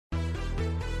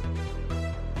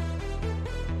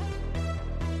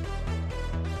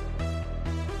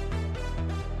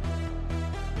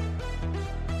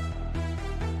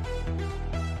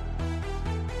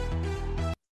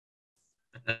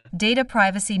Data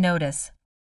Privacy Notice.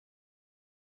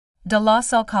 De La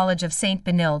Salle College of St.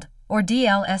 Benilde, or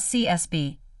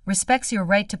DLSCSB, respects your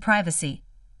right to privacy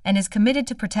and is committed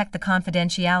to protect the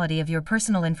confidentiality of your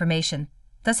personal information,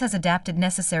 thus has adapted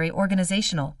necessary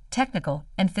organizational, technical,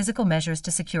 and physical measures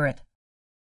to secure it.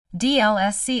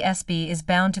 DLSCSB is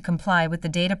bound to comply with the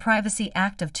Data Privacy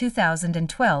Act of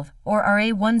 2012, or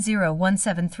RA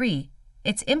 10173,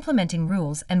 its implementing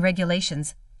rules and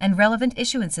regulations, and relevant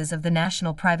issuances of the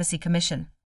National Privacy Commission.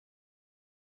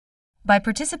 By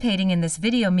participating in this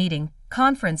video meeting,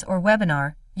 conference, or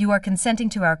webinar, you are consenting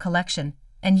to our collection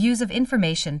and use of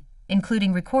information,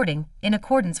 including recording, in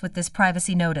accordance with this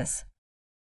privacy notice.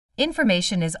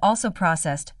 Information is also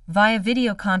processed via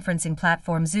video conferencing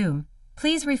platform Zoom.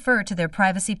 Please refer to their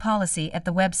privacy policy at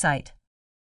the website.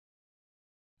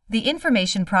 The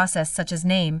information processed, such as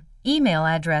name, email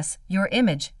address, your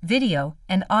image, video,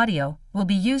 and audio, will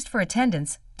be used for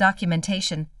attendance,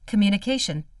 documentation,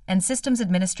 communication, and systems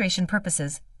administration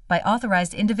purposes by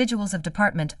authorized individuals of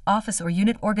department, office, or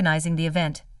unit organizing the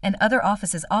event, and other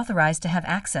offices authorized to have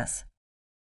access.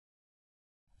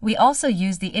 We also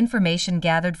use the information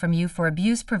gathered from you for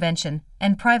abuse prevention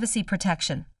and privacy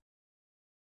protection.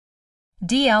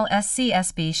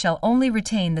 DLSCSB shall only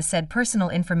retain the said personal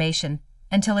information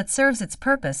until it serves its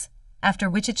purpose, after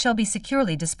which it shall be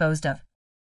securely disposed of.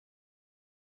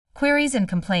 Queries and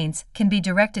complaints can be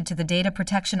directed to the Data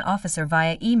Protection Officer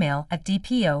via email at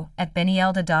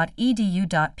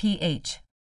dpo@benilde.edu.ph.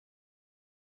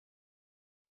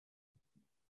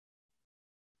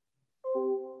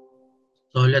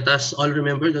 So let us all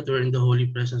remember that we're in the holy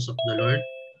presence of the Lord.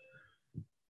 In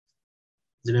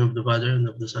the name of the Father, and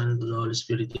of the Son, and of the Holy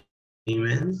Spirit.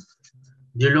 Amen.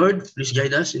 Dear Lord, please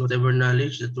guide us in whatever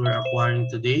knowledge that we're acquiring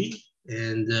today,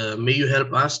 and may you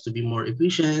help us to be more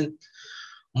efficient,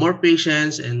 more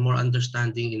patience, and more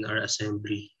understanding in our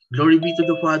assembly. Glory be to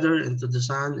the Father, and to the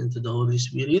Son, and to the Holy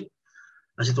Spirit,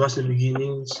 as it was in the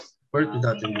beginning, birth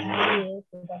without ending.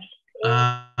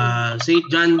 Saint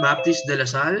John Baptist de La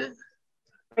Salle,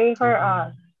 pray for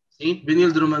us. Saint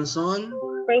Benilde Romanson,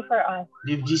 pray for us.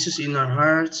 Leave Jesus in our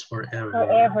hearts forever.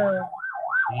 Forever.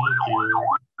 Thank you.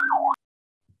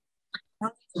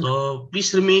 So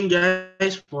please remain,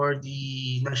 guys, for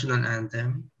the national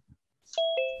anthem.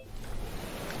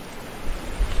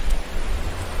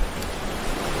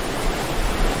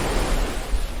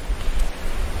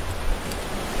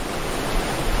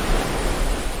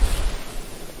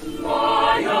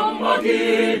 Mayang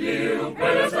magiliw,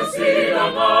 kaya sa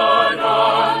silangan,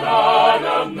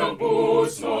 alam ng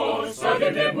puso, sa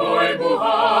dibdib mo'y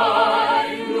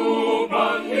buhay.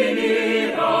 Lupang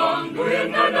hinirang,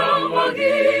 duyan na ng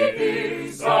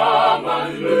magiting, sa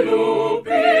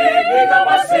manlulupig, di ka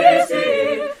masisi.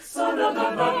 Sa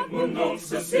dagat at mundong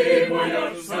sasimuay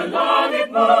at sa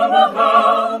langit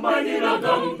mamahal, may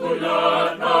nilagang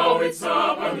tulad, awit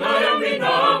sa paglayang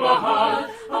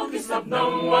minamahal. Ang kislap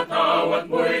ng watawat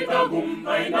mo'y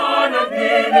tagumpay na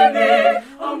nagdidinig.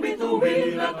 Ang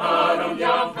bituin at araw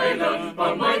niya kailan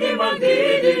pa may di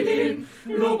magdidilim.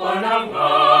 Lupa ng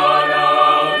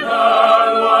araw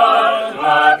ng buwan,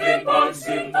 ating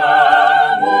pagsinta,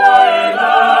 buhay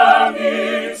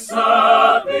langit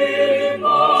sa piling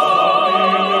mo.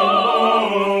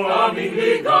 Aming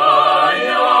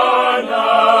ligaya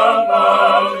ng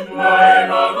may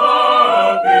mga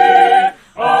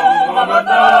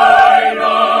mamatay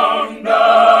ng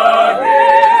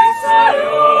dahil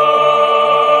sa'yo.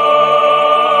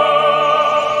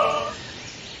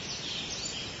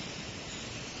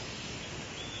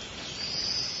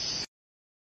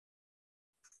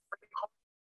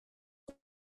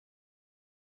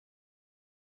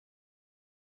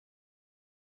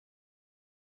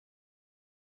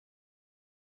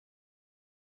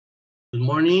 Good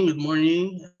morning, good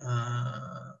morning.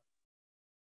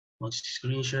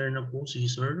 Mag-screen share na po si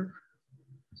Sir.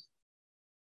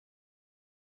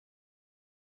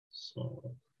 So,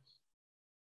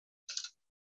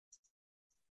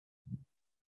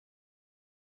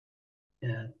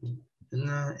 yeah,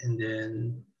 and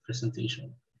then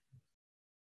presentation.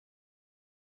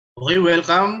 Okay,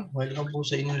 welcome. Welcome po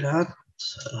sa inyo lahat.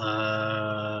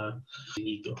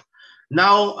 Dito.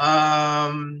 Now,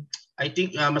 I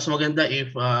think mas maganda if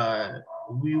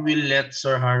we will let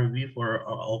Sir Harvey for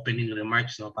opening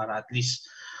remarks, no, para at least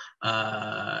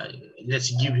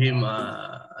let's give him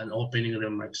an opening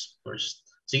remarks first.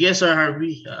 Sige, Sir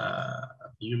Harvey,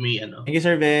 you may ano. Thank you,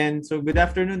 Sir Ben. So good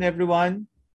afternoon, everyone.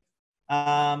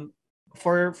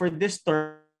 For this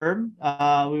term,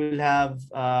 we will have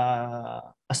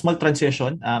a small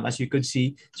transition. As you could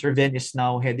see, Sir Ben is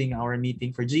now heading our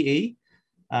meeting for GA.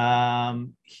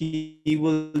 He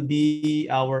will be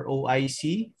our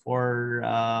OIC for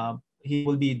he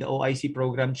will be the OIC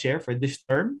program chair for this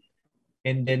term,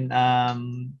 and then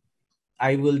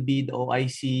I will be the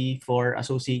OIC for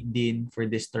associate dean for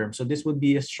this term. So this would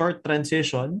be a short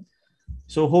transition.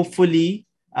 So hopefully,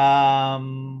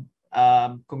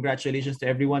 congratulations to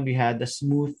everyone. We had a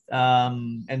smooth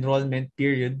enrollment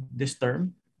period this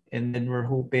term, and then we're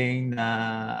hoping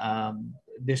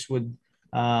this would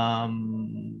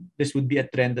be a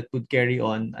trend that would carry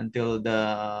on until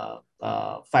the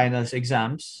finals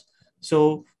exams.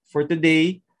 So for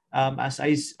today, as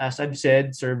I've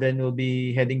said, Sir Ven will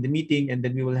be heading the meeting, and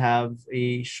then we will have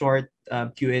a short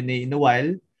Q&A in a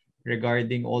while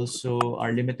regarding also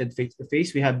our limited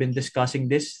face-to-face. We have been discussing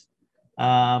this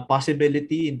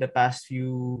possibility in the past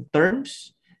few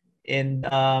terms, and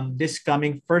this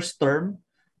coming first term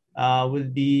will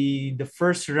be the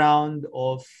first round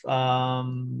of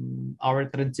our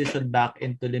transition back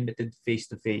into limited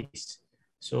face-to-face.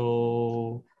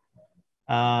 So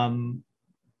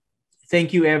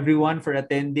thank you everyone for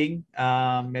attending.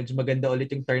 Medyo maganda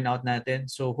ulit yung turnout natin.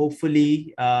 So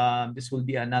hopefully this will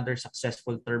be another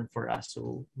successful term for us.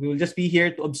 So we will just be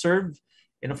here to observe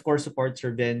and of course support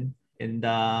Sir Ven, and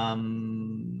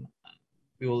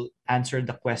we will answer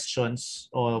the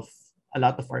questions of a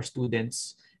lot of our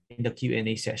students in the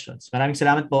Q&A sessions. Maraming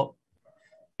salamat po.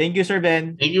 Thank you, Sir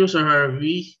Ven. Thank you, Sir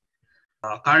Harvey.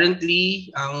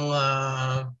 Currently,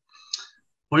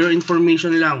 for your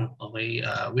information lang, okay,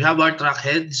 we have our track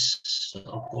heads,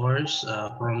 of course,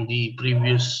 from the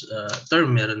previous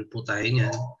term, meron po tayo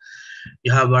niyan.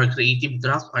 You have our creative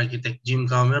track, Architect Jim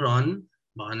Cameron.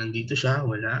 Baka nandito siya,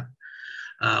 wala.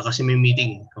 Kasi may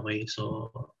meeting, okay. So,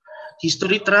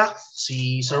 history track,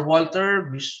 si Sir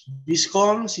Walter,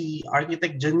 Viscom, si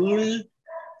Architect Janil,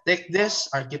 Tech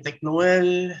Desk, Architect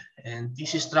Noel, and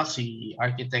thesis track, si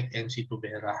Architect MC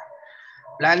Tubera.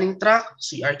 Planning track,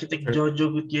 si Architect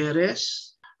Jojo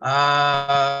Gutierrez.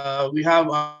 We have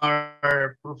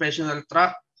our professional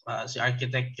track, si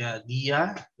Architect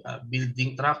Dia.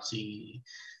 Building track, si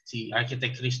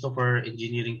Architect Christopher.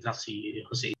 Engineering track, si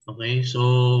Jose. Okay,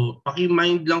 so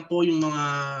paki-mind lang po yung mga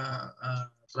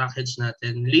track heads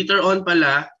natin. Later on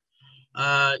pala,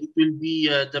 it will be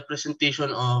the presentation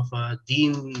of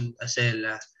Dean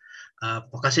Asela.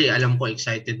 Kasi alam ko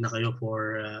excited na kayo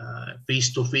for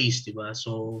face-to-face, diba?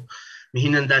 So may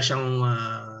hinanda siyang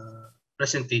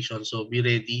presentation. So be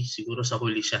ready, siguro sa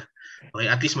huli siya. Okay,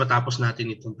 at least matapos natin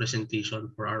itong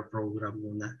presentation for our program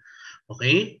muna.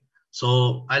 Okay?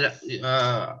 So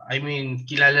I mean,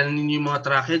 kilala ninyo yung mga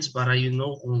track heads para you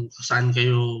know kung saan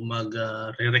kayo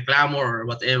mag-reklamo or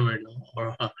whatever, no?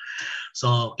 Or,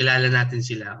 so kilala natin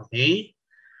sila, okay?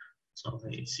 So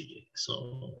okay, sige.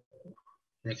 So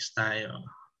next tayo.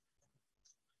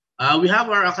 We have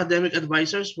our academic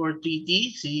advisors for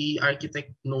TT, si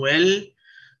Architect Noel,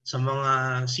 sa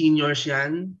mga seniors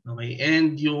yan. Okay?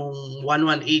 And yung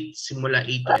 118 simula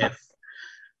A to F.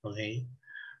 Okay?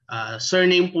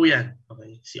 Surname po yan.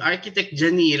 Okay? Si Architect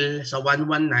Janil sa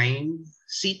 119,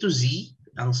 C to Z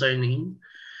ang surname.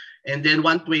 And then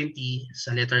 120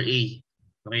 sa letter A.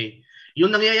 Okay? Yung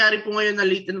nangyayari po ngayon na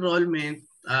late enrollment,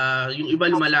 yung iba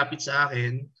lumalapit sa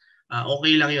akin,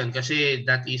 okay lang yun kasi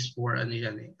that is for ano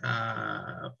yan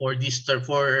for this term,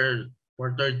 for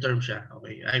third term siya.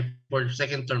 Okay, for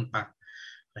second term pa.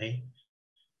 Okay.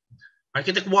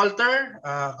 Architect Walter,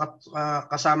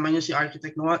 kasama niyo si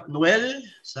Architect Noel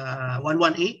sa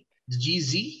 118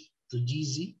 GZ to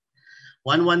GZ,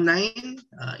 119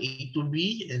 A to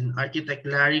B, and Architect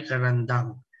Larry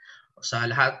Carandang sa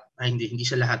lahat, hindi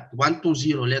sa lahat,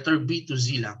 120 letter B to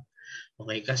Z lang.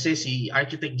 Okay, kasi si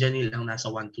Architect Janil ang nasa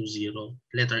 120,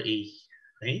 letter A.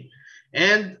 Okay?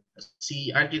 And si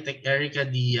Architect Erica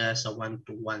Diaz sa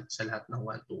 121, sa lahat ng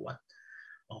 121.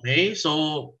 Okay,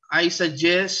 so I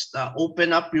suggest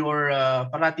open up your,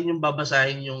 parating yung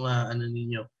babasahin yung ano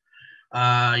ninyo,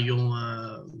 yung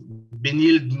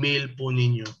binild mail po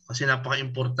ninyo. Kasi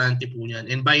napaka-importante po niyan.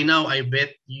 And by now, I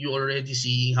bet you already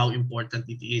see how important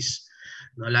it is.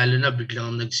 No, lalo na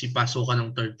biglang nagsipaso ka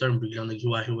ng third term, biglang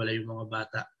naghiwa-hiwala yung mga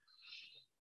bata.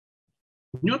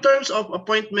 New terms of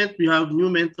appointment, we have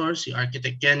new mentors, si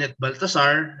Architect Kenneth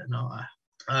Baltasar. No,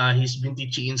 he's been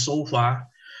teaching in SOFA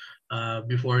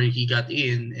before he got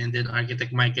in. And then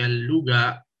Architect Michael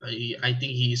Luga, I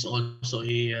think he is also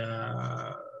a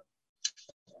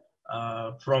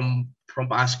from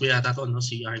Paasco yata to, no,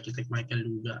 si Architect Michael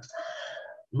Luga.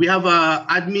 We have a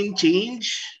admin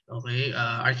change. Okay,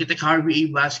 Architect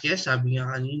Harvey VAzquez, sabi niya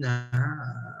kanina,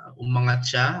 umangat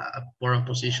siya for a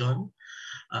position.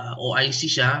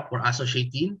 OIC siya for associate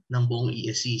dean ng buong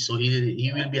ESC. So he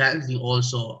will be handling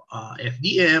also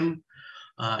FDM,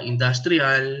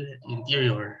 industrial,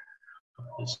 interior.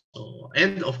 So,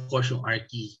 and of course yung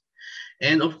RT.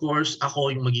 And of course,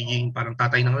 ako yung magiging parang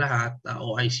tatay ng lahat,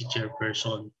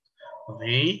 OIC-Chairperson.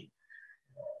 Okay?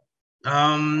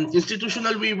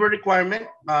 Institutional waiver requirement,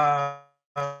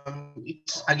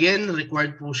 it's again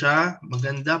required po siya.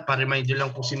 Maganda, pa-remind nyo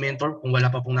lang po si mentor kung wala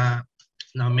pa po na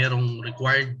merong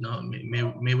required, no?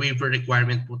 May waiver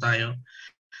requirement po tayo.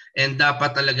 And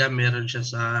dapat talaga meron siya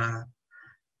sa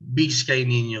Big Sky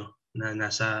ninyo na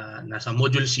nasa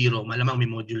module 0. Malamang may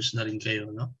modules na rin kayo,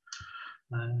 no?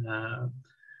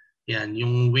 Yan,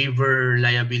 yung waiver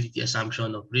liability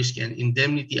assumption of risk and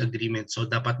indemnity agreement. So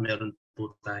dapat meron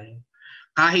po tayo.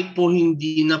 Kahit po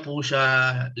hindi na po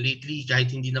siya lately,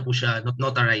 kahit hindi na po siya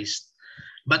notarized.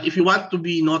 But if you want to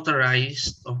be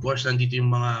notarized, of course, nandito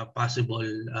yung mga possible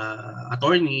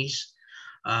attorneys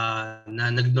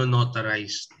na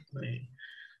nagno-notarize. Okay.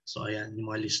 So ayan, yung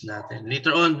mga list natin.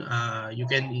 Later on, you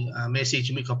can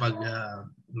message me kapag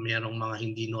mayroong mga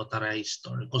hindi notarized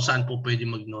or kung saan po pwede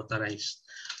mag-notarize.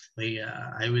 Okay,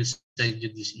 I will send you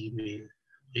this email.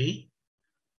 Okay.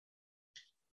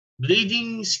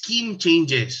 Grading scheme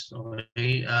changes.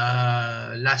 Okay.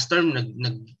 Last term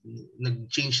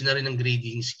nag-change na rin ng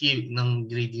grading scheme,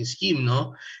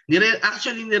 no?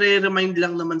 Actually nire-remind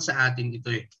lang naman sa atin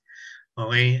ito eh.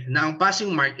 Okay? Na ang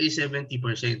passing mark ay 70%.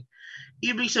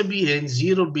 Ibig sabihin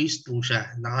zero-based po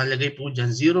siya. Nakalagay po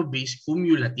diyan zero-based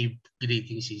cumulative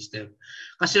grading system.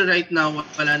 Kasi right now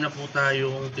wala na po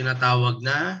tayong tinatawag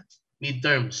na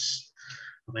midterms.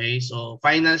 Okay, so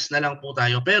finals na lang po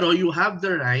tayo. Pero you have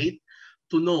the right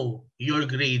to know your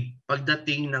grade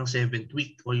pagdating ng 7th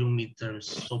week o yung midterms.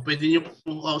 So pwede nyo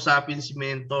pong kausapin si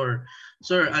mentor.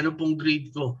 Sir, ano pong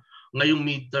grade ko ngayong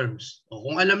midterms? O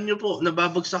kung alam nyo po,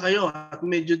 nababagsak kayo at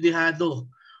medyo dehado.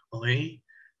 Okay?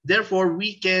 Therefore,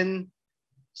 we can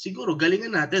siguro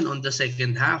galingan natin on the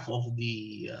second half of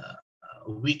the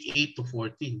week 8 to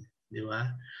 14. Di ba?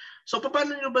 So,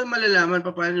 paano nyo ba malalaman?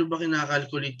 Paano nyo ba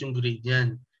kinakalculate yung grade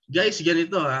niyan? Guys,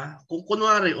 ganito ha. Kung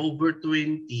kunwari over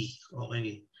 20,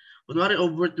 okay. Kunwari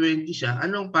over 20 siya,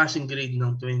 ano ang passing grade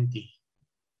ng 20?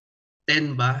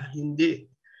 10 ba? Hindi.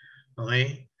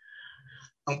 Okay?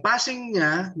 Ang passing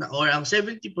niya, or ang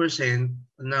 70%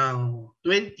 ng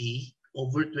 20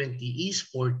 over 20 is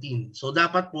 14. So,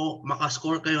 dapat po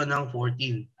makascore kayo ng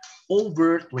 14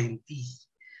 over 20.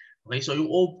 Okay, so yung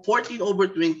 14 over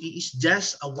 20 is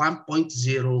just a 1.0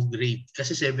 grade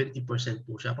kasi 70%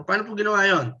 po siya. Paano po ginawa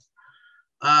yun?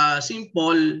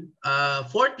 Simple,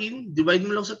 14, divide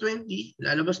mo lang sa 20,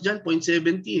 lalabas dyan,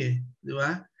 0.70 eh. Di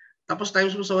ba? Tapos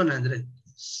times mo sa 100.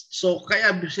 So, kaya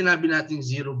sinabi natin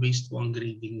zero-based po ang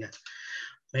grading niya.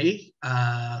 Okay?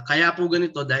 Kaya po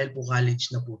ganito dahil po college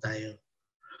na po tayo.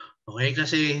 Okay,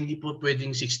 kasi hindi po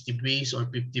pwedeng 60 base or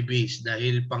 50 base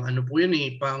dahil pang ano po yun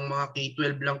eh, pang mga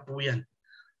K-12 lang po yan.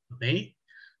 Okay?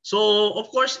 So, of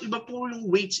course, iba po yung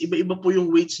weights, iba-iba po yung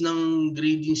weights ng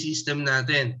grading system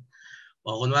natin.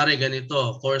 O, kunwari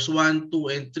ganito, course 1,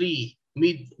 2, and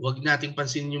 3, wag nating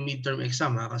pansin yung midterm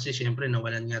exam ha, kasi syempre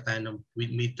nawalan nga tayo ng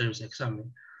midterms exam.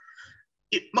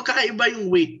 Magkakaiba yung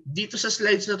weight. Dito sa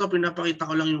slides na to, pinapakita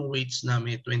ko lang yung weights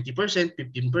namin. 20%, 15%,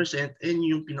 and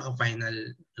yung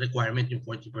pinaka-final requirement, yung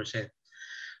 40%.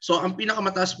 So, ang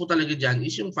pinakamataas po talaga dyan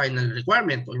is yung final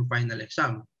requirement o yung final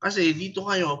exam. Kasi dito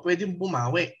kayo, pwedeng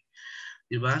bumawi.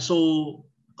 Diba? So,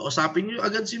 kausapin nyo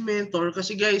agad si mentor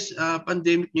kasi guys,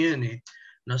 pandemic nyo yan eh.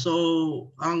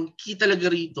 So, ang key talaga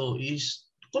rito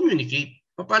is communicate.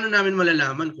 Paano namin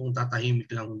malalaman kung tatahimik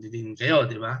lang din kayo,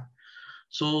 di ba?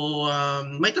 So,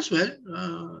 might as well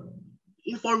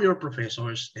inform your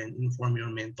professors and inform your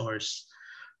mentors.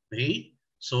 Okay?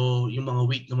 So, yung mga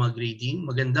weight ng mga grading,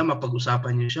 maganda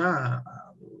mapag-usapan nyo siya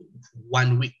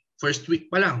 1 week, first week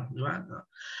pa lang, di ba?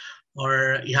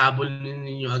 Or ihabol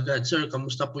ninyo agad, sir,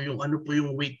 kamusta po yung ano po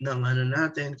yung weight ng ano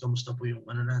natin, kamusta po yung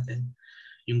ano natin,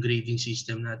 yung grading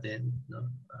system natin, no?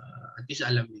 At least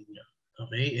alam niyo.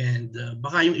 Okay? And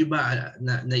baka yung iba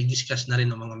na-discuss na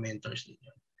rin ng mga mentors niyo.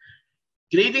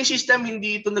 Grading system,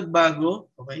 hindi ito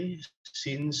nagbago, okay?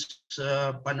 Since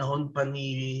panahon pa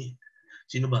ni,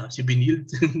 sino ba? Si Binil?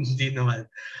 Hindi naman.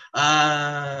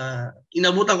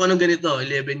 Inabutan ko ng ganito,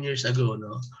 11 years ago,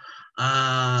 no?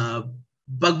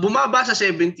 Pag bumaba sa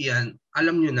 70 yan,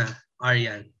 alam nyo na,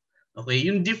 Aryan. Okay?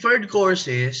 Yung deferred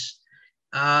courses,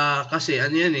 kasi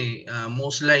ano yan eh,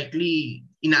 most likely,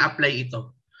 ina-apply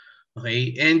ito.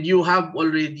 Okay? And you have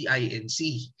already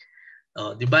INC.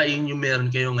 Di ba yun yung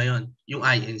meron kayo ngayon, yung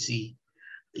INC.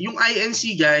 yung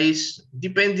INC guys,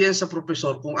 depende yan sa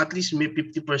professor kung at least may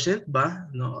 50% ba,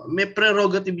 no? May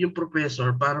prerogative yung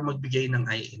professor para magbigay ng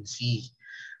INC.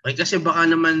 Okay, kasi baka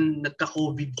naman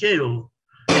nagka-COVID kayo,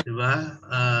 'di ba?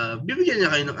 Bibigyan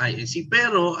niya kayo ng INC,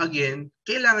 pero again,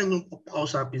 kailangan yung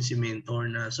pakausapin si mentor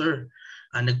na, sir,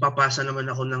 nagpapasa naman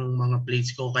ako ng mga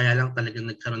plates ko, kaya lang talagang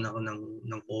nagkaroon ako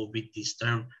ng COVID this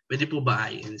term. Pwede po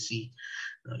ba INC?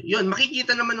 Yun,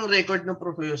 makikita naman ng record ng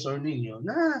professor ninyo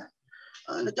na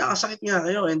nagkakasakit nga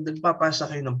kayo and nagpapasa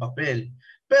kayo ng papel.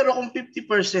 Pero kung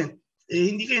 50%,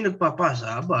 hindi kayo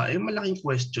nagpapasa, malaking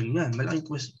question yan. Malaking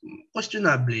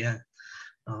questionable yan.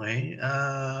 Okay?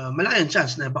 Malaki ang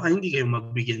chance na baka hindi kayo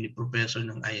mabigyan ni professor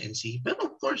ng INC.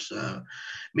 Pero of course,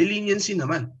 may leniency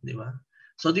naman, di ba?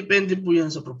 So depende po yan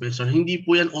sa professor. Hindi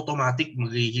po yan automatic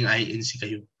magiging INC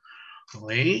kayo.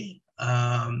 Okay?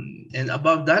 And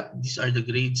above that, these are the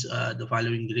grades, the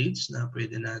following grades na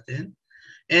pwede natin.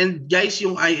 And guys,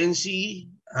 yung INC,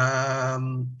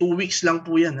 2 weeks lang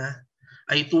po yan, ha?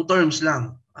 Ay 2 terms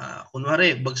lang.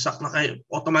 Kunwari, bagsak na kayo,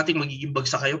 automatic magiging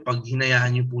bagsak kayo pag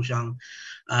hinayaan nyo po siyang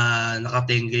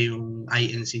nakatengge yung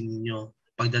INC ninyo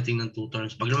pagdating ng 2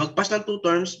 terms. Pag lumagpas ng 2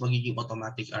 terms, magiging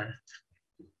automatic R.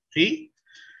 Okay?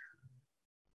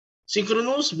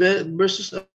 Synchronous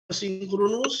versus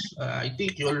asynchronous. I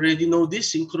think you already know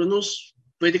this. Synchronous,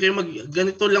 pwede kayo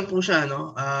ganito lang po siya,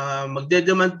 no?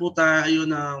 Magdedemand po tayo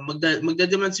na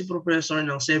magdedemand si professor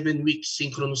ng 7 weeks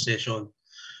synchronous session.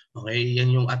 Okay,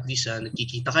 yan yung at least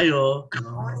nagkikita kayo,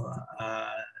 no?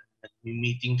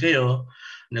 Nag-meeting kayo,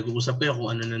 nag-uusap kayo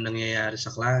kung ano na nangyayari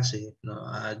sa klase, no?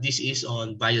 This is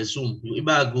on via Zoom. Yung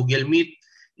iba Google Meet,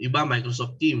 iba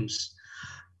Microsoft Teams.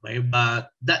 Okay,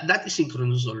 but that is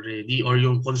synchronous already, or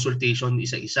yung consultation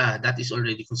isa-isa, that is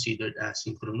already considered as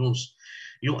synchronous.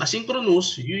 Yung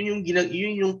asynchronous, yun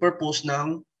yung purpose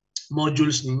ng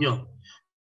modules ninyo.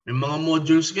 May mga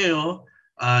modules kayo,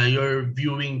 you're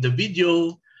viewing the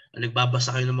video,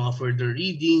 nagbabasa kayo ng mga further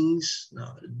readings,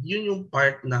 yun yung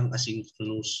part ng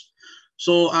asynchronous.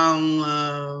 So ang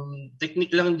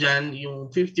technique lang dyan,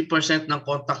 yung 50% ng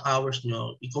contact hours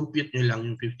nyo, i-compute nyo lang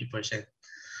yung 50%.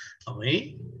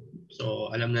 Okay?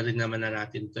 So alam na rin naman na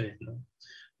natin ito. No?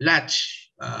 Latch.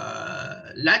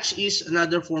 Latch is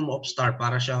another form of STAR.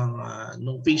 Para siyang,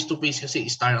 nung face-to-face kasi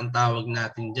STAR ang tawag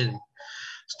natin dyan.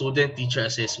 Student Teacher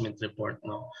Assessment Report.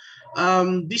 No?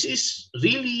 This is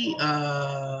really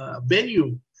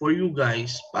venue for you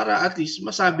guys para at least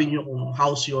masabi nyo kung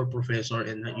how's your professor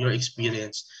and your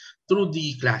experience through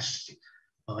the class.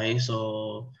 Okay,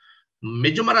 so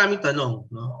medyo maraming tanong,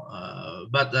 no?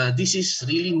 But this is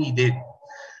really needed,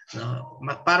 no?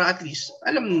 Para at least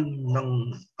alam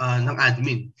ng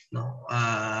admin, no?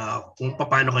 Kung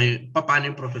paano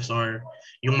yung professor,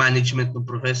 yung management ng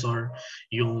professor,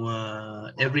 yung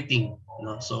everything,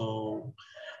 no? So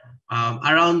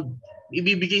around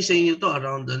ibibigay sa inyo to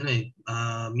around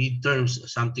midterms,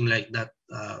 something like that.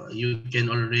 You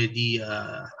can already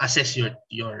assess your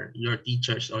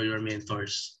teachers or your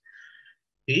mentors.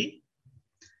 Okay?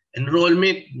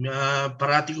 Enrollment,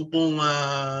 parati ko pong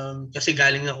kasi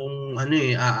galing akong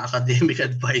academic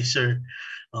advisor.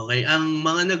 Okay, ang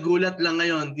mga nagulat lang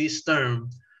ngayon this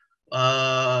term,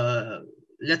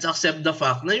 let's accept the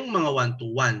fact na yung mga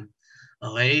 1-to-1.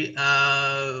 Okay,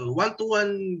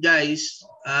 1-to-1 guys,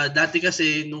 dati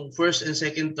kasi nung first and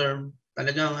second term,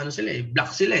 talagang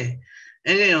block sila eh.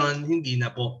 Eh ngayon, hindi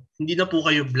na po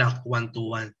kayo block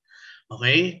 1-to-1.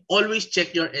 Okay? Always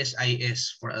check your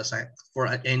SIS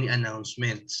for any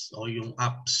announcements o yung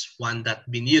apps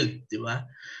 1.binild, di ba?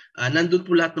 Nandun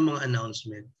po lahat ng mga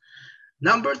announcement.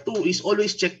 Number 2 is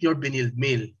always check your binild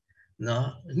mail.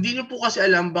 No? Hindi niyo po kasi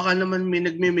alam, baka naman may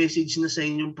nagme-message na sa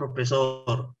inyong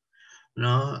professor.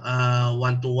 No?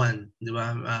 1-to-1, di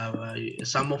ba?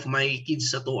 Some of my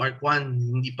kids sa TOEIC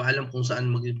 1, hindi pa alam kung saan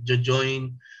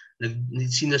mag-join.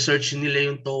 Sina-search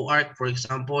nila yung TOEIC, for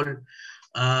example.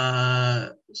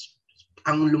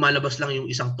 Ang lumalabas lang yung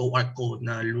isang TOEIC code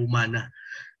na luma na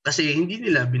kasi hindi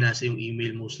nila binasa yung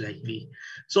email most likely.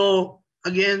 So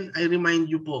again, I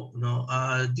remind you po, no,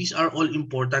 these are all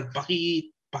important.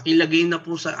 Pakilagay na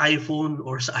po sa iPhone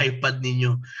or sa iPad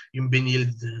ninyo yung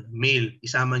binild mail,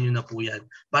 isama niyo na po yan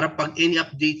para pag any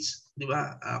updates, di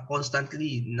ba,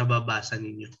 constantly nababasa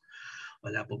ninyo,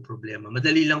 wala po problema,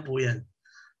 madali lang po yan.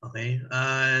 Okay,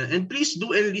 and please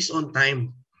do enlist on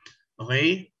time.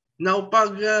 Okay? Now,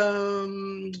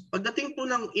 pagdating po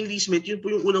ng enlistment, yun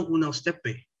po yung unang-unang step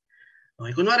eh.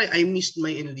 Okay? Kunwari, I missed my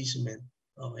enlistment.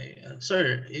 Okay?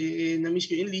 Sir, na-miss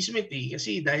ko yung enlistment eh.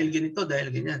 Kasi dahil ganito,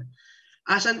 dahil ganyan.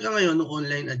 Asan ka ngayon ng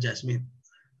online adjustment?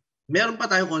 Meron pa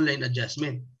tayong online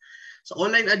adjustment. Sa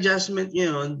online adjustment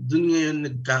ngayon, dun ngayon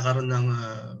nagkakaroon ng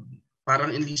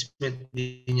parang enlistment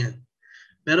din yan.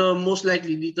 Pero most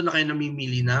likely, dito na kayo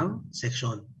namimili ng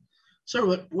section. Sir,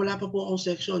 wala pa po akong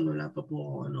section, wala pa po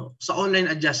akong ano. Sa online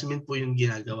adjustment po yung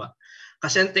ginagawa.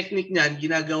 Kasi ang technique niyan,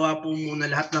 ginagawa po muna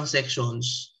lahat ng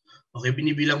sections. Okay,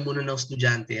 binibilang muna ng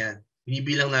estudyante yan.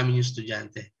 Binibilang namin yung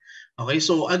estudyante. Okay,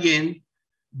 so again,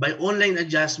 by online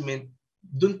adjustment,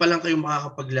 dun pa lang kayo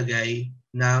makakapaglagay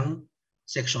ng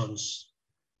sections.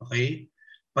 Okay?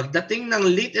 Pagdating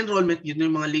ng late enrollment, yun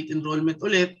yung mga late enrollment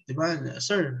ulit, di ba?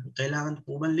 Sir, kailangan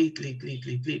po ba late.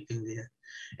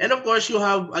 And of course, you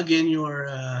have again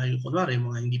your, yung kunwari,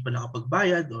 mga hindi pa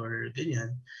nakapagbayad or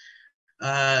ganyan.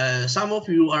 Some of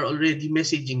you are already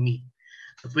messaging me.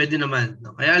 Pwede naman.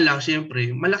 No? Kaya lang,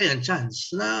 syempre, malaki ang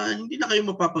chance na hindi na kayo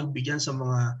mapapagbigyan sa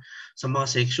mga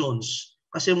sections.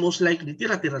 Kasi most likely,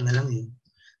 tira-tira na lang yun.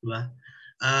 Di ba?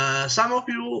 Some of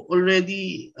you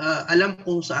already alam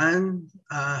kung saan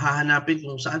hahanapin,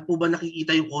 kung saan po ba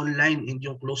nakikita yung online and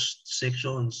yung closed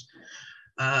sections.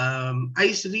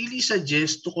 I really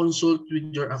suggest to consult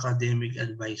with your academic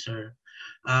advisor.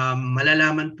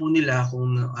 Malalaman po nila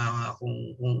kung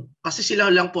kasi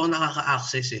sila lang po ang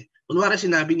nakaka-access eh. Kunwari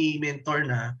sinabi ni mentor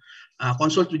na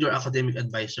consult with your academic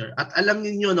advisor at alam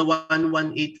niyo na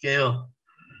 118 kayo.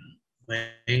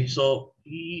 Okay, so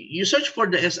you search for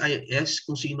the SIS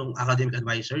kung sinong academic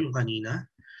advisor yung kanina,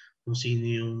 kung sino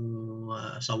yung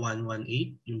sa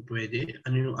 118 yung pwede,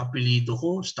 ano yung apelyido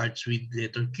ko, starts with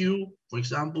letter Q for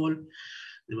example,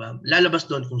 di ba? Lalabas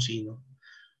doon kung sino.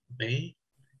 Okay?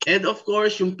 And of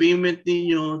course, yung payment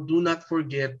niyo, do not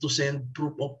forget to send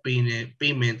proof of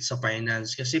payment sa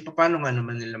finance kasi paano nga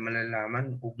naman nila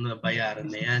malalaman kung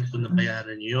nabayaran na yan, kung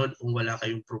nabayaran niyo yun, kung wala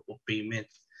kayong proof of payment.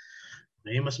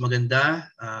 Okay, mas maganda,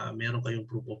 meron kayong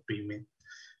proof of payment.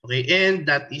 Okay, and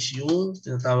that is yung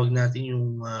tinatawag natin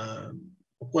yung,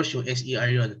 of course, yung SER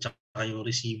yun, at saka yung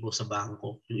resibo sa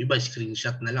bangko. Yung iba,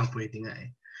 screenshot na lang, pwede nga eh.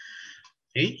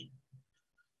 Okay?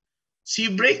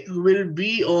 C-break will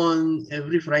be on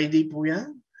every Friday po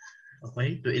yan.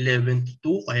 Okay, to 11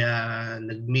 to 2, kaya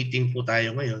nag-meeting po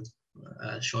tayo ngayon.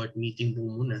 Short meeting po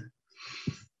muna.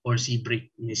 Or C-break.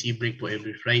 May C-break po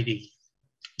every Friday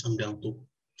hanggang 2.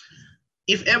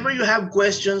 If ever you have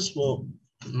questions po,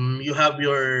 you have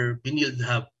your Binild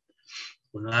Hub.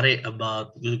 Kunwari,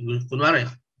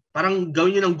 parang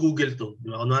gawin nyo ng Google to.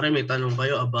 Diba? Kunwari, may tanong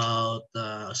kayo about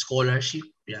scholarship.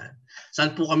 Yan.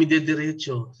 Saan po kami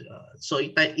dediretso? So,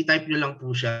 i-type nyo lang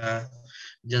po siya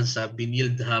dyan sa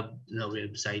Binild Hub na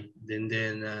website. Then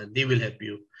they will help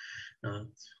you.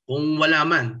 Kung wala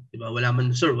man, diba? Wala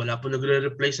man, sir, wala po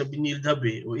nagre-reply sa Binild Hub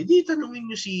eh. O, edi tanungin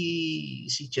nyo si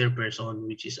chairperson,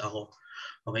 which is ako.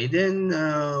 Okay, then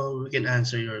we can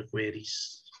answer your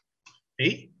queries.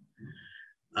 Okay?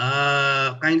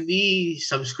 Kindly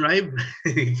subscribe.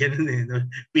 Ganun eh, no?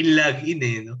 Pin-login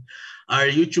eh, no? Our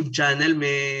YouTube channel,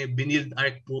 may Binild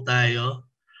Arc po tayo.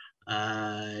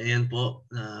 Ayan po.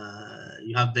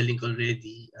 You have the link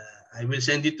already. I will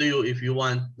send it to you if you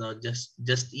want. No?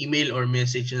 Just email or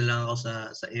message na lang ako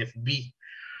sa FB.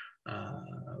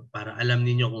 Para alam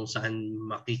niyo kung saan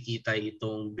makikita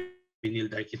itong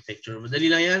Binild Architecture. Madali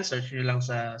lang yan. Search nyo lang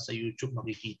sa YouTube.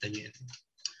 Makikita nyo yan.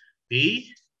 Okay.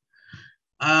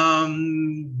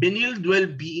 Binild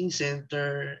Wellbeing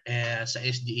Center sa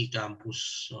SDA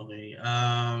campus. Okay.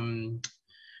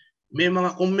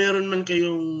 Kung meron man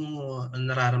kayong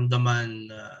nararamdaman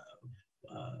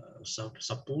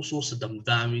sa puso, sa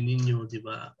damdamin ninyo, di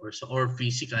ba? Or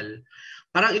physical.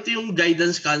 Parang ito yung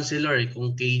guidance counselor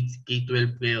kung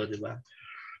K-12 kayo, di ba?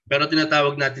 Pero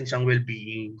tinatawag natin siyang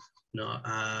well-being. No?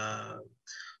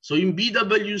 So yung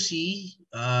BWC,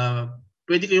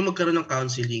 pwede kayong magkaroon ng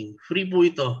counseling. Free po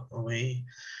ito. Okay?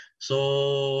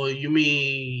 So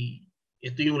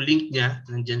ito yung link niya.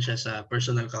 Nandiyan siya sa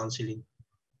personal counseling.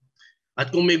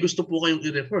 At kung may gusto po kayong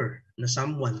i-refer na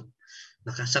someone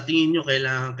na sa tingin nyo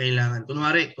kailangan.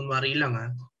 Kunwari lang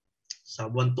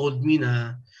someone told me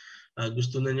na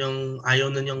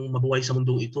ayaw na niyang mabuhay sa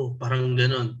mundong ito. Parang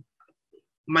ganon.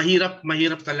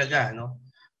 Mahirap talaga, no?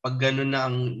 Pag gano'n na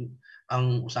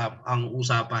ang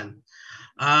usapan.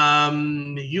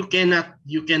 You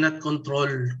cannot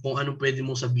control kung anong pwede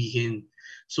mong sabihin.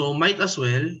 So might as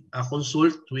well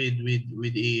consult with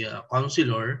a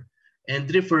counselor and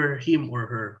refer him or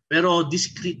her. Pero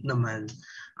discreet naman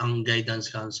ang guidance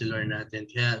counselor natin.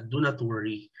 Kaya do not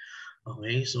worry.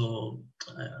 Okay? So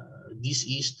this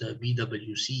is the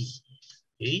BWC.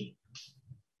 Okay?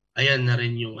 Ayan na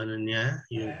rin yung niya,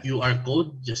 yung QR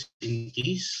code just in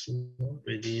case.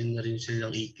 Pwede yun na rin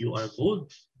silang i-QR code.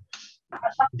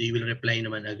 They will reply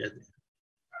naman agad.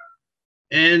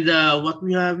 And what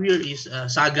we have here is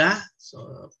Saga.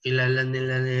 So kilala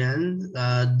nila na yan.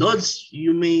 Dodds,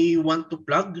 you may want to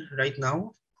plug right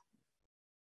now.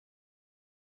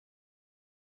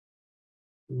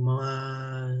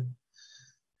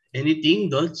 Anything,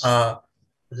 Dodds?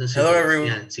 Hello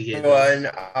everyone. Sige.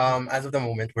 As of the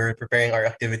moment, we're preparing our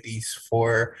activities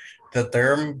for the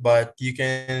term, but you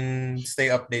can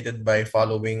stay updated by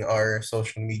following our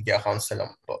social media accounts na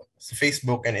lang po. So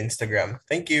Facebook and Instagram.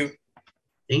 Thank you.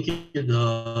 Thank you,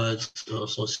 Dodds.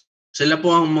 So sila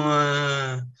po ang mga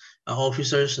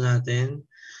officers natin.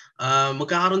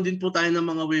 Magkakaroon din po tayo ng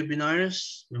mga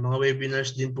webinars. May mga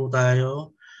webinars din po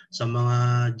tayo sa mga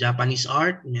Japanese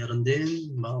art. Meron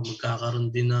din.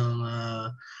 Magkakaroon din ng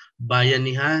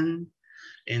bayanihan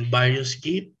and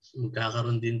bioscape.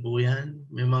 Magkakaroon din po yan.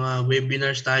 May mga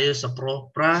webinars tayo sa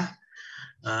ProPra.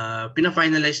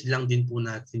 Pina-finalize lang din po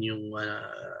natin yung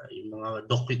mga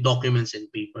documents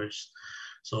and papers.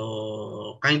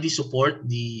 So kindly support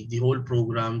the whole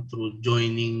program through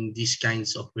joining these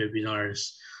kinds of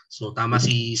webinars. So tama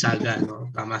si Saga, no?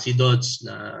 Tama si Dodds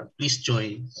na please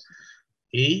join.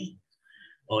 Okay?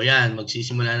 O yan,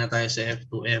 magsisimula na tayo sa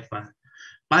F2F.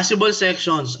 Possible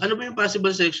sections. Ano ba yung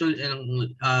possible section?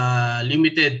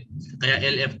 Limited. Kaya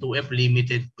LF2F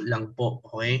limited lang po.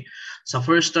 Okay? Sa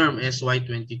first term, SY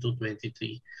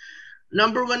 22-23.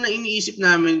 Number one na iniisip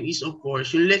namin is of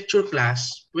course, yung lecture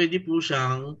class, pwede po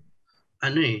siyang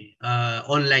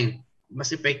online.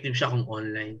 Mas effective siya kung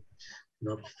online.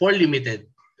 No? For limited.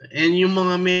 And yung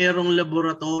mga merong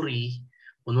laboratory,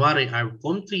 kunwari,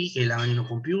 ARCOM 3, kailangan nyo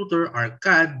ng computer,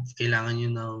 ARCAD, kailangan nyo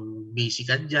ng basic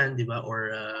CAD dyan, di ba?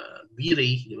 Or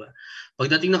V-Ray, di ba?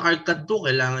 Pagdating ng ARCAD 2,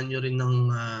 kailangan nyo rin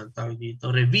ng tawag dito,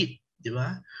 Revit, di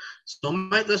ba? So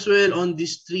might as well on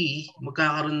these 3,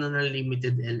 magkakaroon na ng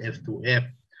limited LF2F.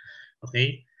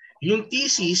 Okay? Yung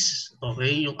thesis,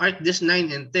 okay, yung ArcDes 9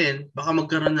 and 10, baka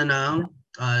magkaroon na ng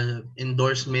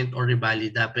endorsement or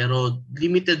revalida, pero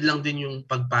limited lang din yung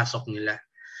pagpasok nila.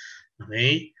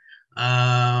 Okay?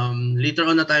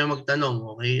 Later on na tayo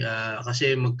magtanong, okay?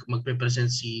 Kasi magpe-present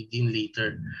si Dean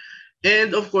later.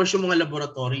 And of course, yung mga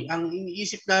laboratory. Ang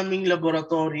iniisip naming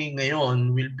laboratory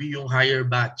ngayon will be yung higher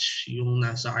batch, yung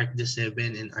nasa ArcDes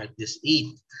 7 and ArcDes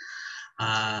 8.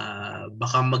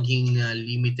 Baka maging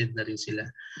limited na rin sila.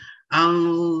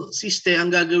 Ang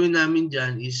gagawin namin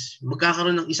dyan is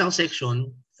magkakaroon ng isang section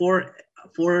for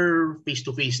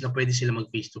face-to-face na pwede sila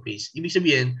mag-face-to-face. Ibig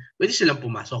sabihin, pwede silang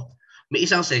pumasok. May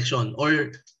isang section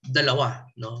or dalawa,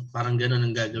 no? Parang gano'n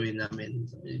ang gagawin namin.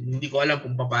 Hindi ko alam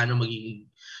kung paano magiging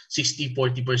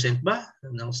 60-40% ba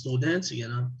ng students,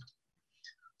 gano'n.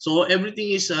 So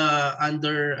everything is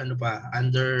under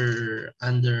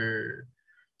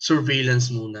surveillance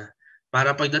muna.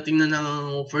 Para pagdating na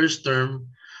ng first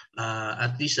term,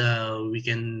 at least we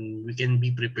can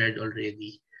be prepared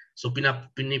already. So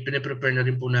pinaprepare na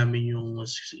rin po namin yung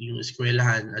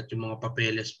eskwelahan at yung mga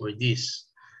papeles for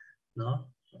this.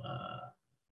 No?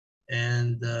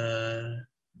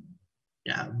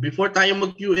 Yeah, before tayo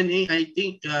mag Q&A, I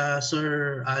think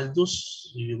Sir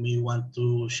Aldous, you may want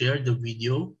to share the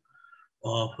video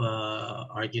of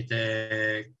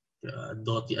architect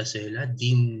Dottie Asela,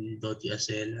 Dean Dottie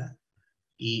Asela.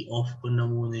 I-off ko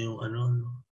na muna yung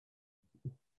no?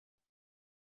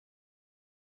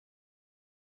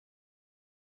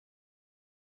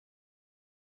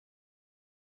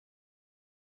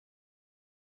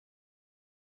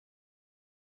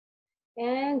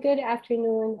 And good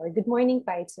afternoon or good morning,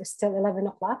 it's still 11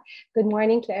 o'clock. Good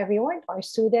morning to everyone, to our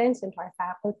students and to our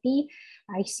faculty.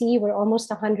 I see we're almost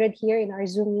 100 here in our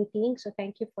Zoom meeting. So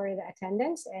thank you for the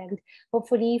attendance and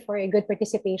hopefully for a good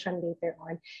participation later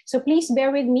on. So please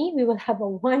bear with me. We will have a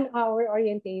 1-hour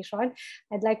orientation.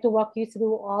 I'd like to walk you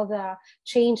through all the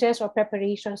changes or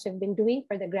preparations we've been doing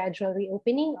for the gradual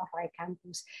reopening of our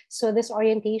campus. So this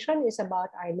orientation is about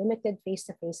our limited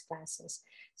face-to-face classes.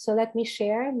 So let me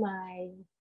share my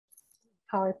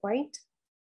PowerPoint.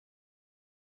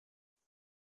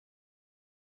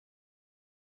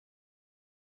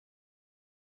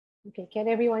 Okay, can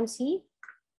everyone see?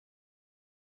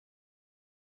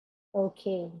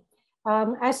 Okay.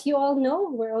 As you all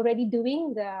know, we're already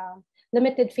doing the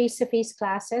limited face-to-face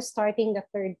classes starting the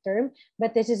 3rd term,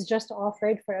 but this is just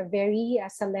offered for a very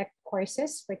select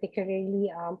courses, particularly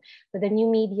with the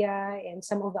new media and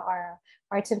some of our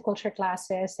arts and culture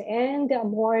classes, and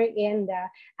more in the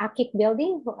AKIC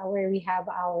building where we have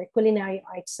our culinary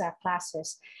arts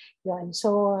classes.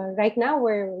 So right now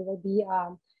we will be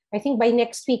I think by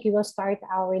next week, we will start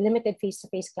our limited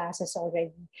face-to-face classes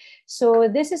already. So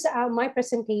this is my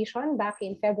presentation back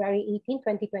in February 18,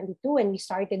 2022, when we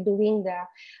started doing the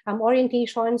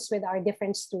orientations with our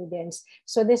different students.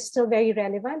 So this is still very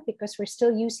relevant because we're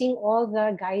still using all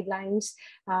the guidelines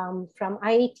from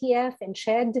IATF and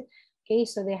SHED. Okay,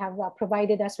 so they have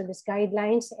provided us with these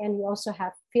guidelines, and we also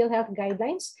have field health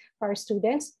guidelines for our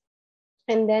students.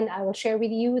 And then I will share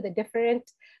with you the different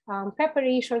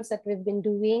preparations that we've been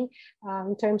doing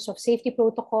in terms of safety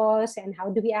protocols and how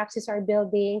do we access our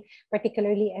building,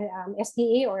 particularly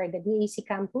SDA or the DAC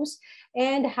campus,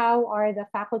 and how are the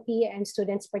faculty and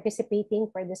students participating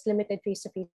for this limited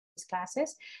face-to-face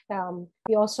classes.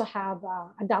 We also have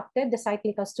adopted the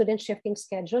cyclical student shifting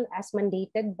schedule as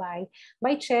mandated by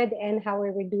CHED, and how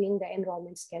we're doing the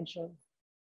enrollment schedule.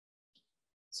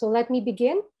 So let me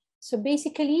begin. So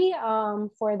basically,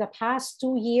 for the past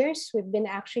 2 years, we've been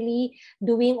actually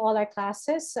doing all our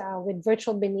classes with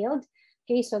virtual Benilde.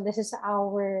 Okay, so this is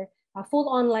our full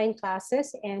online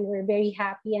classes, and we're very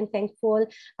happy and thankful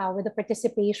with the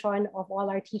participation of all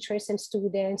our teachers and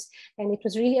students. And it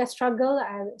was really a struggle,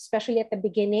 especially at the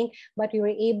beginning, but we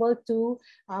were able to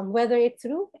weather it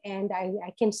through. And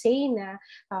I can say na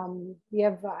we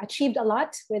have achieved a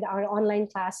lot with our online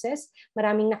classes.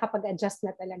 Maraming nakapag-adjust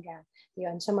na talaga.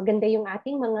 Yun. So maganda yung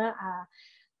ating mga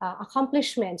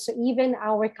accomplishments. So even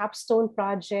our capstone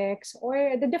projects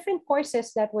or the different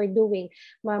courses that we're doing,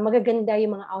 magaganda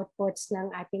yung mga outputs ng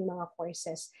ating mga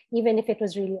courses, even if it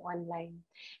was really online.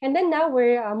 And then now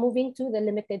we're moving to the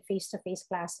limited face-to-face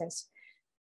classes.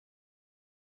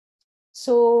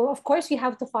 So of course, we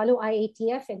have to follow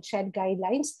IATF and SHED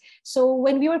guidelines. So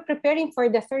when we were preparing for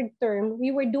the third term,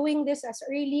 we were doing this as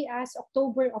early as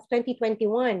October of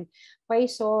 2021. Okay,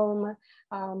 so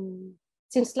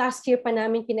since last year pa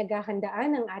namin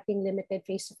pinaghahandaan ang ating limited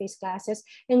face-to-face classes.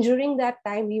 And during that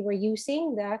time, we were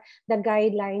using the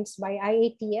guidelines by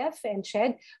IATF and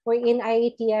SHED, wherein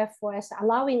IATF was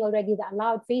allowing already the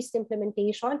allowed phased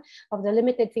implementation of the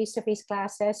limited face-to-face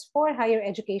classes for higher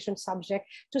education subject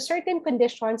to certain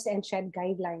conditions and SHED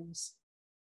guidelines.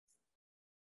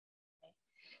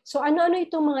 So ano-ano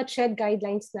itong mga CHED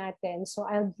guidelines natin? So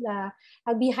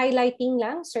I'll be highlighting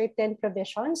lang certain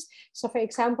provisions. So for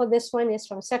example, this one is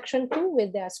from section 2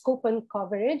 with the scope and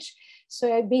coverage.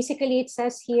 So basically it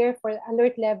says here for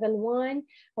alert level 1,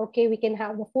 okay, we can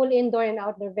have the full indoor and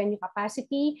outdoor venue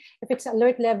capacity. If it's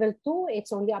alert level 2,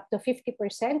 it's only up to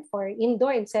 50% for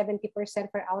indoor and 70%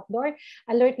 for outdoor.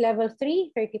 Alert level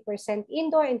 3, 30%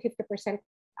 indoor and 50%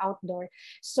 outdoor.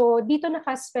 So dito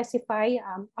naka-specify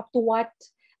up to what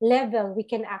level we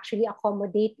can actually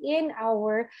accommodate in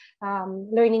our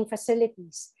learning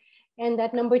facilities. And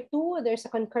that number 2, there's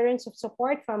a concurrence of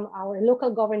support from our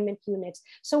local government units.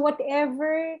 So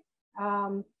whatever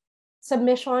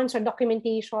submissions or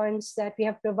documentations that we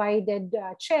have provided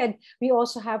CHED, we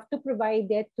also have to provide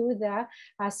it to the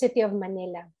City of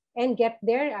Manila and get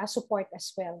their support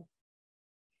as well.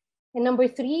 And number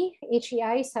 3,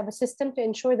 HEIs have a system to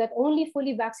ensure that only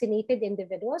fully vaccinated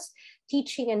individuals,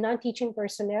 teaching and non-teaching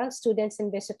personnel, students and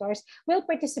visitors will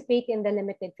participate in the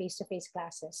limited face-to-face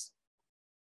classes.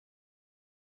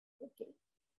 Okay.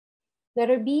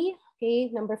 Letter B, okay,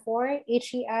 number 4,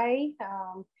 HEI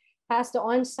has the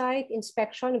on-site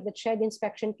inspection of the CHED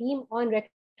inspection team on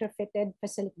retrofitted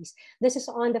facilities. This is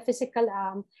on the physical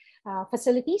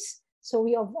facilities. So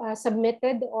we have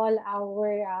submitted all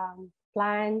our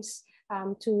plans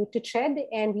to CHED,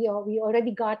 and we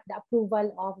already got the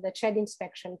approval of the CHED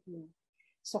inspection team.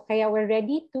 So kaya we're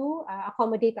ready to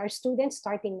accommodate our students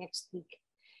starting next week.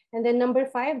 And then number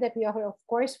 5, that we are of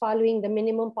course following the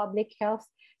minimum public health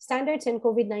standards and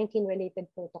COVID-19 related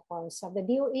protocols of the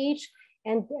DOH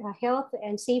and health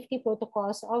and safety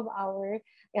protocols of our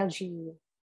LGU.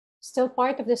 Still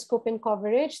part of the scope and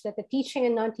coverage that the teaching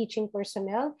and non-teaching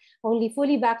personnel, only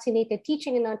fully vaccinated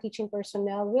teaching and non-teaching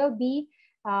personnel will be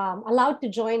allowed to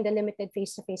join the limited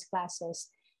face-to-face classes.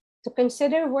 To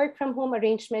consider work from home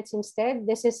arrangements instead,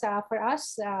 this is for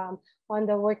us on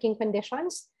the working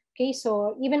conditions. Okay,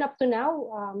 so even up to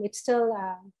now, it's still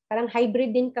parang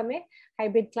hybrid din kami.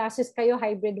 Hybrid classes kayo,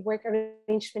 hybrid work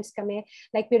arrangements kami.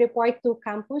 Like we report to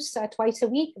campus twice a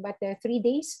week, but 3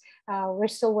 days,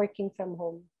 we're still working from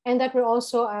home. And that we're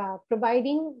also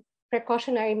providing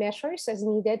precautionary measures as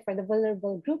needed for the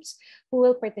vulnerable groups who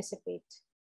will participate.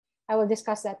 I will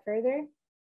discuss that further.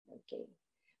 Okay.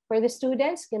 For the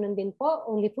students, ganun din po,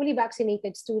 only fully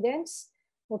vaccinated students.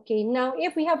 Okay, now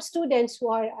if we have students who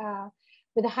are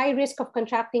with a high risk of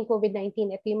contracting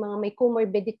COVID-19, ito yung mga may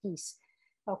comorbidities.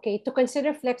 okay, to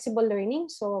consider flexible learning.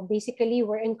 So basically,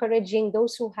 we're encouraging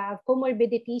those who have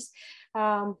comorbidities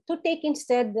to take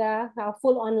instead the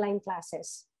full online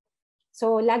classes.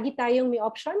 So lagi tayong may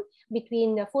option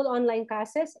between the full online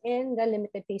classes and the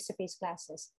limited face-to-face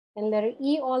classes. And letter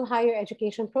E, all higher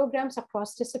education programs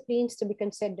across disciplines to be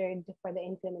considered for the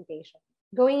implementation.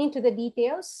 Going into the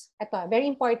details, ito, very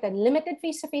important, limited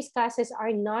face-to-face classes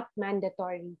are not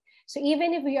mandatory. So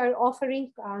even if we are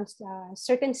offering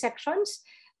certain sections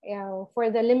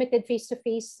for the limited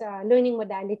face-to-face learning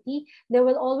modality, there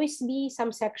will always be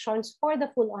some sections for the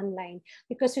full online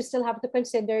because we still have to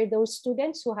consider those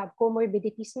students who have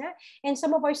comorbidities nga, and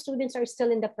some of our students are still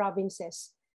in the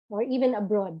provinces or even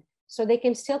abroad. So they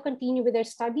can still continue with their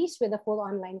studies with the full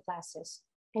online classes.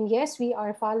 And yes, we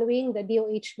are following the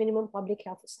DOH minimum public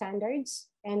health standards,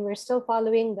 and we're still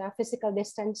following the physical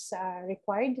distance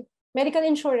required. Medical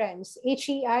insurance,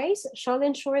 HEIs shall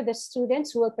ensure the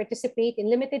students who will participate in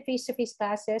limited face-to-face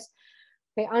classes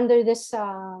under this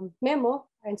memo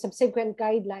and subsequent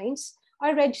guidelines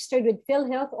are registered with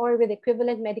PhilHealth or with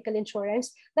equivalent medical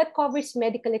insurance that covers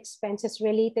medical expenses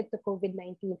related to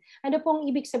COVID-19. Ano pong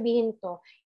ibig sabihin to?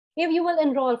 If you will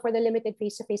enroll for the limited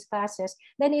face-to-face classes,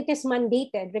 then it is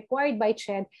mandated, required by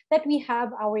CHED, that we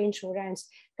have our insurance.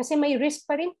 Kasi may risk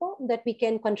pa rin po that we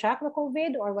can contract the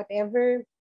COVID or whatever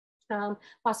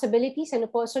possibilities. Ano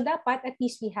po? So dapat at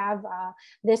least we have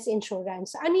this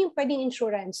insurance. Ano yung pwedeng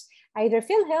insurance? Either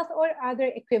PhilHealth or other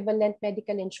equivalent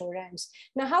medical insurance.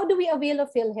 Now, how do we avail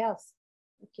of PhilHealth?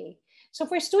 Okay. So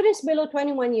for students below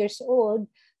 21 years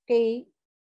old, okay,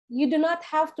 you do not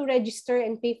have to register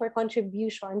and pay for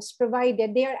contributions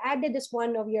provided they are added as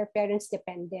one of your parents'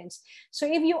 dependents. So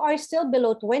if you are still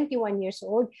below 21 years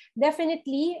old,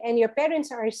 definitely, and your parents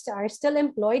are still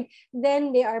employed,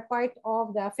 then they are part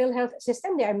of the PhilHealth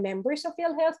system. They are members of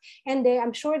PhilHealth, and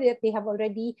I'm sure that they have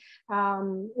already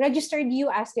registered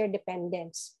you as their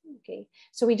dependents. Okay,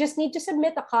 so we just need to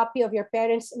submit a copy of your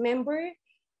parents'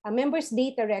 member's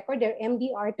data record, their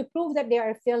MDR, to prove that they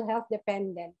are PhilHealth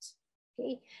dependents.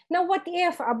 Okay. Now, what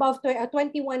if above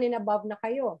 21 and above na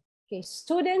kayo? Okay,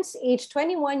 students aged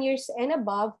 21 years and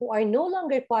above who are no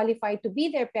longer qualified to be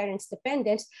their parents'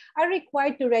 dependents are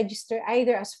required to register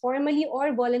either as formally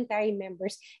or voluntary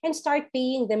members and start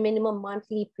paying the minimum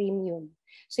monthly premium.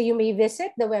 So you may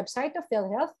visit the website of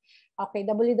PhilHealth, okay,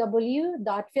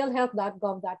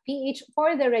 www.philhealth.gov.ph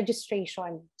for the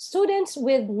registration. Students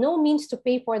with no means to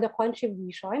pay for the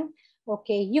contribution,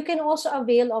 okay, you can also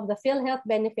avail of the PhilHealth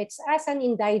benefits as an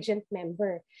indigent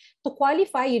member. To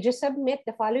qualify, you just submit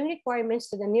the following requirements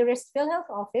to the nearest PhilHealth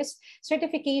office: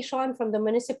 certification from the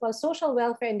Municipal Social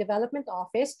Welfare and Development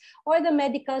Office or the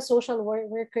medical social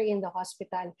worker in the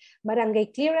hospital,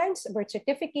 barangay clearance, birth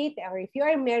certificate, or if you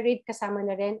are married, kasama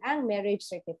na rin ang marriage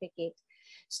certificate.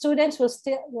 Students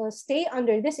will stay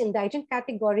under this indigent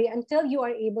category until you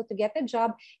are able to get a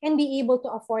job and be able to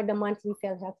afford the monthly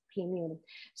PhilHealth premium.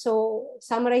 So,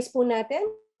 summarize po natin.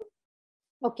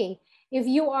 Okay, if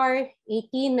you are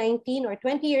 18, 19, or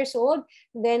 20 years old,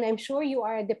 then I'm sure you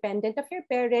are a dependent of your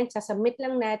parents. Sasubmit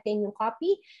lang natin yung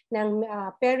copy ng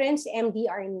parents'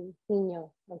 MDR ninyo.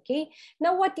 Okay?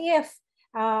 Now, what if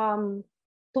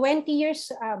 20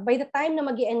 years, by the time na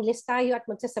mag-i-enlist tayo at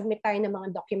magsasubmit tayo ng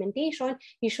mga documentation,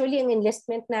 usually ang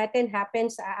enlistment natin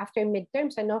happens after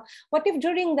midterms. Ano? What if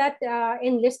during that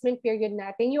enlistment period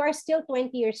natin, you are still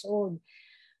 20 years old?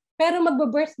 Pero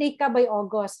magbo-birthday ka by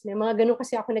August. May mga ganun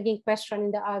kasi ako naging question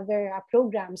in the other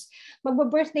programs.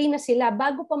 Magbo-birthday na sila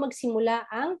bago pa magsimula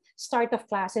ang start of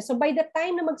classes. So by the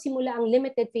time na magsimula ang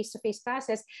limited face-to-face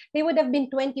classes, they would have been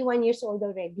 21 years old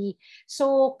already.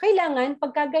 So kailangan,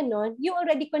 pagka ganun, you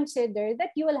already consider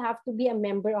that you will have to be a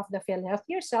member of the PhilHealth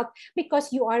yourself because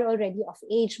you are already of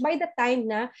age by the time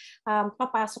na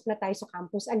papasok na tayo sa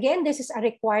campus. Again, this is a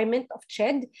requirement of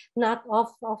CHED, not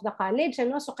of the college.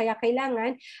 Ano? So kaya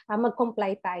kailangan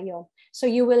mag-comply tayo. So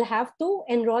you will have to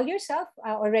enroll yourself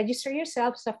or register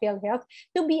yourself sa PhilHealth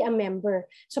to be a member.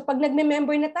 So pag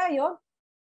nagme-member na tayo,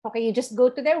 okay, you just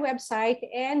go to their website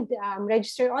and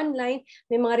register online.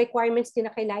 May mga requirements din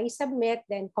na kailangan i-submit,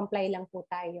 then comply lang po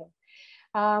tayo.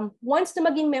 Once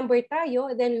na maging member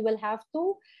tayo, then we will have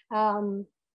to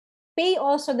pay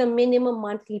also the minimum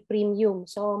monthly premium.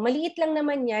 So, maliit lang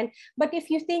naman yan. But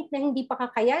if you think na hindi pa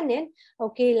kakayanin,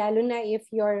 okay, lalo na if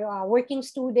you're a working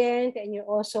student and you're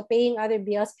also paying other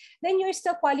bills, then you're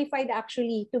still qualified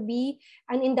actually to be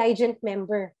an indigent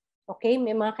member. Okay,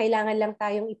 may mga kailangan lang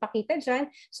tayong ipakita dyan.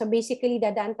 So basically,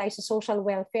 dadaan tayo sa social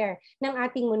welfare ng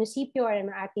ating munisipyo or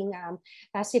ng ating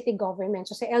city government.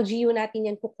 So sa LGU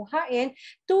natin yan kukuhain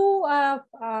to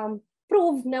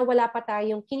prove na wala pa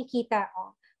tayong kinikita.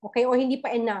 Okay, or hindi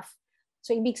pa enough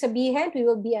So ibig sabihin, we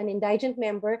will be an indigent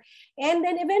member. And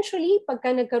then eventually,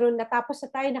 pagka natapos na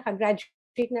tayo,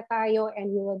 nakagraduate na tayo,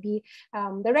 and we will be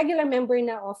the regular member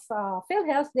na of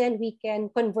PhilHealth, then we can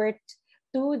convert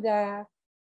to the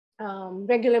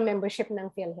regular membership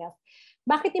ng PhilHealth.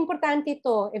 Bakit importante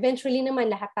ito? Eventually naman,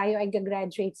 lahat tayo ay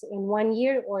gagraduates in 1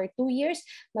 year or 2 years.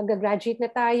 Mag-graduate na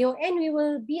tayo and we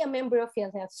will be a member of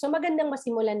PhilHealth. So magandang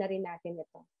masimulan na rin natin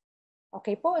ito.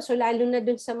 Okay po? So lalo na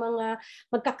dun sa mga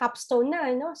magka-capstone na,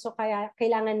 no? So kaya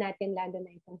kailangan natin lalo na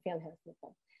itong PhilHealth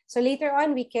nito. So later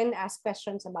on, we can ask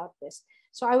questions about this.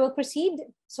 So I will proceed.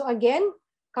 So again,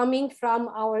 coming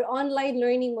from our online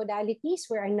learning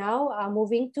modalities, we are now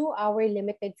moving to our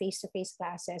limited face-to-face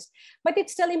classes. But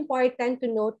it's still important to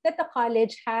note that the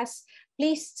college has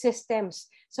placed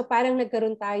systems. So parang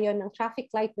nagkaroon tayo ng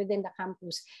traffic light within the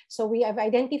campus. So we have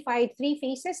identified 3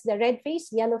 phases, the red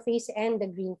phase, yellow phase, and the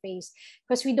green phase.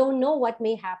 Because we don't know what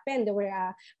may happen.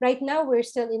 Right now, we're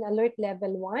still in alert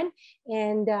level 1.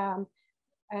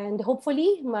 And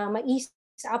hopefully, ma-ease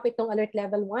up itong alert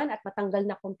level 1 at matanggal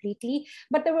na completely.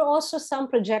 But there were also some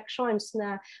projections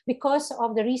na because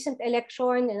of the recent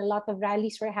election and a lot of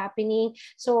rallies were happening,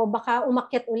 so baka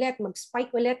umakyat ulit, mag-spike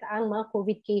ulit ang mga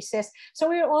COVID cases. So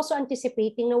we're also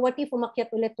anticipating na what if umakyat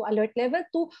ulit to alert level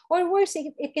 2 or worse,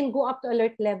 it can go up to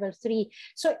alert level 3.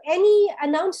 So any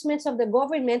announcements of the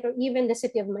government or even the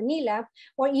City of Manila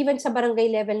or even sa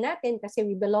barangay level natin, kasi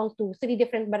we belong to 3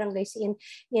 different barangays in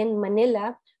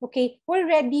Manila, okay, we're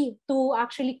ready to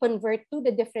actually convert to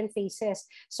the different phases.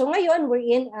 So ngayon, we're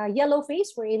in yellow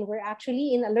phase, we're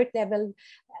actually in alert level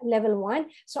 1.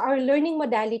 So our learning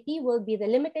modality will be the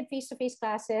limited face-to-face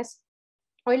classes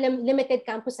or limited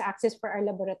campus access for our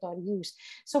laboratory use.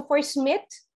 So for SMIT,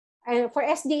 for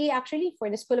SDA actually, for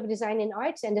the School of Design and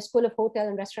Arts and the School of Hotel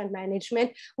and Restaurant Management,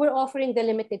 we're offering the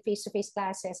limited face-to-face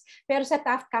classes. Pero sa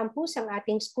Taft Campus, ang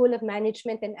ating School of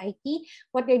Management and IT,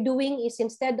 what they're doing is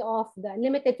instead of the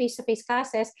limited face-to-face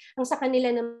classes, ang sa kanila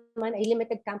naman ay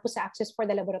limited campus access for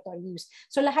the laboratory use.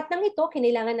 So lahat ng ito,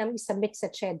 kailangan namin isubmit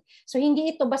sa CHED. So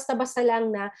hindi ito basta-basta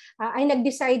lang na ay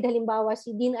nag-decide halimbawa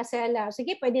si Dean Asela,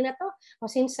 sige pwede na to, o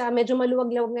since medyo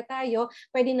maluwag-lawag na tayo,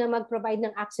 pwede na mag-provide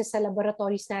ng access sa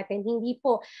laboratories natin. Hindi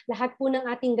po. Lahat po ng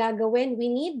ating gagawin, we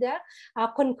need the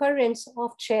concurrence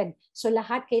of CHED. So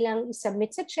lahat kailangang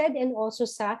isubmit sa CHED and also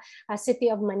sa City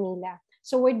of Manila.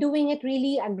 So we're doing it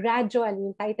really a gradual,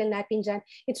 yung title natin dyan,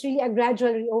 it's really a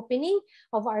gradual reopening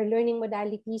of our learning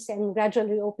modalities and gradual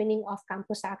reopening of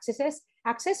campus access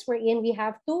wherein we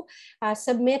have to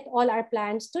submit all our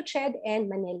plans to CHED and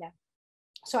Manila.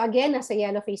 So again, nasa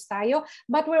yellow phase tayo,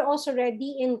 but we're also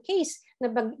ready in case na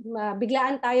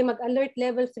biglaan tayo mag-alert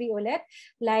level 3 ulit.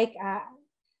 Like,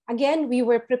 again, we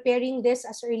were preparing this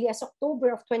as early as October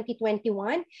of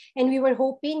 2021, and we were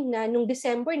hoping na nung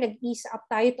December, nag-ease up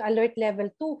tayo to alert level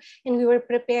 2, and we were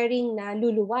preparing na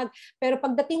luluwag. Pero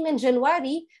pagdating ng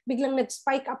January, biglang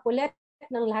nag-spike up ulit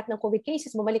ng lahat ng COVID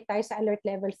cases, bumalik tayo sa alert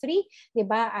level 3, di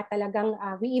ba? At talagang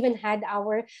we even had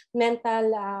our mental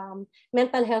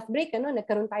health break,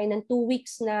 nagkaroon tayo ng 2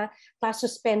 weeks na class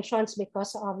suspensions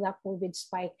because of the COVID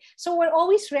spike. So we're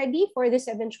always ready for this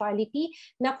eventuality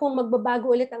na kung magbabago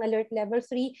ulit ang alert level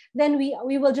 3, then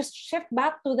we will just shift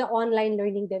back to the online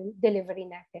learning delivery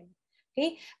natin.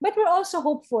 Okay? But we're also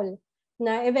hopeful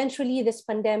na eventually this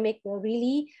pandemic will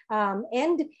really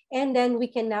end, and then we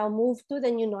can now move to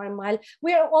the new normal.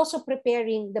 We are also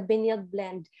preparing the Binyag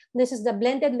Blend. This is the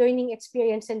blended learning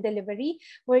experience and delivery,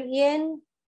 wherein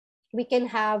we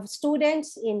can have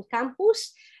students in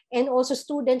campus and also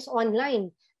students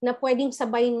online na pwedeng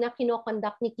sabay na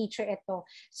kinoconduct ni teacher ito.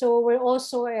 So we're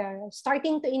also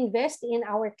starting to invest in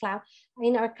our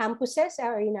campuses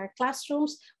or in our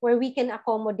classrooms where we can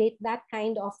accommodate that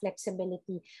kind of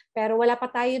flexibility. Pero wala pa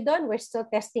tayo doon, we're still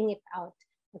testing it out.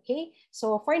 Okay,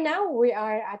 so for now, we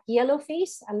are at yellow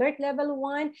phase, alert level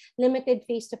 1, limited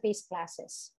face-to-face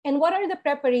classes. And what are the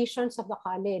preparations of the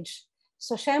college?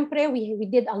 So syempre, we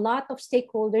did a lot of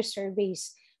stakeholder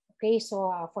surveys. Okay, so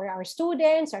for our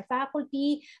students, our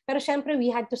faculty, pero syempre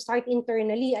we had to start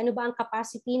internally. Ano ba ang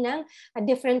capacity ng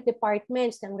different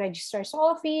departments, ng registrar's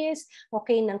office,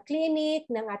 okay, ng clinic,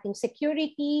 ng ating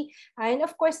security, and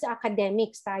of course the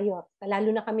academics tayo. Lalo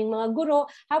na kaming mga guro,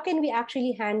 how can we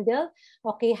actually handle,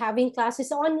 okay, having classes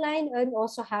online and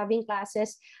also having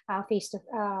classes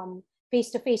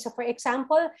face-to-face. So for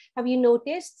example, have you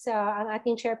noticed ang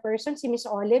ating chairperson, si Miss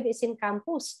Olive, is in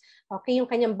campus. Okay, yung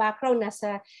kanyang background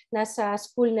nasa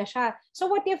school na siya.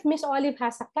 So what if Miss Olive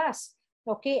has a class?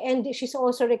 Okay, and she's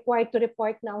also required to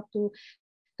report now to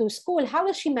school. How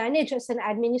will she manage as an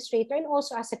administrator and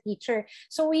also as a teacher?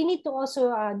 So we need to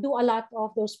also do a lot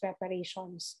of those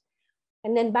preparations.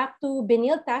 And then back to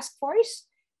Benil Task Force.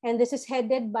 And this is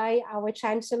headed by our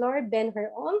Chancellor, Ben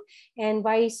Herong, and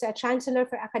Vice Chancellor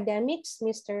for Academics,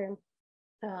 Mr.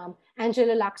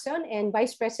 Angelo Lacson, and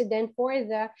Vice President for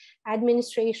the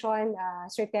Administration,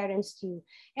 Sir Terence Tiu.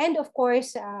 And of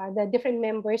course, the different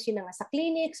members, yun nga sa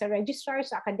clinics, sa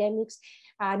registrars, sa academics,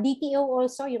 DTO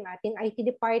also, yung ating IT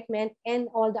department, and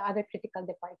all the other critical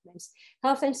departments.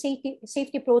 Health and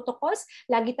safety protocols,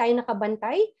 lagi tayo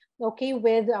nakabantay, okay,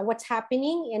 with what's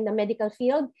happening in the medical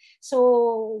field.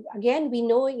 So again, we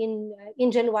know in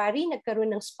January,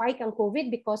 nagkaroon ng spike ang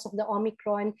COVID because of the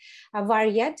Omicron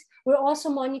variant. We're also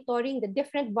monitoring the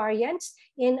different variants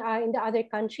in the other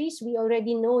countries. We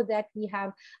already know that we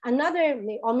have another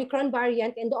Omicron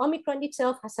variant, and the Omicron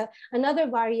itself has another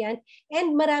variant,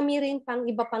 and marami rin pang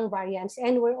iba pang variants.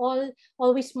 And we're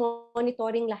always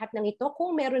monitoring lahat ng ito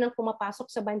kung meron ng pumapasok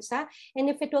sa bansa,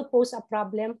 and if it will pose a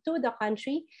problem to the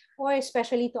country or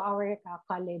especially to our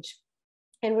college.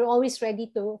 And we're always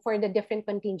ready for the different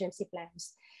contingency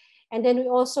plans. And then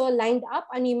we also lined up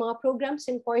yung mga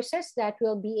programs and courses that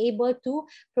will be able to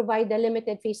provide the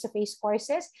limited face-to-face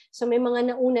courses. So may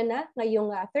mga nauna na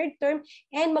ngayong third term,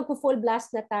 and magpo-full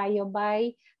blast na tayo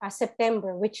by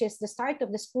September, which is the start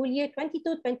of the school year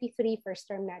 22-23 first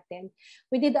term natin.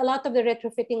 We did a lot of the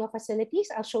retrofitting of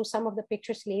facilities. I'll show some of the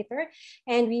pictures later.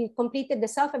 And we completed the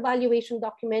self-evaluation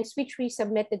documents which we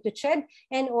submitted to CHED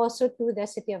and also to the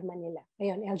City of Manila.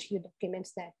 Ayun, LGU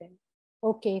documents natin.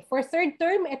 Okay, for third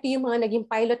term, ito yung mga naging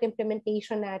pilot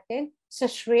implementation natin sa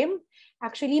SHRIM.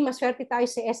 Actually, maswerte tayo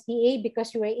sa SDA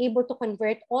because we were able to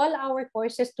convert all our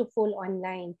courses to full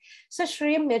online. Sa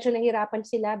SHRIM, medyo nahirapan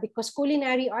sila because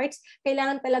culinary arts,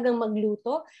 kailangan talagang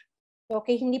magluto.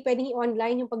 Okay, hindi pwedeng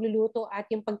i-online yung pagluluto at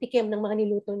yung pagtikim ng mga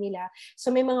niluto nila. So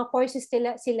may mga courses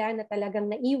sila na talagang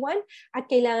naiwan at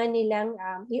kailangan nilang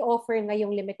i-offer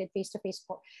ngayong limited face-to-face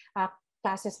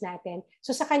classes natin.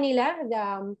 So sa kanila,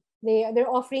 they're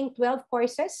offering 12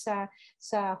 courses sa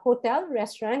hotel,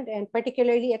 restaurant, and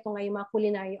particularly ito nga yung mga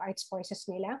culinary arts courses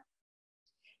nila.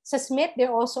 Sa Smith,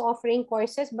 they're also offering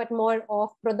courses but more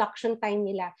of production time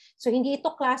nila. So hindi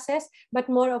ito classes but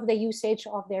more of the usage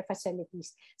of their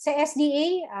facilities. Sa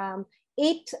SDA,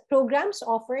 8 programs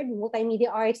offered: multimedia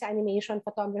arts, animation,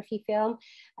 photography, film,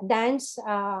 dance,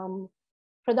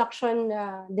 production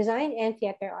design, and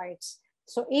theater arts.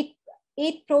 So 8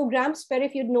 programs, pero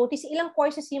if you'd notice, ilang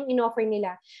courses yung in-offer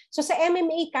nila. So sa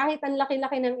MMA, kahit ang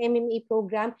laki-laki ng MMA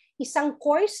program, isang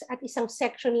course at isang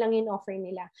section lang yung offer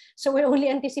nila. So we're only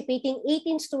anticipating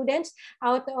 18 students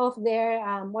out of their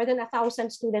more than 1,000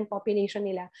 student population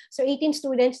nila. So 18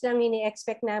 students lang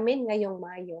ini-expect namin ngayong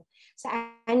Mayo. Sa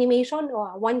animation,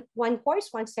 one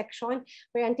course, one section,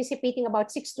 we're anticipating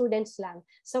about 6 students lang.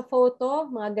 So photo,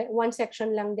 one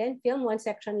section lang din. Film, one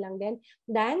section lang din.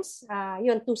 Dance, 2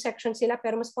 sections sila,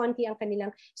 pero mas konti ang kanilang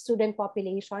student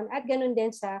population. At ganun din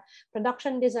sa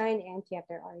production design and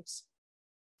theater arts.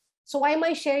 So why am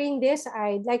I sharing this?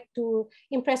 I'd like to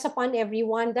impress upon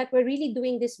everyone that we're really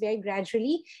doing this very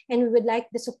gradually, and we would like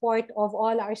the support of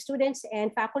all our students and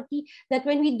faculty that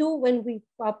when we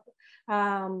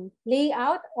lay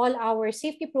out all our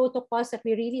safety protocols that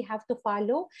we really have to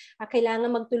follow,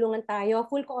 kailangan magtulungan tayo,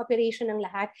 full cooperation ng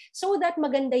lahat, so that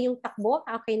maganda yung takbo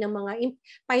ng mga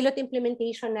pilot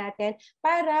implementation natin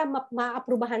para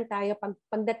maaprubahan tayo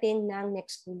pagdating ng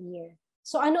next school year.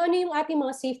 So ano-ano yung ating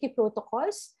mga safety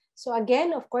protocols? So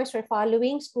again, of course, we're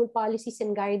following school policies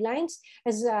and guidelines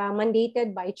as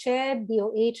mandated by CHED,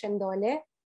 DOH, and DOLE.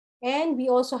 And we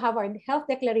also have our health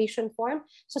declaration form.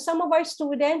 So some of our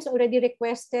students already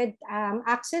requested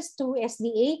access to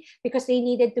SDA because they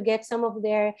needed to get some of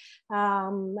their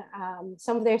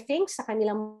things sa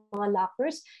kanilang mga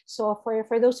lockers. So for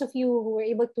those of you who were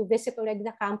able to visit already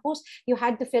the campus, you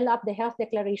had to fill up the health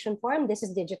declaration form. This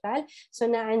is digital. So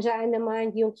naandyan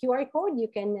naman yung QR code.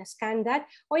 You can scan that,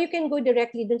 or you can go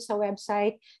directly dun sa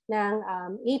website ng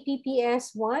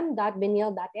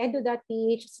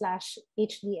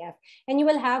apps1.benil.edu.ph/hdf. And you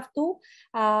will have to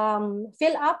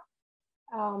fill up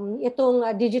itong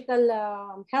digital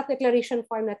health declaration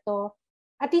form na to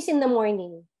at least in the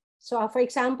morning. So for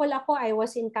example, I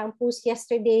was in campus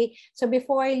yesterday. So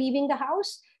before leaving the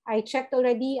house, I checked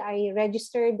already, I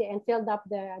registered and filled up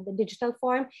the digital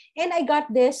form, and I got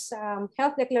this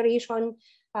health declaration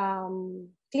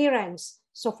clearance.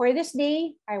 So for this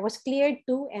day, I was cleared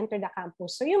to enter the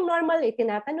campus. So yung normal,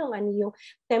 tinatanong ano yung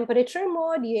temperature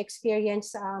mo, do you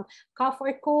experience cough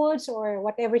or colds or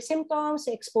whatever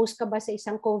symptoms, exposed ka ba sa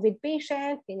isang COVID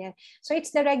patient, ganyan. So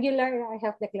it's the regular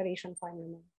health declaration form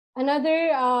naman.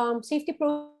 Another safety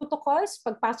protocols,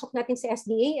 pagpasok natin sa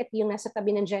SDA, at yung nasa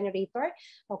tabi ng generator,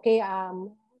 okay,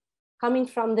 coming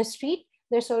from the street,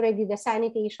 there's already the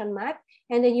sanitation mat.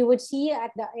 And then you would see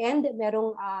at the end,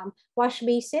 merong wash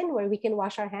basin where we can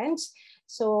wash our hands.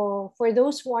 So for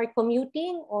those who are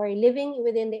commuting or living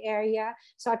within the area,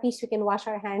 so at least we can wash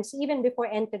our hands even before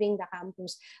entering the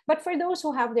campus. But for those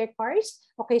who have their cars,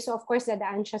 okay, so of course,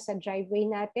 dadaan siya sa driveway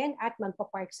natin at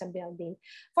magpa-park sa building.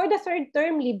 For the third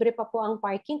term, libre pa po ang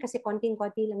parking kasi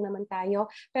konting-konti lang naman tayo.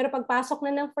 Pero pagpasok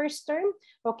na ng first term,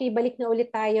 okay, balik na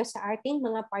ulit tayo sa ating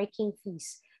mga parking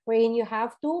fees, wherein you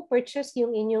have to purchase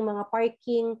yung inyong mga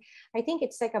parking, I think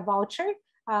it's like a voucher.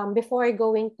 Before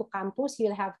going to campus,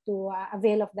 you'll have to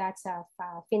avail of that sa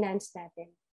finance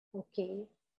natin. Okay.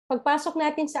 Pagpasok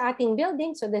natin sa ating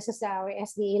building, so this is our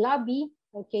SDA lobby.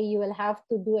 Okay, you will have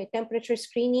to do a temperature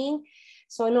screening.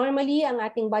 So normally, ang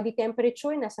ating body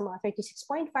temperature nasa mga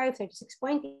 36.5,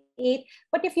 36.8.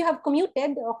 But if you have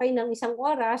commuted, okay, ng isang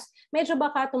oras, medyo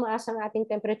baka tumaas ang ating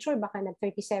temperature, baka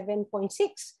nag-37.6.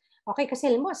 Okay, kasi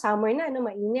alam mo, summer na, no,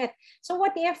 mainit. So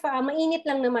what if mainit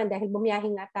lang naman dahil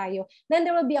bumiyahing nga tayo? Then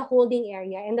there will be a holding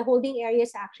area, and the holding area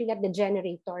is actually at the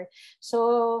generator.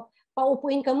 So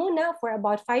paupuin ka muna for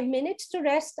about 5 minutes to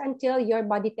rest until your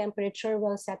body temperature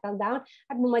will settle down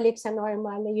at bumalik sa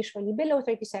normal na usually below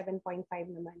 37.5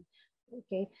 naman.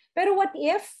 Okay. Pero what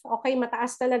if, okay,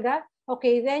 mataas talaga,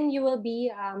 okay, then you will be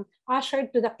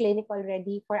ushered to the clinic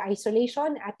already for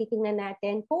isolation at titingnan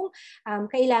natin kung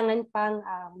kailangan pang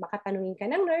makatanungin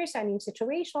ka ng nurse, ano yung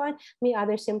situation, may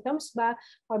other symptoms ba,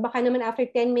 or baka naman after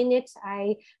 10 minutes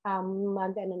ay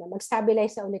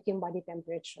mag-stabilize na ulit yung body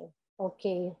temperature.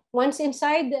 Okay. Once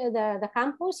inside the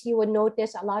campus, you would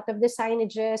notice a lot of the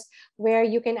signages where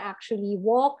you can actually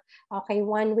walk. Okay,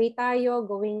 one-way tayo,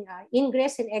 going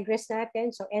ingress and egress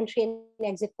natin. So entry and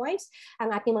exit points.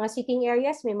 Ang ating mga sitting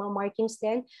areas, may mga markings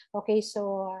din. Okay,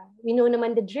 so we know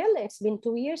naman the drill. It's been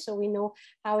 2 years, so we know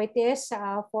how it is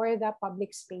for the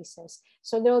public spaces.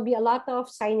 So there will be a lot of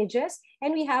signages,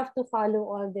 and we have to follow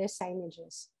all the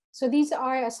signages. So these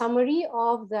are a summary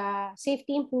of the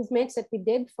safety improvements that we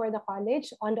did for the college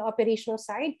on the operational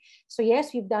side. So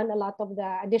yes, we've done a lot of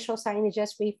the additional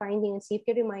signages, wayfinding, and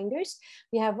safety reminders.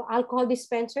 We have alcohol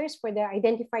dispensers for the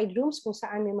identified rooms kung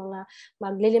saan may mga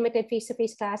maglilimited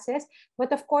face-to-face classes.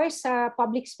 But of course, sa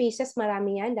public spaces,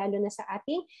 marami yan, lalo na sa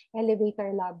ating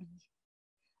elevator lobby.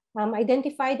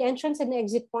 Identified entrance and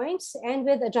exit points, and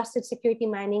with adjusted security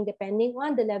manning depending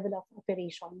on the level of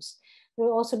operations. There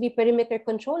will also be perimeter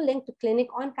control linked to clinic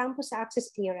on-campus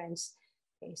access clearance.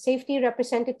 Okay. Safety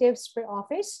representatives per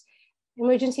office,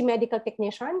 emergency medical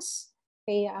technicians,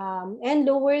 okay, and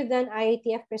lower than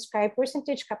IATF prescribed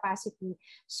percentage capacity.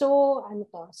 So, ano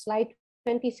to, slide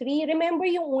 23. Remember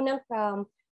yung unang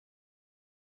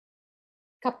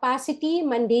capacity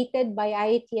mandated by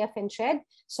IATF and SHED.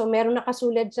 So meron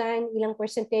nakasulat dyan, ilang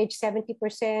percentage, 70%,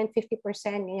 50%,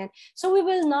 ganyan. So we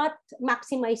will not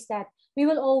maximize that. We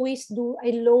will always do a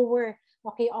lower,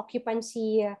 okay,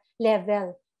 occupancy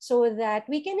level so that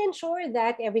we can ensure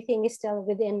that everything is still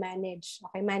within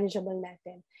manageable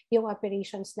natin, yung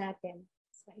operations natin.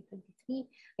 Slide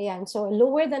 23. Ayan, so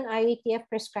lower than IATF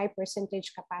prescribed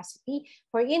percentage capacity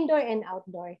for indoor and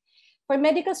outdoor. For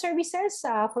medical services,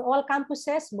 for all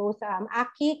campuses, both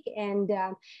ACIC and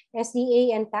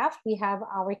SDA and TAF, we have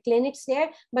our clinics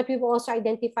there, but we've also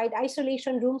identified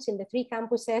isolation rooms in the 3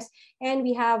 campuses, and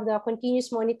we have the continuous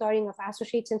monitoring of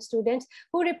associates and students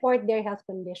who report their health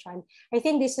condition. I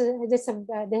think this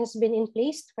has been in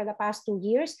place for the past 2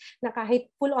 years, na kahit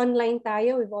full online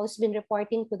tayo, we've also been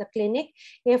reporting to the clinic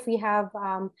if we have,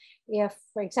 if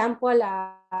for example,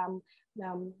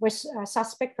 we're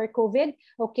suspect for COVID.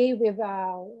 Okay, we've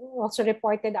also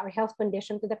reported our health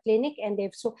condition to the clinic, and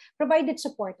they've provided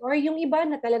support. Or yung iba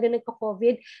na talaga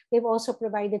nagka-COVID, they've also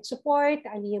provided support,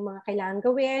 ano yung mga kailangan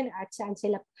gawin, at saan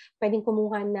sila pwedeng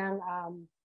kumuha ng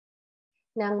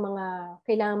mga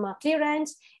kailangan mga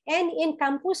clearance. And in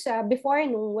campus, before,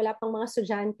 nung wala pang mga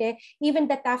estudyante, even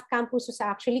the TAF campus was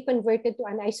actually converted to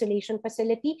an isolation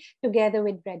facility together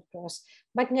with Red Cross.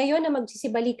 But ngayon na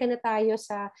magsisibalikan na tayo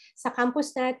sa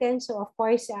campus natin, so of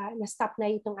course, na-stop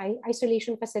na itong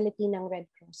isolation facility ng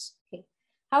Red Cross. Okay.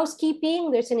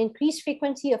 Housekeeping, there's an increased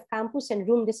frequency of campus and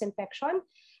room disinfection.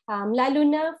 Lalo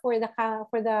na for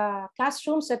the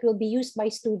classrooms that will be used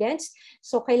by students.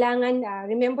 So kailangan,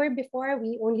 remember before,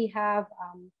 we only have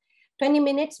 20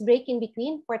 minutes break in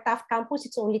between. For TAF campus,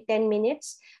 it's only 10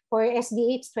 minutes. For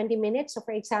SDA, it's 20 minutes. So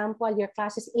for example, your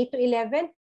class is 8 to 11.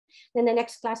 Then the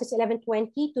next class is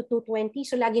 11:20 to 2:20.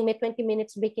 So laging may 20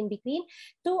 minutes break in between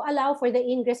to allow for the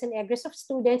ingress and egress of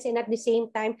students, and at the same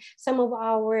time, some of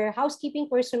our housekeeping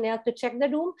personnel to check the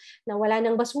room na wala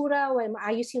ng basura,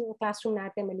 maayos yung classroom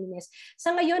natin, malinis.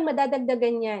 Sa ngayon,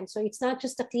 madadagdagan yan. So it's not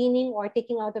just the cleaning or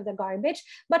taking out of the garbage,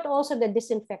 but also the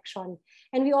disinfection.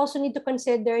 And we also need to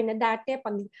consider na dati,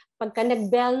 pagka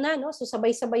nag-bell na, no, so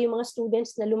sabay-sabay yung mga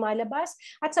students na lumalabas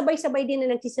at sabay-sabay din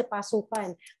na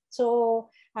nagsisipasukan. So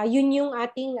yun yung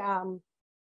ating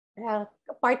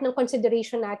part ng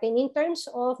consideration natin in terms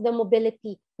of the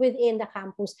mobility within the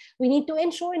campus. We need to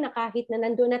ensure na kahit na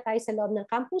nandun na tayo sa loob ng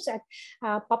campus at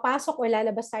papasok o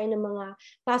lalabas tayo ng mga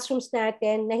classrooms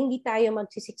natin na hindi tayo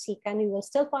magsisiksikan, we will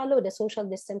still follow the social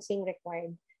distancing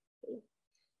required.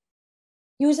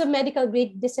 Use of medical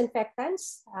grade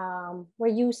disinfectants. We're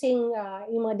using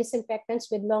yung mga disinfectants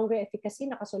with longer efficacy.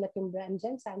 Nakasulat yung brand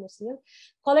dyan sa seal.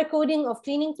 Color coding of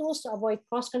cleaning tools to avoid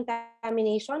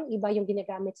cross-contamination. Iba yung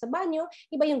ginagamit sa banyo,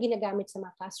 iba yung ginagamit sa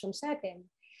mga classrooms natin.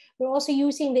 We're also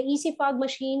using the easy fog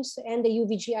machines and the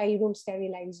UVGI room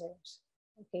sterilizers,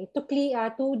 okay, to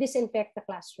disinfect the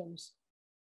classrooms.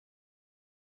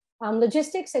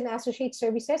 Logistics and associate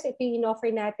services, ito yung in-offer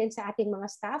natin sa ating mga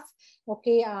staff.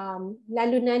 Okay,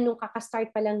 lalo na nung kakastart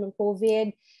pa lang ng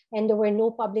COVID and there were no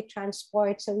public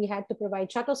transport, so we had to provide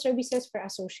shuttle services for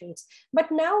associates. But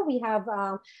now we have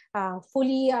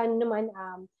fully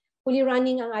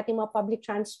running ang ating mga public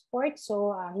transport,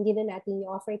 so hindi na natin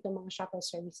i-offer itong mga shuttle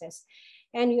services.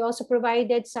 And we also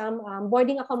provided some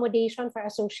boarding accommodation for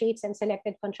associates and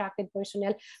selected contracted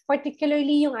personnel,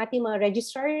 particularly yung ating mga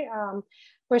registrar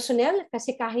personnel,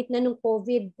 kasi kahit na nung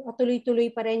COVID,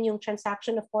 tuloy-tuloy pa rin yung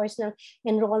transaction, of course, ng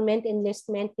enrollment,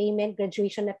 enlistment, payment,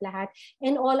 graduation at lahat.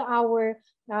 And all our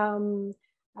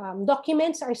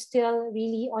documents are still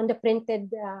really on the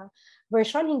printed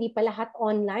version, hindi pa lahat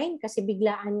online kasi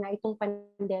biglaan nga itong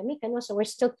pandemic. Ano? So we're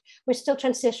still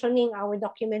transitioning our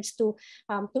documents to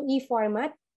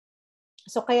e-format.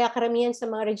 So kaya karamihan sa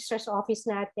mga registrar's office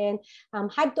natin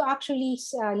had to actually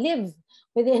live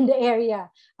within the area.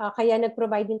 Kaya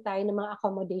nag-provide din tayo ng mga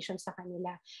accommodations sa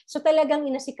kanila. So talagang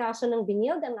inasikaso ng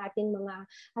BNILD ang ating mga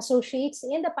associates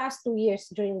in the past 2 years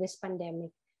during this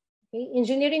pandemic. Okay.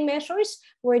 Engineering measures,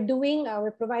 we're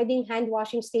providing hand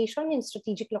washing station in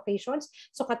strategic locations.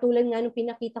 So katulad nga nung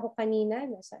pinakita ko kanina,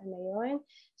 nasaan na yun?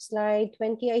 Slide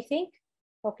 20, I think.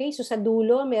 Okay, so sa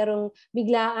dulo, merong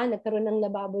biglaan, nagkaroon ng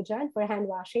lababo dyan for hand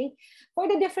washing. For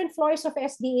the different floors of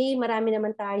SDA, marami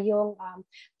naman tayong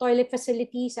toilet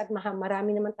facilities at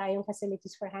marami naman tayong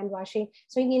facilities for hand washing.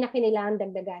 So hindi na kailangan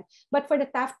dagdagan. But for the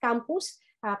Taft campus,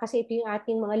 kasi ito yung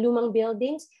ating mga lumang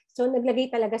buildings, so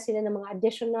naglagay talaga sila ng mga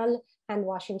additional hand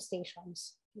washing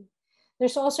stations.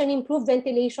 There's also an improved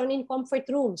ventilation in comfort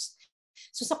rooms.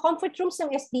 So sa comfort rooms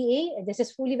ng SDA, this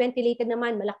is fully ventilated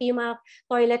naman. Malaki yung mga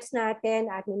toilets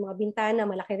natin at may mga bintana,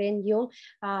 malaki rin yung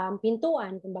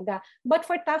pintuan. Kumbaga. But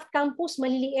for Taft campus,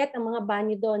 maliliit ang mga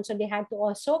banyo doon. So they had to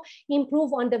also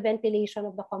improve on the ventilation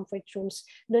of the comfort rooms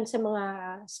doon sa mga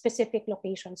specific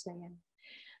locations na yan.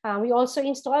 We also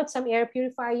installed some air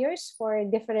purifiers for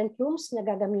different rooms na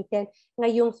gagamitin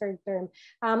ngayong third term.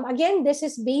 Again, this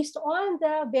is based on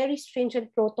the very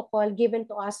stringent protocol given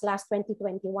to us last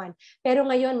 2021. Pero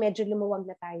ngayon, medyo lumuwag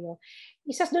na tayo.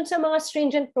 Isa dun sa mga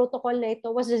stringent protocol na ito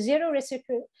was the zero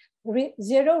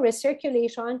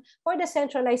recirculation for the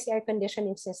centralized air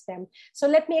conditioning system. So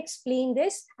let me explain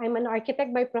this. I'm an architect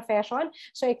by profession.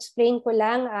 So explain ko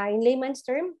lang in layman's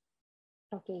term.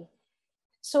 Okay.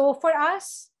 So for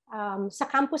us, sa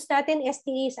campus natin,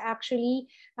 STA is actually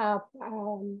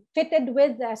fitted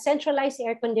with a centralized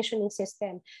air conditioning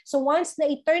system. So once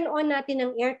na i-turn on natin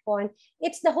ang aircon,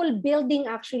 it's the whole building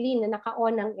actually na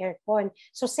naka-on ang aircon.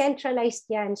 So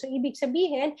centralized yan. So ibig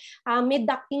sabihin, may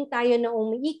ducting tayo na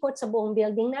umiikot sa buong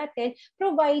building natin,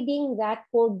 providing that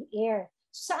cold air.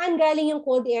 So saan galing yung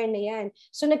cold air na yan?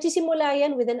 So nagsisimula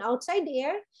yan with an outside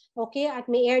air, okay, at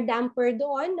may air damper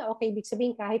doon. Okay, ibig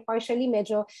sabihin kahit partially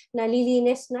medyo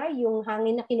nalilinis na yung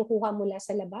hangin na kinukuha mula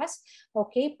sa labas.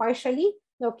 Okay, partially.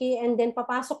 Okay, and then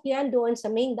papasok yan doon sa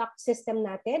main duct system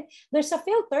natin. There's a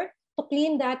filter to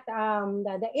clean that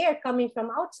the air coming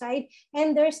from outside,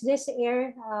 and there's this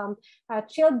air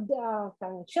chilled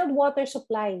water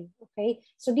supply. Okay,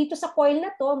 so dito sa coil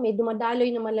na to may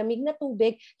dumadaloy na malamig na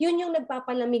tubig, yun yung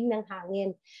nagpapalamig ng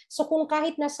hangin. So kung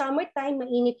kahit na summertime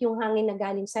mainit yung hangin na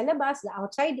galing sa labas, the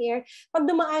outside air, pag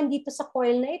dumaan dito sa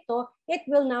coil na ito, it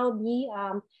will now be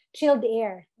chilled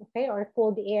air, okay, or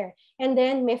cold air. And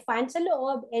then may fan sa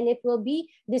loob, and it will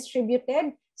be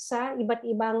distributed sa iba't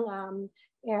ibang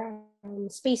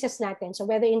spaces natin. So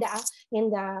whether in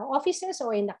the offices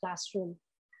or in the classroom.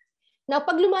 Now,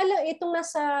 pag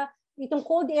itong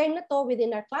cold air na to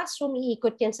within our classroom,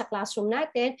 iikot yan sa classroom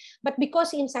natin. But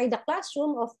because inside the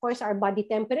classroom, of course, our body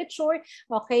temperature,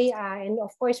 okay, and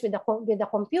of course with the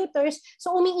computers,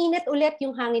 so umiinit ulit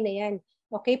yung hangin na yan.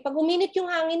 Okay, pag uminit yung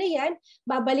hangin na yan,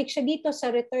 babalik siya dito sa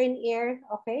return air,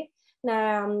 okay,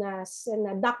 na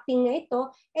ducting na ito,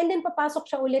 and then papasok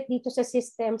siya ulit dito sa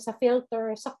system, sa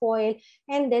filter, sa coil,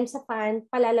 and then sa fan,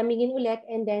 palalamigin ulit,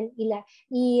 and then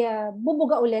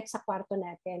bubuga ulit sa kwarto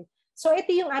natin. So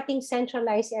ito yung ating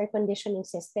centralized air conditioning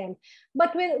system.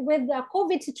 But with the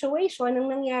COVID situation, ang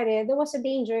nangyari, there was a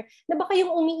danger na baka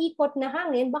yung umiikot na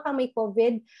hangin, baka may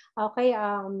COVID, okay,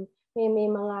 may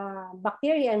mga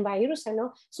bacteria and virus, ano.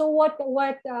 So what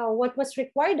was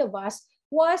required of us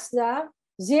was the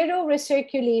zero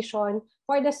recirculation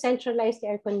for the centralized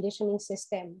air conditioning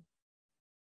system.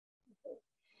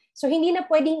 So hindi na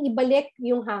pwedeng ibalik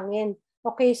yung hangin.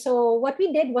 Okay, so what we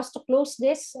did was to close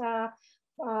this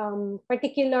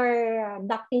particular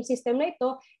ducting system na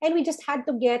ito, and we just had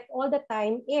to get all the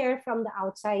time air from the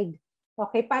outside.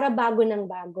 Okay, para bago ng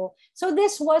bago. So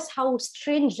this was how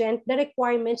stringent the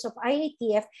requirements of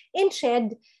IATF in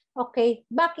SHED, okay,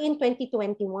 back in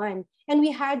 2021. And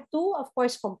we had to, of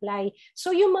course, comply.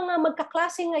 So yung mga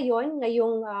magkaklase ngayong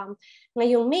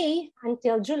May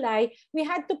until July, we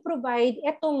had to provide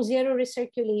itong zero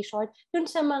recirculation dun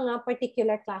sa mga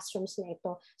particular classrooms na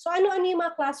ito. So ano-ano yung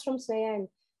mga classrooms na yan?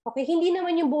 Okay, hindi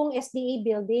naman yung buong SDA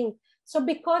building. So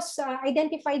because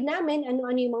identified namin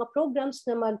ano-ano yung mga programs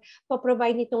na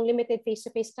magpo-provide nitong limited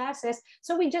face-to-face classes,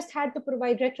 so we just had to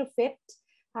provide retrofit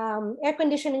air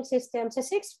conditioning system sa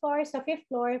 6th floor, sa 5th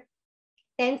floor,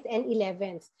 10th and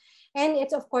 11th. And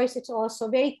it's also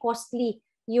very costly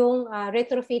yung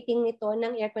retrofitting nito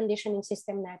ng air conditioning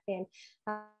system natin.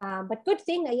 But good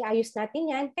thing, ayos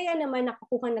natin yan. Kaya naman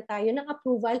nakakuha na tayo ng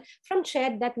approval from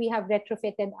SHED that we have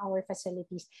retrofitted our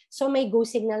facilities. So may go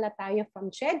signal na tayo from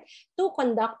SHED to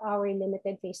conduct our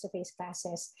limited face-to-face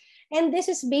classes. And this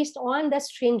is based on the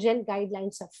stringent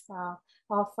guidelines of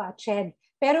SHED.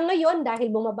 Pero ngayon,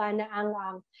 dahil bumaba na ang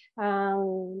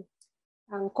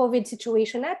COVID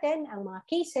situation natin, ang mga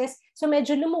cases, so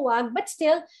medyo lumuwag, but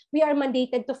still, we are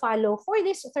mandated to follow for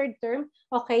this third term,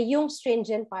 okay, yung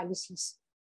stringent policies.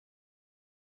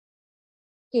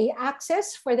 Okay,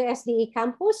 access for the SDA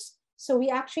campus. So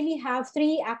we actually have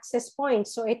 3 access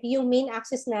points. So ito yung main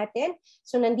access natin.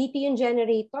 So nandito yung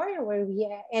generator where we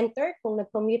enter kung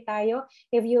nag-commute tayo.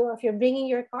 If you're bringing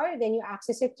your car, then you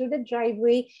access it through the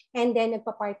driveway, and then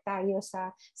nagpa-park tayo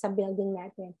sa building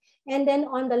natin. And then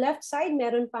on the left side,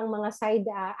 meron pang mga side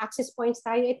access points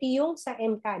tayo. Ito yung sa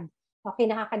MCAD. Okay,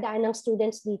 nakakadaan ng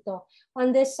students dito.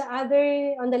 On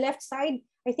the left side,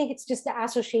 I think it's just the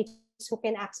associates who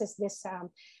can access this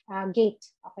gate.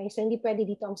 Okay, so hindi pwede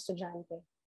dito ang estudyante.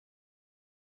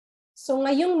 So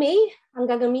ngayong May, ang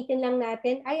gagamitin lang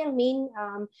natin ay ang main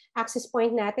access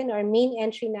point natin or main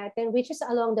entry natin, which is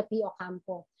along the PO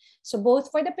Campo. So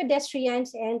both for the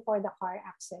pedestrians and for the car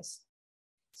access.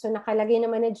 So nakalagay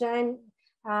naman na dyan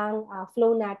ang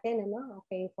flow natin, ano?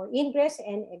 Okay, for ingress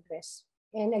and egress.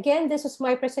 And again, this is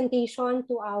my presentation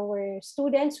to our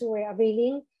students who were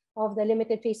availing of the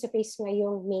limited face-to-face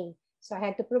ngayong May. So I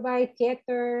had to provide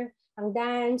theater, ang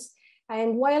dance,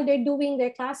 and while they're doing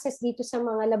their classes dito sa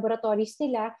mga laboratories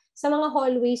nila, sa mga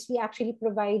hallways, we actually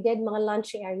provided mga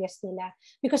lunch areas nila.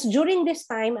 Because during this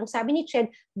time, ang sabi ni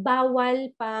Ched, bawal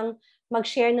pang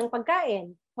mag-share ng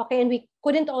pagkain. Okay, and we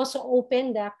couldn't also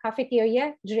open the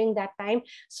cafeteria during that time.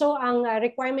 So ang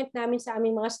requirement namin sa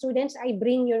aming mga students ay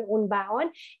bring your own baon,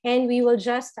 and we will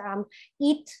just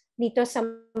eat dito sa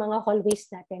mga hallways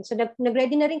natin. So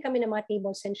nag-ready na rin kami ng mga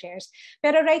tables and chairs.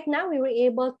 Pero right now, we were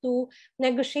able to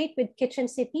negotiate with Kitchen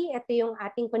City. Ito yung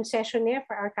ating concessionaire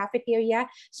for our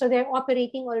cafeteria. So they're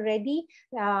operating already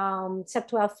sa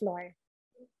 12th floor.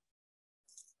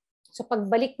 So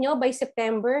pagbalik nyo by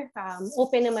September,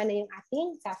 open naman na yung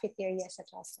ating cafeteria sa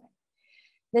 12th floor.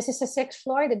 This is the 6th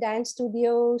floor, the dance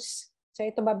studios. So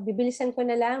ito bibilisan ko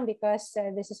na lang because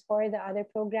this is for the other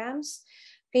programs.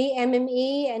 Okay,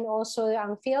 MMA and also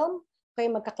ang film. Okay,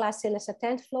 magka-class sila sa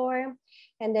 10th floor.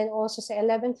 And then also sa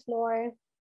 11th floor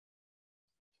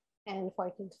and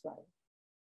 14th floor.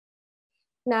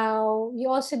 Now, we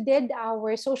also did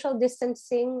our social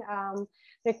distancing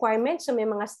requirements. So may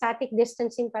mga static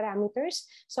distancing parameters.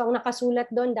 So ang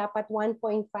nakasulat doon dapat 1.5.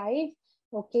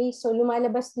 Okay, so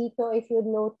lumalabas dito, if you'd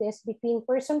notice, between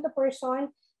person to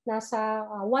person, nasa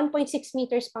 1.6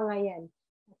 meters pa nga yan.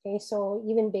 Okay, so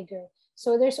even bigger.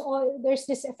 So there's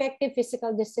this effective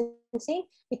physical distancing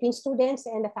between students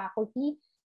and the faculty.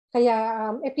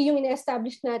 Kaya ito yung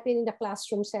ina-establish natin in the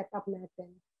classroom setup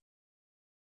natin.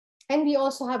 And we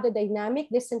also have the dynamic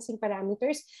distancing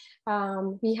parameters.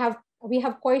 We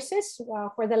have courses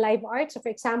for the live arts. So for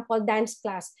example, dance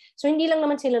class. So hindi lang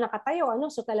naman sila nakatayo, ano?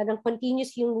 So talagang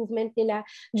continuous yung movement nila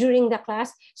during the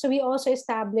class. So we also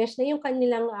established na yung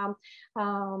kanilang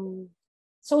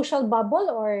social bubble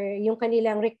or yung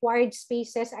kanilang required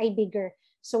spaces ay bigger.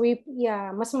 So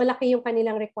mas malaki yung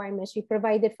kanilang requirements. We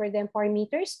provided for them 4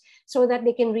 meters so that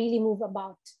they can really move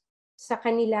about sa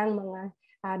kanilang mga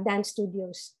dance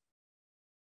studios.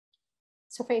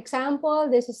 So for example,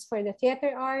 this is for the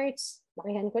theater arts.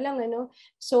 Bakihan ko lang, ano?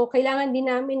 So kailangan din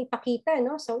namin ipakita,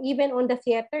 no? So even on the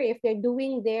theater, if they're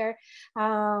doing their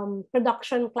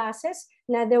production classes,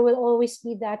 na there will always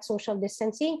be that social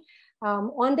distancing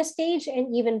on the stage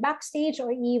and even backstage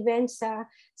or even sa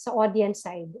audience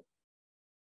side.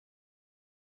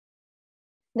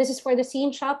 This is for the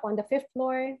scene shop on the 5th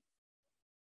floor.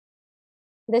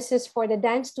 This is for the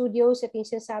dance studios. Ito yung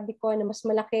sinasabi ko na mas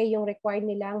malaki yung required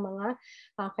nilang mga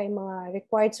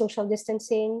required social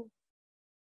distancing.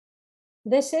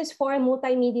 This is for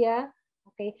multimedia.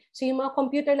 Okay, so yung mga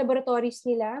computer laboratories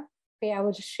nila, okay, I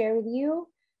will just share with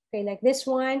you. Okay, like this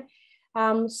one.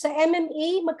 Sa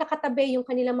MMA, magkakatabi yung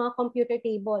kanilang mga computer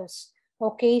tables.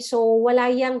 Okay, so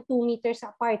wala yang 2 meters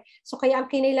apart. So kaya ang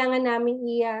kinailangan namin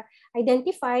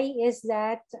i-identify is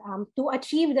that to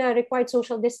achieve the required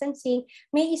social distancing,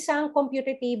 may isang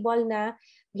computer table na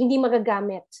hindi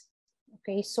magagamit.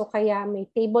 Okay, so kaya may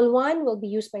table 1 will be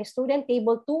used by student,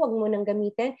 table 2 wag mo nang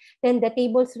gamitin, then the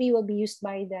table 3 will be used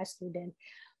by the student.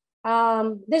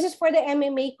 This is for the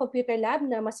MMA computer lab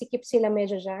na masikip sila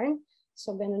medyo dyan.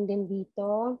 So ganun din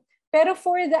dito. Pero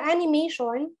for the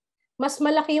animation, mas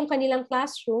malaki yung kanilang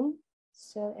classroom.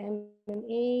 So,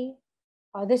 MMA.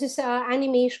 This is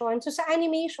animation. So, sa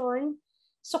animation,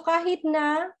 so kahit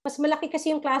na mas malaki kasi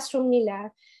yung classroom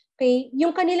nila, okay,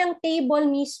 yung kanilang table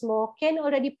mismo can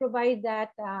already provide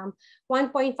that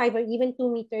 1.5 or even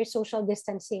 2 meters social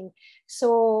distancing.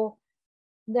 So,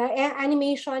 the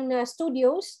animation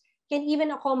studios can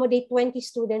even accommodate 20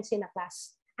 students in a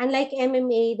class. Unlike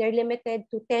MMA, they're limited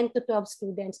to 10 to 12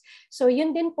 students. So yun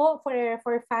din po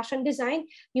for fashion design,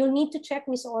 you'll need to check,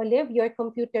 Miss Olive, your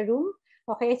computer room.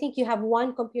 Okay, I think you have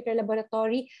 1 computer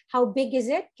laboratory. How big is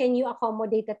it? Can you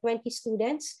accommodate the 20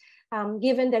 students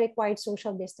given the required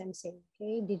social distancing?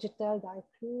 Okay, digital dark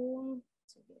room.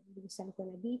 So, bilisan ko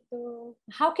na dito.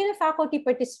 How can a faculty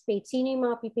participate? Sino yung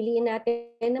mga pipiliin natin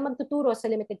na magtuturo sa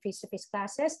limited face-to-face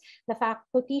classes? The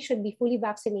faculty should be fully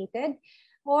vaccinated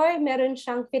or meron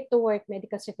siyang fit-to-work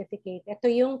medical certificate. Ito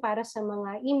yung para sa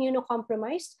mga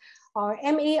immunocompromised or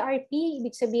MARP,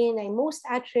 ibig sabihin ay most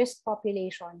at-risk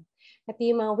population. Ito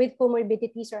yung mga with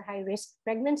comorbidities or high-risk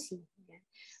pregnancy.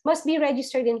 Must be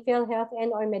registered in PhilHealth and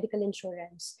or medical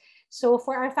insurance. So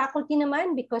for our faculty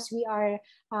naman, because we are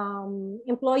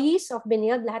employees of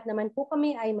BENILD, lahat naman po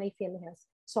kami ay may PhilHealth.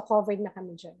 So covered na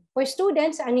kami dyan. For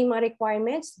students, ano yung mga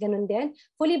requirements? Ganun din.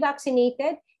 Fully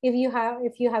vaccinated. If you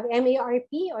have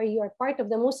MARP or you are part of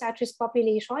the most at-risk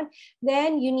population,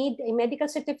 then you need a medical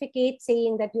certificate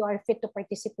saying that you are fit to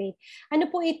participate. Ano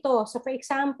po ito? So for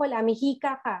example, may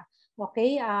hika ka.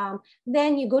 Okay?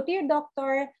 Then you go to your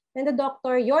doctor, and the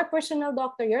doctor, your personal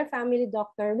doctor, your family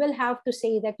doctor will have to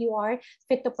say that you are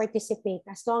fit to participate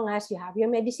as long as you have your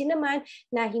medicine naman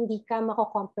na hindi ka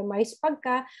mako-compromise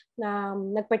pagka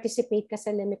nag-participate ka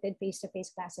sa limited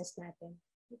face-to-face classes natin.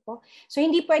 So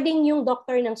hindi pwedeng yung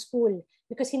doctor ng school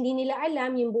because hindi nila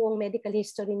alam yung buong medical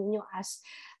history ninyo as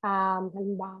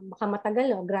baka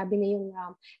matagal, no? Grabe na yung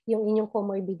inyong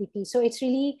comorbidity. So it's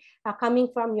really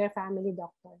coming from your family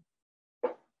doctor.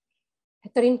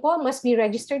 Ito rin po, must be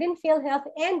registered in PhilHealth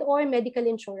and or medical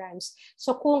insurance.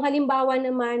 So kung halimbawa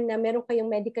naman na meron kayong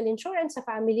medical insurance sa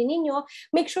family ninyo,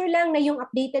 make sure lang na yung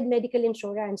updated medical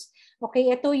insurance.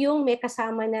 Okay, ito yung may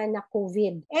kasama na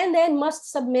COVID. And then must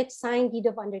submit signed deed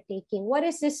of undertaking. What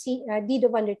is this deed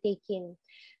of undertaking?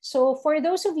 So for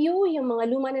those of you, yung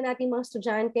mga luma na natin mga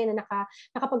estudyante na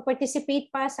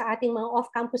nakapag-participate pa sa ating mga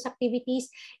off-campus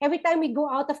activities, every time we go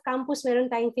out of campus, meron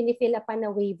tayong pinifill up na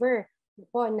waiver.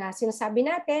 Po, na sinasabi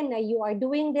natin na you are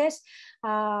doing this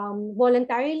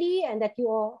voluntarily and that you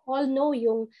all know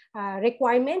yung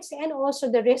requirements and also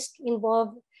the risk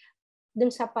involved dun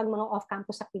sa mga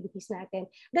off-campus activities natin.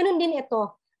 Ganun din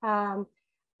ito.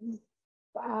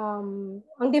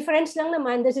 Ang difference lang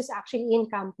naman, this is actually in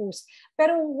campus.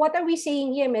 Pero what are we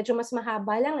saying here? Medyo mas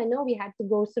mahaba lang. Ano? We had to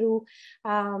go through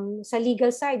sa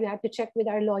legal side. We had to check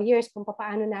with our lawyers kung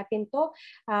paano natin to.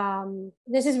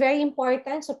 This is very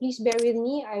important, so please bear with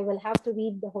me. I will have to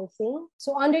read the whole thing.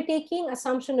 So undertaking,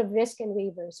 assumption of risk and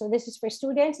waiver. So this is for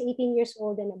students 18 years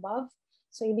old and above.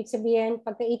 So ibig sabihin,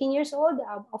 pagka 18 years old,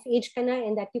 of age ka na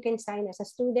and that you can sign as a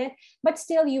student, but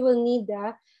still you will need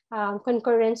the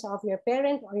concurrence of your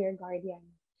parent or your guardian.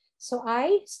 So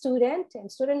I, student, and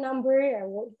student number,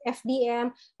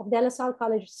 FDM of De La Salle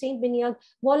College of St. Benilde,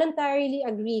 voluntarily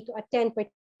agree to attend,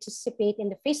 participate in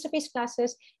the face-to-face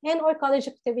classes and or college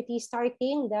activities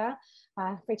starting the,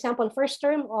 for example, first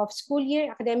term of school year,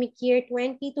 academic year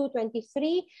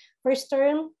 22-23, first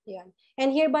term, yeah,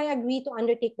 and hereby agree to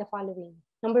undertake the following.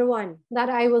 Number 1, that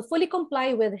I will fully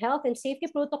comply with health and safety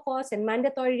protocols and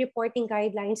mandatory reporting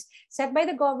guidelines set by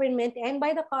the government and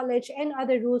by the college and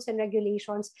other rules and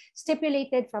regulations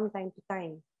stipulated from time to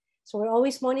time. So we're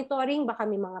always monitoring, baka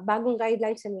may mga bagong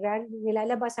guidelines na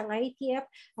nilalabas ang IETF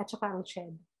at saka ang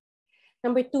CHED.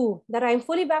 Number 2, that I'm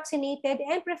fully vaccinated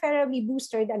and preferably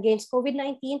boosted against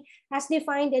COVID-19 as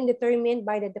defined and determined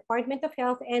by the Department of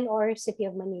Health and or City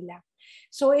of Manila.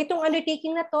 So itong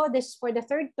undertaking na to, this is for the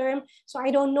third term. So I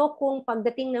don't know kung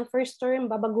pagdating ng first term,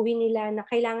 babaguhin nila na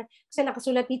kailangan, kasi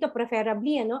nakasulat dito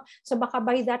preferably, ano? So baka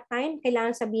by that time,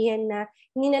 kailangan sabihin na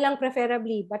hindi na lang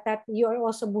preferably, but that you are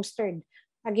also boosted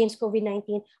against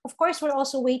COVID-19. Of course, we're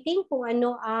also waiting kung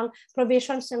ano ang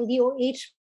provisions ng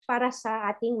DOH para sa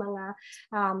ating mga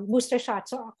booster shot.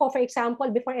 So ako, for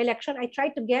example, before election, I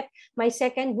tried to get my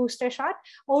second booster shot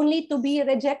only to be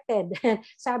rejected.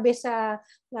 Sabi sa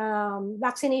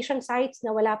vaccination sites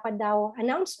na wala pa daw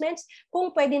announcements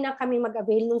kung pwede na kami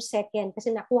mag-avail ng second.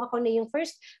 Kasi nakuha ko na yung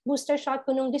first booster shot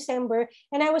ko nung December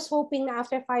and I was hoping na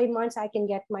after 5 months I can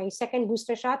get my second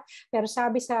booster shot. Pero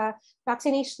sabi sa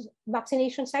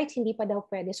vaccination sites, hindi pa daw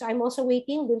pwede. So I'm also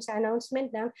waiting dun sa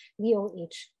announcement ng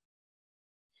DOH.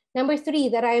 Number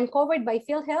 3, that I am covered by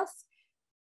PhilHealth,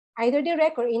 either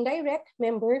direct or indirect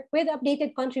member with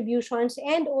updated contributions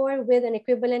and or with an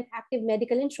equivalent active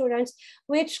medical insurance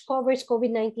which covers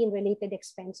COVID-19 related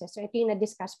expenses. So ito yung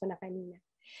na-discuss ko na kanina.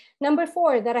 Number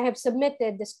 4, that I have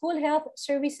submitted the school health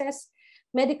services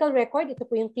medical record, ito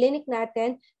po yung clinic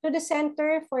natin, to the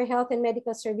Center for Health and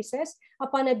Medical Services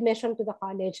upon admission to the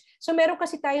college. So meron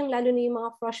kasi tayong, lalo na yung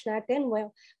mga frosh natin,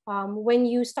 well, when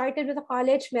you started with the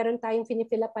college, meron tayong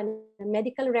finifill up na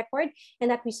medical record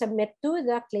and that we submit to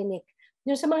the clinic.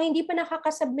 Yung sa mga hindi pa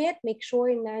nakakasubmit, make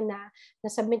sure na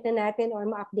na-submit na natin or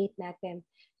ma-update natin.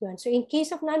 Yun. So in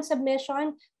case of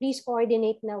non-submission, please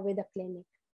coordinate na with the clinic.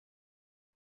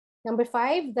 Number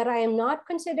 5, that I am not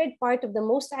considered part of the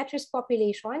most at-risk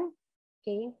population.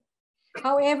 Okay.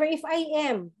 However, if I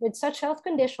am with such health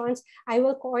conditions, I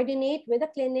will coordinate with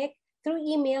the clinic through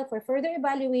email for further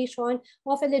evaluation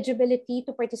of eligibility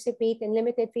to participate in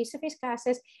limited face-to-face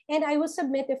classes, and I will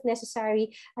submit, if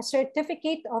necessary, a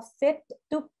certificate of fit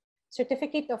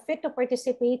to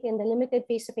participate in the limited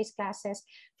face-to-face classes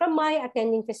from my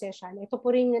attending physician. Ito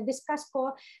po rin na-discuss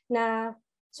ko na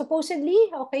supposedly,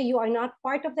 okay, you are not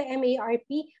part of the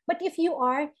MARP, but if you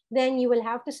are, then you will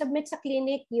have to submit sa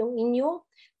clinic yung inyong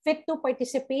fit to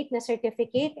participate na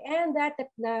certificate and that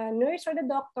the nurse or the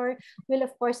doctor will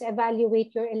of course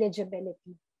evaluate your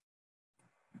eligibility.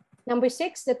 Number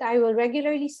 6, that I will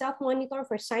regularly self-monitor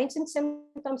for signs and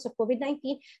symptoms of COVID-19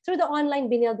 through the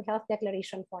online Benilde Health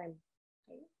Declaration form.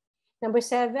 Okay. Number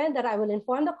 7, that I will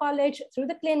inform the college through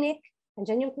the clinic,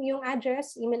 andyan yung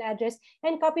address, email address,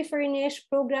 and copy furnish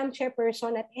program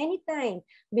chairperson at any time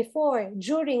before,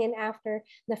 during, and after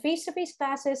the face-to-face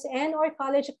classes and or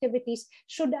college activities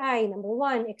should I, number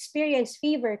 1, experience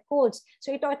fever, colds.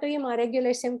 So ito yung mga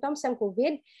regular symptoms ng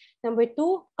COVID. Number 2,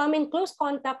 come in close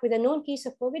contact with a known case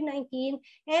of COVID-19.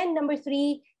 And number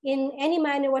 3, in any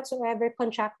manner whatsoever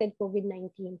contracted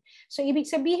COVID-19. So ibig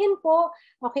sabihin po,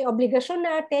 okay, obligasyon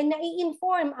natin na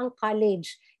i-inform ang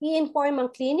college, i-inform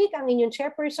ang clinic, ang inyong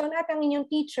chairperson at ang inyong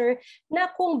teacher na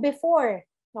kung before,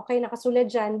 okay, nakasulat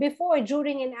dyan, before,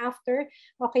 during, and after,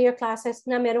 okay, your classes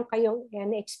na meron kayong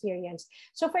experience.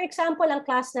 So for example, ang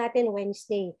class natin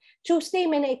Wednesday. Tuesday,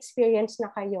 may na-experience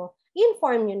na kayo.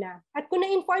 Inform nyo na. At kung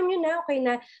na-inform nyo na, okay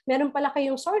na meron pala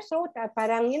kayong sore throat,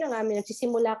 parang yun na nga,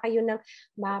 nagsisimula kayo ng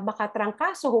baka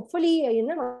trangkaso, hopefully,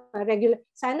 ayun na, regular,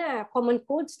 sana common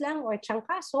colds lang or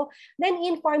trangkaso, then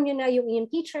inform nyo na yung inyong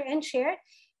teacher and share,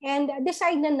 and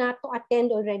decide na not to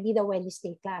attend already the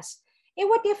Wednesday class. Eh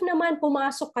what if naman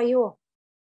pumasok kayo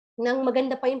nang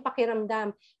maganda pa yung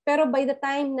pakiramdam, pero by the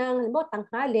time ng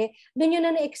tanghali, doon yun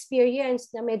na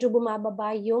experience na medyo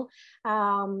bumababa yung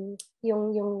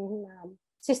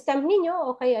system ninyo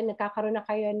o kaya nagkakaroon na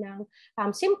kayo ng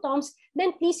symptoms,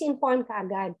 then please inform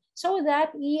kaagad so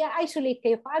that i-isolate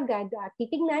kayo kaagad at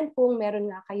titignan kung meron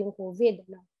nga kayong COVID.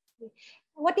 No?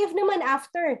 What if naman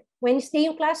after Wednesday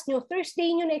yung class nyo,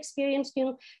 Thursday nyo na-experience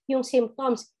yung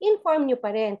symptoms, inform nyo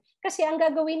pa rin. Kasi ang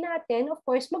gagawin natin, of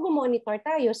course, mag-monitor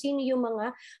tayo sino yung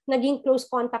mga naging close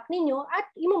contact ninyo at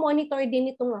i-monitor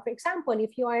din itong, for example,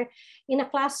 if you are in a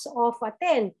class of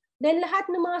 10, then lahat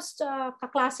ng mga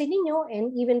kaklase ninyo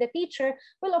and even the teacher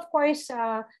will of course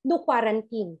do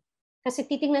quarantine. Kasi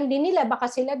titingnan din nila, baka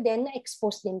sila din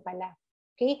na-expose din pala.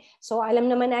 Okay? So alam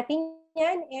naman natin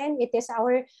yan and it is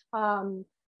our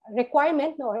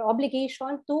requirement or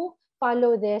obligation to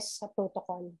follow this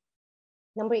protocol.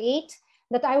 Number 8,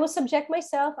 that I will subject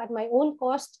myself at my own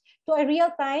cost to a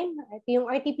real-time, yung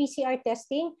RT-PCR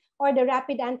testing or the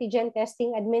rapid antigen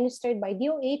testing administered by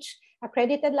DOH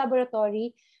accredited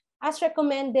laboratory as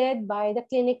recommended by the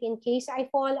clinic in case I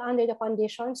fall under the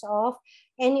conditions of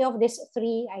any of these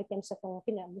 3 items na itong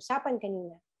pinag-usapan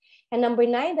kanina. And number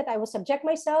 9, that I will subject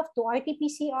myself to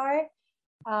RT-PCR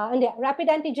and the rapid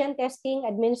antigen testing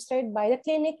administered by the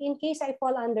clinic in case I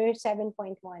fall under 7.1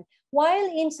 while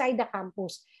inside the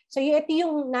campus. So ito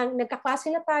yung nagkaklase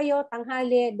na tayo,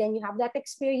 tanghali, then you have that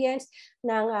experience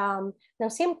ng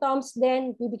symptoms,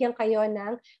 then bibigyan kayo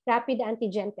ng rapid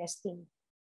antigen testing.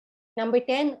 Number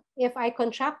 10, if I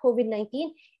contract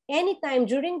COVID-19, anytime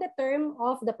during the term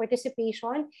of the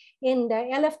participation in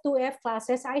the LF2F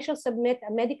classes, I shall submit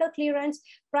a medical clearance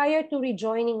prior to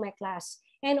rejoining my class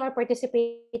and or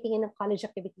participating in the college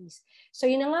activities.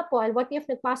 So yun na nga po, what if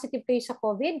nag-positive kayo sa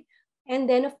COVID? And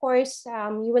then of course,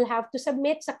 you will have to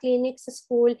submit sa clinic, sa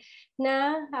school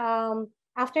na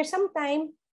after some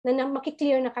time, na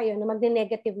makiklear na kayo, na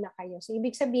magne-negative na kayo. So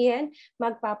ibig sabihin,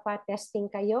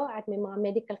 magpapa-testing kayo at may mga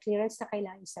medical clearance na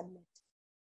kailangan i-submit.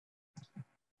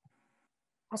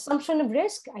 Assumption of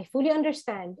risk, I fully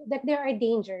understand that there are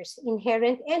dangers,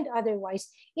 inherent and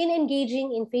otherwise, in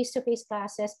engaging in face-to-face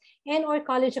classes and or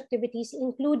college activities,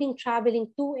 including traveling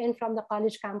to and from the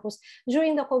college campus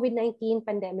during the COVID-19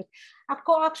 pandemic.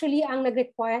 Ako actually ang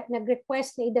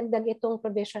nag-request na idagdag itong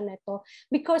provision na ito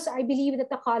because I believe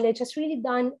that the college has really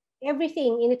done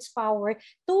everything in its power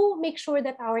to make sure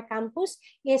that our campus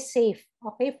is safe,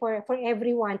 okay, for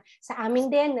everyone. Sa amin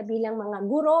din, na bilang mga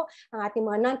guro, ang ating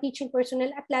mga non-teaching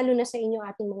personnel, at lalo na sa inyo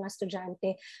ating mga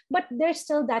estudyante. But there's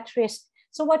still that risk.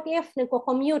 So what if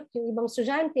nagko-commute yung ibang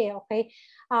estudyante, okay,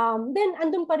 then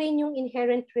andun pa rin yung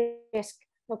inherent risk,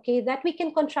 okay, that we can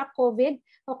contract COVID,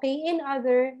 okay, in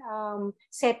other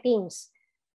settings.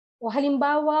 O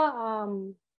halimbawa,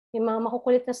 may mga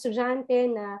makukulit na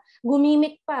estudyante na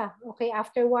gumimik pa, okay,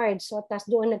 afterwards. So, tas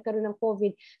doon nagkaroon ng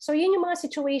COVID. So, yun yung mga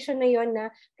situation na yun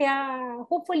na, kaya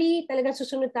hopefully talagang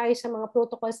susunod tayo sa mga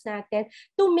protocols natin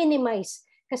to minimize.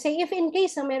 Kasi if in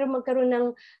case na mayroon magkaroon ng,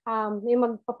 may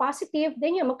magpa-positive,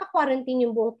 then yun, magka-quarantine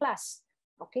yung buong class.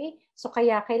 Okay? So,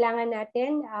 kaya kailangan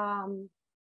natin,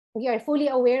 we are fully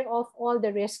aware of all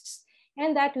the risks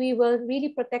and that we will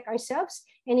really protect ourselves.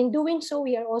 And in doing so,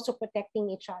 we are also protecting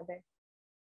each other.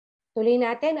 Tuloy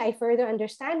natin, I further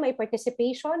understand my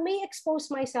participation may expose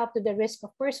myself to the risk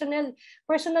of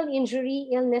personal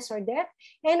injury, illness, or death,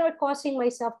 and or causing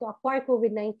myself to acquire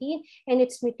COVID-19 and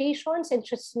its mutations and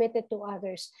transmit it to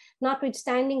others.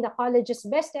 Notwithstanding the college's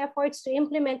best efforts to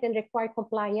implement and require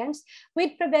compliance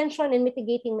with prevention and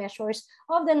mitigating measures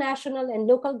of the national and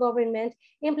local government,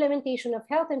 implementation of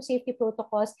health and safety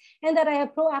protocols, and that I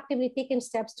have proactively taken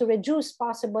steps to reduce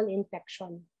possible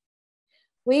infection.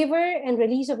 Waiver and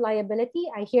release of liability,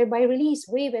 I hereby release,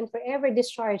 waive, and forever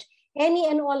discharge any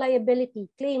and all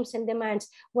liability, claims, and demands,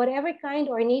 whatever kind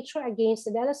or nature, against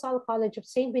the De La Salle College of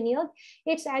St. Benilde,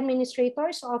 its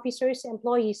administrators, officers,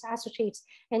 employees, associates,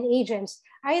 and agents,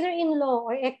 either in law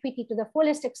or equity to the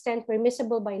fullest extent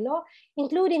permissible by law,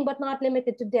 including but not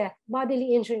limited to death,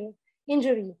 bodily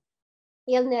injury,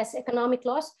 illness, economic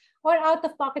loss, or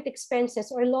out-of-pocket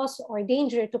expenses or loss or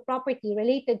danger to property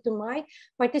related to my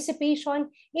participation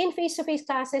in face-to-face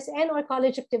classes and or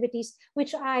college activities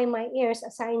which I, my heirs,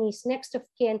 assignees, next of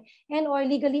kin, and or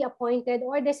legally appointed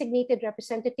or designated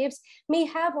representatives may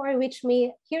have or which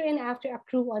may hereinafter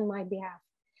accrue on my behalf.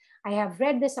 I have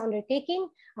read this undertaking,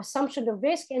 assumption of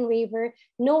risk and waiver,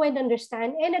 know and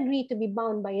understand, and agree to be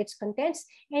bound by its contents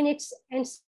and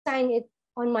sign it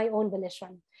on my own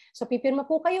volition. So pipirma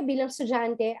po kayo bilang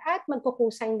estudyante at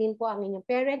magkukusign din po ang inyong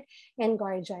parent and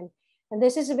guardian. And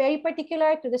this is very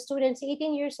particular to the students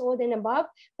 18 years old and above,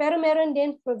 pero meron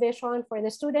din provision for the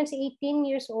students 18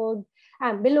 years old,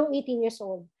 below 18 years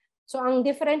old. So ang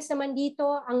difference naman dito,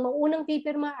 ang maunang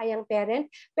pipirma ay ang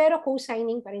parent, pero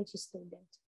co-signing pa rin si student.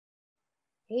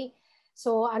 Okay?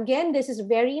 So again, this is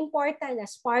very important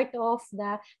as part of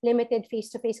the limited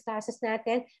face-to-face classes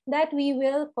natin that we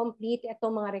will complete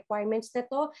itong mga requirements na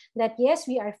to, that yes,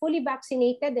 we are fully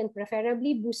vaccinated and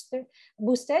preferably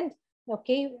boosted.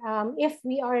 Okay, if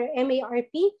we are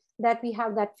MARP, that we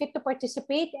have that fit to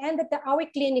participate and that our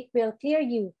clinic will clear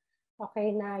you. Okay,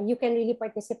 na you can really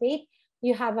participate.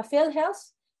 You have a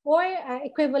PhilHealth or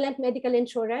equivalent medical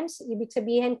insurance. Ibig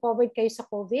sabihin, covered kayo sa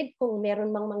COVID kung meron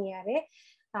mang mangyari.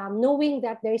 Knowing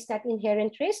that there is that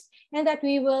inherent risk and that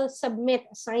we will submit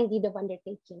a signed deed of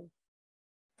undertaking.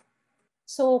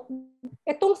 So,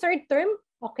 itong third term,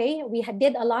 okay, we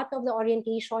did a lot of the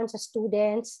orientation sa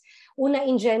students. Una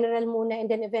in general muna, and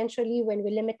then eventually when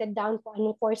we limited down kung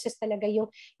anong courses talaga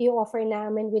yung i-offer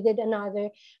namin, we did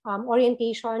another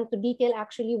orientation to detail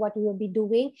actually what we will be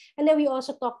doing. And then we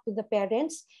also talked to the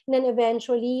parents. And then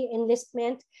eventually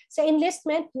enlistment. Sa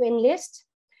enlistment, you enlist.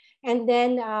 And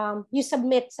then you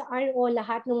submit sa RO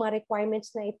lahat ng mga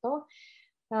requirements na ito.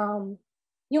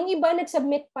 Yung iba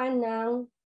nag-submit pa ng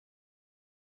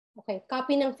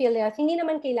copy ng PhilHealth. Hindi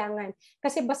naman kailangan.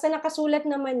 Kasi basta nakasulat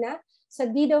naman na sa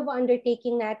deed of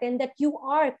undertaking natin that you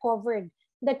are covered,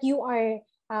 that you are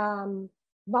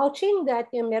vouching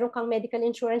that meron kang medical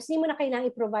insurance, hindi mo na kailangan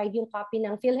i-provide yung copy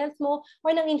ng PhilHealth mo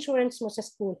or ng insurance mo sa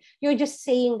school. You're just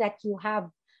saying that you have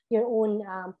your own,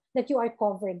 that you are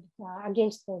covered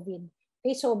against COVID.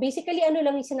 Okay, so basically, ano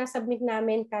lang yung sinasubmit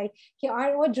namin kay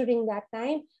RO during that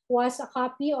time was a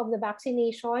copy of the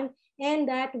vaccination and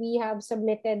that we have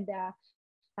submitted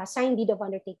a signed deed of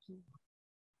undertaking.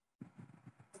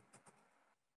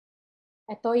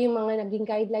 Ito yung mga naging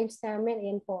guidelines namin.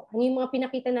 Ayan po. Ano yung mga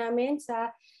pinakita namin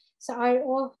sa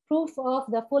RO? Proof of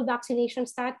the full vaccination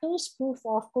status, proof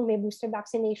of kung may booster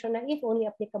vaccination na if only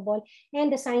applicable,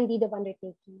 and the signed deed of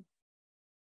undertaking.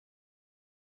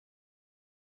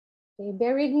 Okay,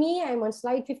 bear with me. I'm on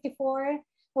slide 54.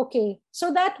 Okay,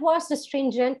 so that was the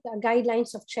stringent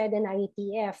guidelines of CHED and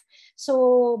IATF.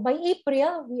 So by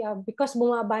April, because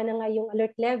bumaba na nga yung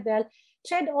alert level,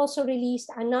 CHED also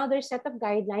released another set of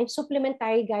guidelines,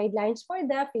 supplementary guidelines for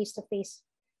the face-to-face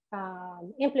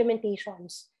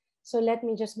implementations. So let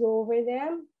me just go over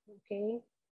them. Okay,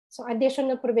 so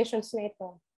additional provisions na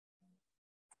ito.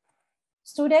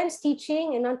 Students,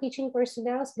 teaching, and non-teaching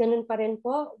personnel, ganun pa rin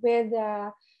po with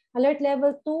alert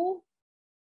level 2,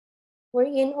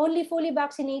 wherein only fully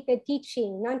vaccinated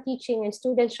teaching, non-teaching, and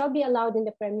students shall be allowed in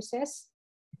the premises.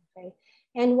 Okay.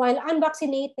 And while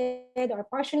unvaccinated or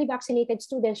partially vaccinated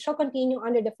students shall continue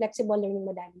under the flexible learning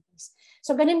modalities.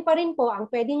 So ganun pa rin po,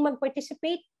 ang pwedeng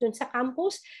mag-participate dun sa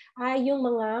campus ay yung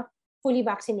mga fully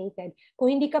vaccinated.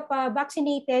 Kung hindi ka pa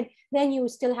vaccinated, then you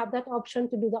still have that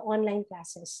option to do the online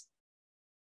classes.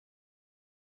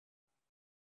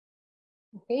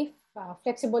 Okay,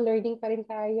 flexible learning pa rin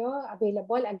tayo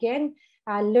available. Again,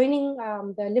 learning,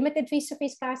 the limited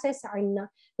face-to-face classes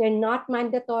they're not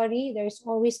mandatory. There's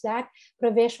always that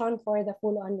provision for the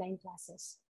full online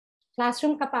classes.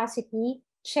 Classroom capacity,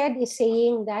 CHED is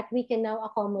saying that we can now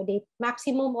accommodate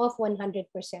maximum of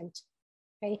 100%.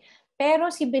 Okay,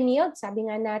 pero si BNILD, sabi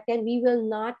nga natin, we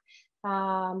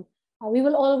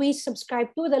will always subscribe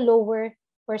to the lower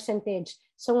percentage.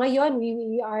 So ngayon,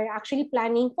 we are actually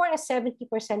planning for a 70%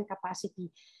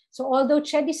 capacity. So although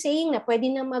CHED is saying na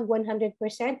pwede na mag 100%,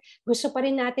 gusto pa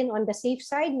rin natin on the safe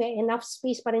side, may enough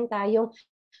space pa rin tayong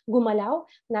gumalaw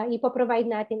na ipoprovide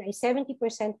natin ay 70%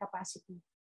 capacity.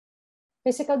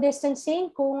 Physical distancing,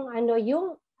 kung ano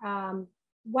yung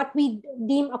what we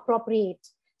deem appropriate.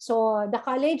 So the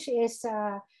college is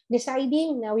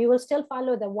deciding na we will still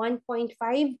follow the 1.5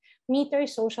 meter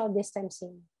social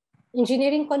distancing.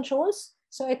 Engineering controls,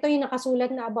 so ito yung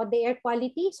nakasulat na about the air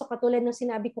quality. So katulad ng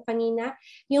sinabi ko kanina,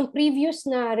 yung previous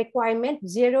na requirement,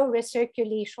 zero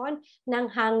recirculation ng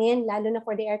hangin, lalo na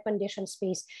for the air-conditioned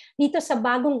space. Dito sa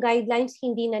bagong guidelines,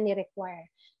 hindi na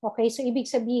ni-require. Okay, so ibig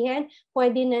sabihin,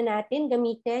 pwede na natin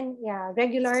gamitin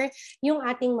regular yung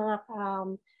ating mga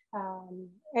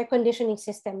air conditioning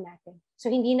system natin. So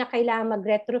hindi na kailangan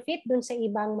mag-retrofit dun sa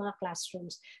ibang mga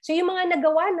classrooms. So yung mga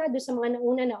nagawa na dun sa mga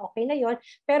nauna na okay na yon,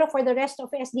 pero for the rest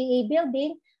of SDA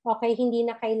building, okay, hindi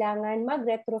na kailangan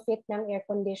mag-retrofit ng air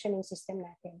conditioning system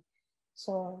natin.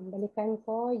 So balikan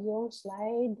ko yung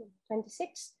slide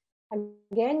 26.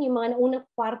 Again, yung mga naunang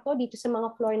kwarto dito sa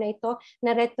mga floor na ito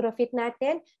na retrofit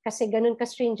natin kasi ganun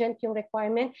ka-stringent yung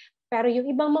requirement. Pero yung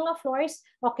ibang mga floors,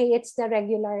 okay, it's the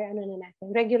regular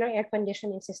regular air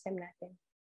conditioning system natin.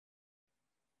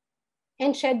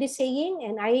 And CHED is saying,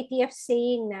 and IATF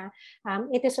saying na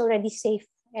it is already safe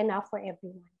enough for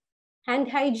everyone.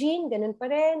 Hand hygiene, ganun pa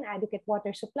rin, adequate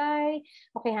water supply,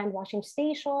 okay, hand washing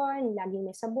station, laging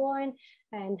may sabon,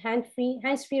 and hands-free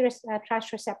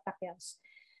trash receptacles.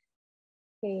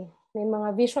 Okay, may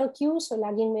mga visual cues, so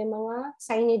laging may mga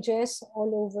signages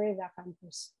all over the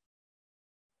campus.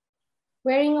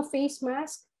 Wearing a face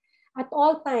mask at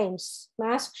all times.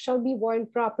 Masks shall be worn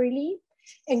properly,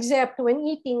 except when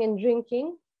eating and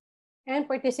drinking and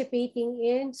participating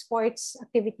in sports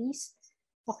activities,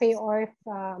 okay, or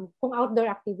kung outdoor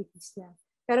activities na.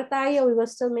 Pero tayo, we will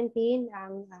still maintain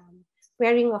ang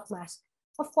wearing of mask.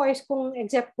 Of course,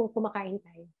 except kung kumakain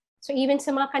tayo. So even sa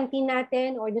mga canteen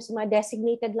natin or sa mga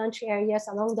designated lunch areas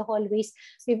along the hallways,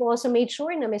 we've also made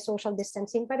sure na may social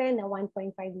distancing pa rin na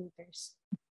 1.5 meters.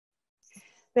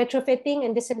 Retrofitting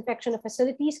and disinfection of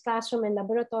facilities, classroom and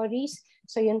laboratories.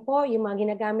 So yun po, yung mga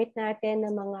ginagamit natin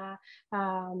na mga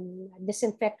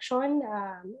disinfection,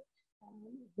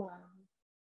 mga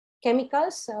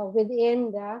chemicals within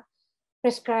the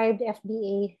prescribed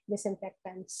FDA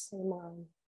disinfectants, yung mga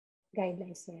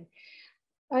guidelines yan.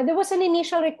 There was an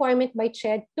initial requirement by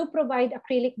CHED to provide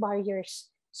acrylic barriers.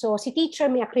 So si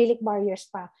teacher may acrylic barriers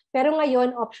pa. Pero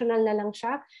ngayon, optional na lang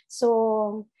siya.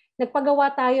 So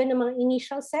nagpagawa tayo ng mga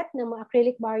initial set ng mga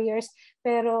acrylic barriers,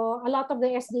 pero a lot of the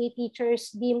SDA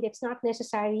teachers deemed it's not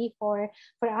necessary for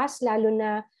us, lalo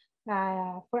na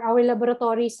for our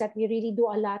laboratories that we really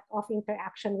do a lot of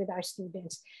interaction with our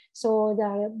students. So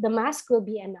the mask will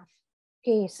be enough.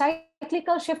 Okay,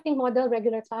 cyclical shifting model,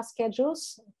 regular class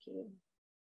schedules. Okay.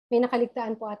 May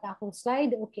nakaligtaan po ata akong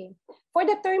slide. Okay. For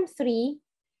the term 3,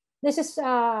 this is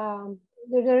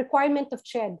the requirement of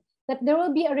CHED, that there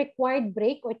will be a required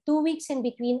break or 2 weeks in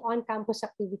between on-campus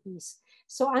activities.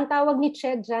 So ang tawag ni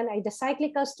CHED dyan ay the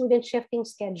cyclical student shifting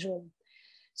schedule.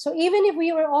 So even if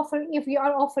we are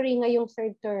offering ngayong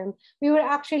third term, we were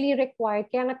actually required,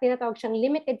 kaya nga tinatawag siyang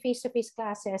limited face-to-face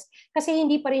classes kasi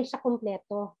hindi pa rin siya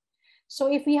kumpleto.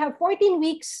 So if we have 14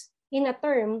 weeks in a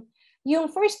term,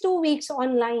 yung first 2 weeks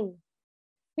online.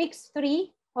 Weeks 3,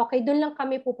 okay, doon lang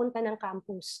kami pupunta ng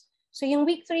campus. So yung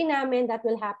week 3 namin, that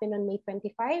will happen on May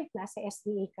 25, nasa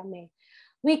SDA kami.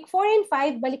 Week 4 and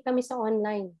 5, balik kami sa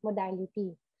online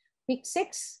modality. Week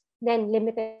 6, then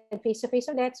limited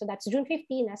face-to-face ulit. So that's June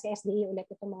 15, nasa SDA ulit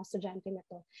itong mga estudyante na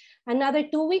to. Another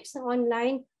 2 weeks na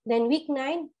online. Then week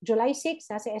 9, July 6,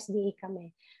 nasa SDA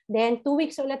kami. Then 2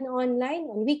 weeks ulit na online.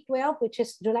 On week 12, which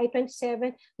is July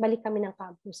 27, balik kami ng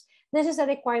campus. This is a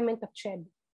requirement of CHED,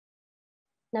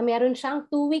 na meron siyang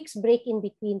 2 weeks break in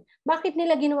between. Bakit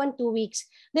nila ginawan 2 weeks?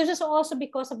 This is also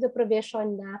because of the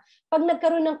provision na pag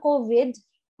nagkaroon ng COVID,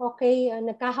 okay,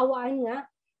 nagkahawaan nga,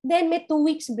 then may 2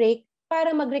 weeks break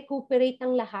para mag-recuperate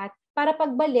ang lahat, para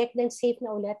pagbalik, then safe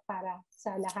na ulit para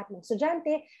sa lahat ng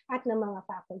estudyante at ng mga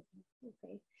faculty.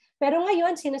 Okay. Pero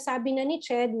ngayon, sinasabi na ni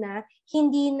CHED na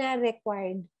hindi na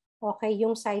required, okay,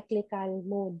 yung cyclical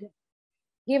mode.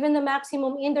 Given the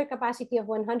maximum indoor capacity of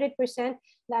 100%,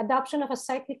 the adoption of a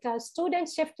cyclical student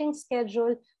shifting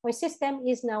schedule or system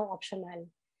is now optional.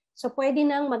 So pwede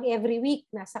nang mag-every week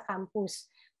nasa campus.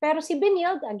 Pero si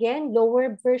Benilde, again,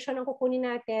 lower version ang kukunin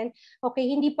natin. Okay,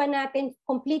 hindi pa natin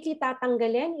completely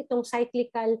tatanggalin itong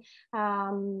cyclical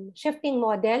shifting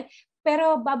model,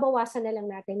 pero babawasan na lang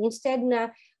natin. Instead na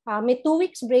may 2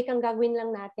 weeks break ang gagawin lang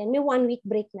natin, may 1 week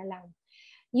break na lang.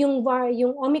 Yung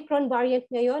Omicron variant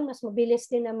ngayon, mas mabilis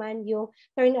din naman yung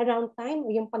turnaround time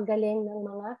o yung paggaling ng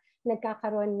mga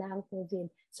nagkakaroon ng COVID.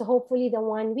 So hopefully the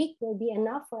 1 week will be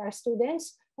enough for our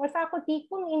students or faculty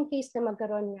kung in case na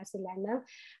magkaroon nga sila ng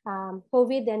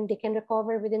COVID, and they can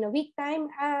recover within a week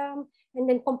time and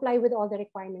then comply with all the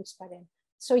requirements pa rin.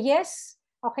 So yes,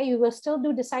 okay, we will still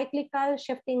do the cyclical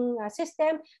shifting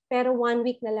system, pero 1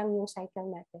 week na lang yung cycle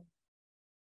natin.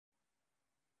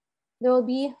 There will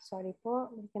be, sorry po,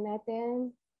 ulitin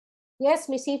natin. Yes,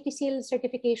 may safety seal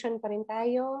certification pa rin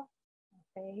tayo.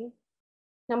 Okay.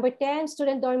 Number 10,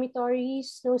 student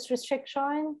dormitories, no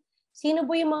restriction. Sino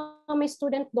po yung mga may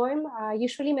student dorm?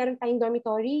 Usually meron tayong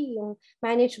dormitory, yung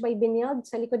managed by Benilde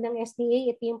sa likod ng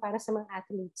SDA. Ito yung para sa mga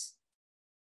athletes.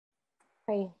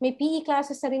 Okay. May PE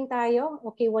classes na rin tayo.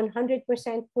 Okay, 100%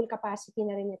 full capacity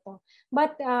na rin ito.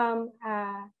 But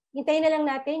hintayin na lang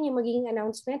natin yung magiging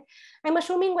announcement. I'm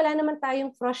assuming wala naman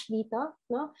tayong frosh dito,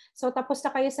 no? So tapos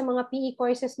na kayo sa mga PE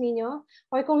courses ninyo.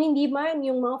 Or kung hindi man,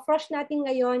 yung mga frosh natin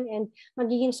ngayon and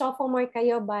magiging sophomore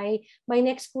kayo by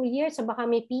next school year, so baka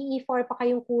may PE4 pa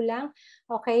kayong kulang.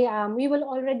 Okay, we will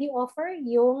already offer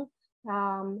yung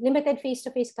limited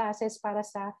face-to-face classes para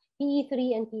sa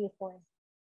PE3 and PE4.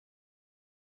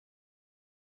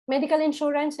 Medical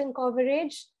insurance and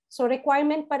coverage. So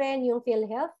requirement pa rin yung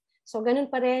PhilHealth. So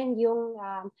ganun pa rin yung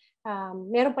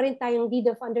meron pa rin tayong deed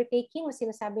of undertaking na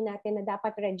sinasabi natin na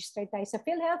dapat register tayo sa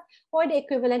PhilHealth or the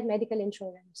equivalent medical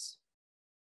insurance.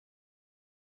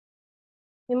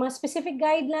 May mga specific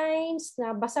guidelines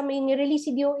na basta may nirelease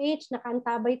si DOH,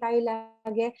 nakaantabay tayo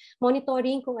lagi,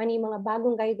 monitoring kung ano yung mga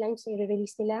bagong guidelines na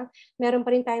i-release nila. Meron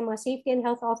pa rin tayong mga safety and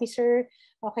health officer,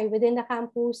 okay, within the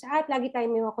campus, at lagi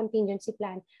tayong may mga contingency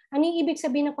plan. Ano yung ibig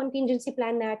sabihin ng contingency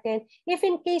plan natin? If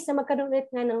in case na magkaroon ulit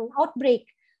nga ng outbreak,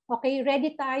 okay,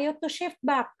 ready tayo to shift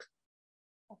back,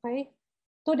 okay,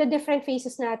 to the different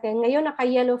phases natin. Ngayon,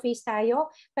 naka-yellow phase tayo,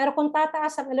 pero kung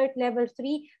tataas ang alert level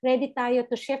 3, ready tayo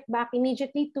to shift back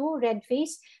immediately to red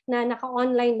phase na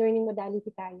naka-online learning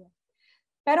modality tayo.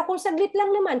 Pero kung saglit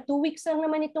lang naman, 2 weeks lang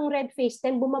naman itong red phase,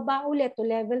 then bumaba ulit to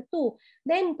level 2,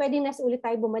 then pwede na ulit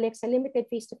tayo bumalik sa limited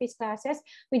face-to-face classes.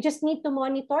 We just need to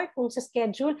monitor kung sa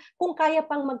schedule, kung kaya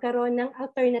pang magkaroon ng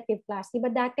alternative class.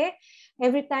 Diba dati,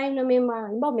 every time na may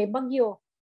bagyo,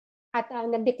 at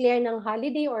nag-declare ng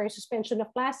holiday or suspension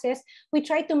of classes, we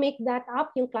try to make that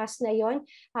up, yung class na yon.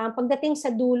 Pagdating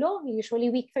sa dulo, usually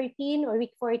week 13 or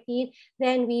week 14,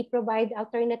 then we provide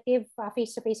alternative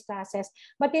face-to-face classes.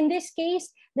 But in this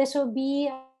case, this will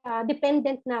be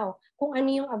dependent now kung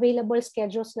ano yung available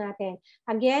schedules natin.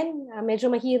 Again, medyo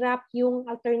mahirap yung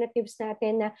alternatives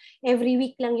natin na every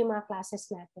week lang yung mga classes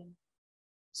natin.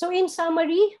 So in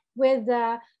summary, with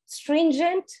the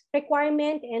stringent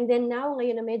requirement and then now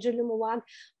ngayon na medyo lumuwag,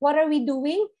 what are we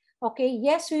doing? Okay,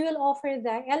 yes, we will offer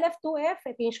the LF2F,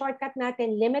 ito yung shortcut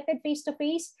natin, limited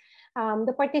face-to-face.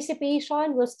 The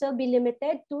participation will still be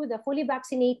limited to the fully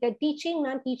vaccinated teaching,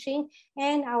 non-teaching,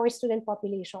 and our student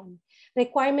population.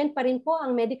 Requirement pa rin po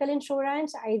ang medical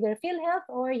insurance, either PhilHealth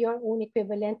or your own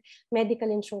equivalent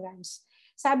medical insurance.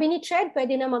 Sabi ni Ched,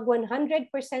 pwede na mag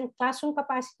 100% classroom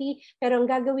capacity, pero ang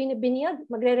gagawin ni Benilde,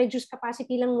 magre-reduce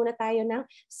capacity lang muna tayo ng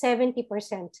 70%.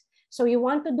 So you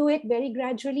want to do it very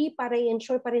gradually para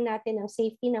i-ensure pa rin natin ang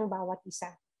safety ng bawat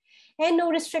isa. And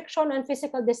no restriction on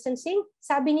physical distancing.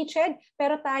 Sabi ni Ched,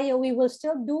 pero tayo, we will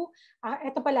still do,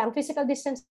 ito pala, ang physical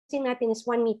distancing natin is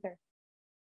 1 meter.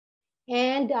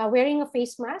 And wearing a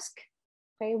face mask,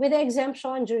 okay, with the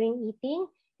exemption during eating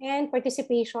and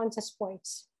participation sa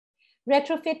sports.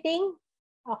 Retrofitting,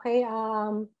 okay,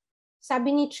 sabi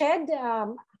ni Ched,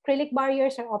 acrylic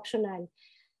barriers are optional.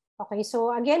 Okay, so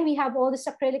again, we have all these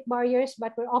acrylic barriers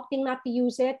but we're opting not to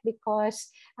use it because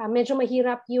medyo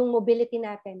mahirap yung mobility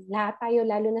natin. Lahat tayo,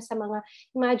 lalo na sa mga,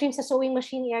 imagine sa sewing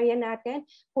machine area natin,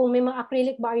 kung may mga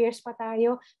acrylic barriers pa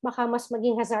tayo, baka mas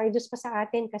maging hazardous pa sa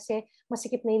atin kasi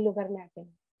masikip na yung lugar natin.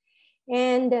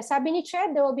 And sabi ni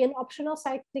Ched, there will be an optional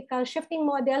cyclical shifting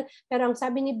model, pero ang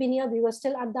sabi ni Benilde, we will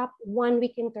still adopt 1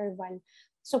 week interval.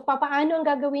 So papaano ang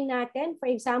gagawin natin? For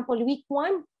example, week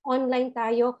 1, online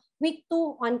tayo, week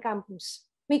 2, on campus.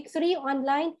 Week 3,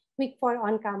 online, week 4,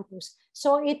 on campus.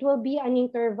 So it will be an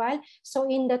interval. So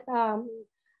in that,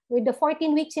 with the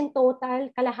 14 weeks in total,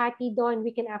 kalahati doon,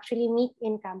 we can actually meet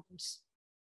in campus.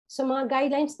 So mga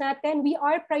guidelines natin, we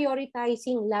are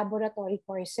prioritizing laboratory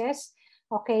courses.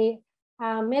 Okay,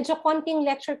 medyo konting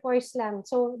lecture course lang.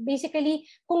 So basically,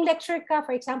 kung lecture ka,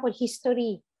 for example,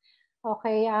 history,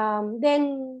 okay, then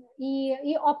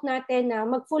i-opt natin na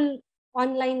mag-full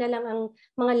online na lang ang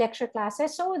mga lecture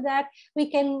classes so that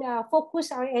we can focus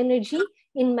our energy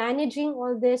in managing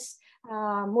all this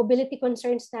mobility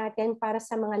concerns natin para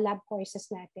sa mga lab courses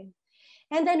natin.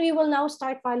 And then we will now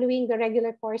start following the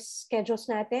regular course schedules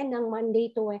natin ng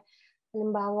Monday to,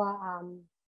 halimbawa,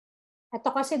 ito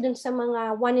kasi dun sa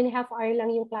mga 1.5 hour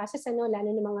lang yung classes, ano,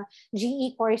 lalo ng mga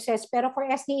GE courses. Pero for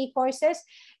SDE courses,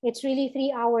 it's really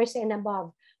 3 hours and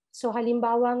above. So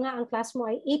halimbawa nga, ang class mo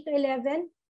ay 8 to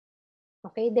 11.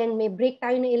 Okay, then may break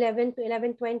tayo ng 11 to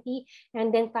 11:20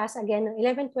 and then class again ng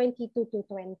 11:20 to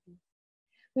 2:20.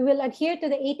 We will adhere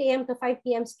to the 8 a.m. to 5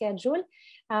 p.m. schedule.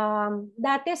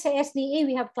 Dati sa SDA,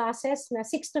 we have classes na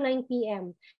 6 to 9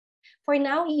 p.m. For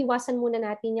now, iiwasan muna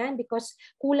natin yan because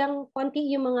kulang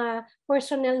konti yung mga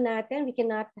personnel natin. We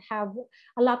cannot have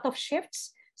a lot of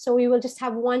shifts. So we will just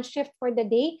have 1 shift for the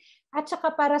day. At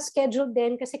saka para schedule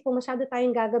din kasi kung masyado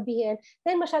tayong gagabihin,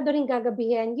 then masyado rin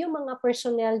gagabihin yung mga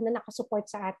personnel na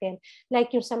nakasupport sa atin.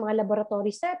 Like yung sa mga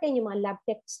laboratories natin, yung mga lab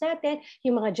techs natin,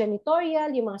 yung mga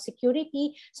janitorial, yung mga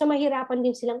security. So mahirapan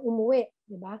din silang umuwi.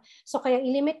 Diba? So kaya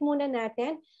ilimit muna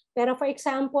natin. Pero for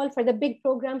example, for the big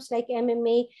programs like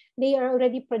MMA, they are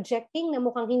already projecting na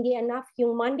mukhang hindi enough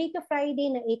yung Monday to Friday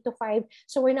na 8 to 5.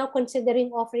 So we're now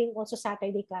considering offering also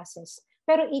Saturday classes.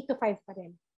 Pero 8 to 5 pa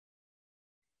rin.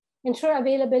 Ensure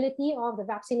availability of the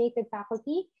vaccinated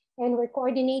faculty, and we're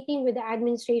coordinating with the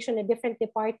administration at different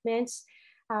departments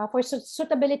for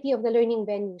suitability of the learning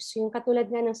venues. Yung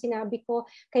katulad nga ng sinabi ko,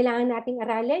 kailangan nating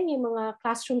aralin yung mga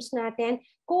classrooms natin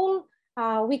kung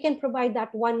we can provide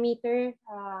that 1 meter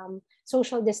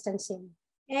social distancing.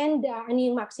 And ano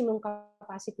yung maximum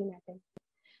capacity natin.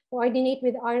 Coordinate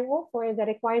with RO for the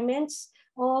requirements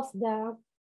of the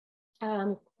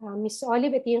Ms.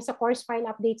 Olive, ito yung sa course file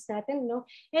updates natin, no?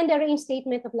 And the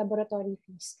reinstatement of laboratory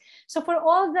fees. So for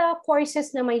all the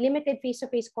courses na may limited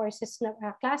face-to-face courses na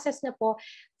classes na po,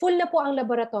 full na po ang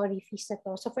laboratory fees na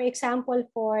to. So for example,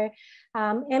 for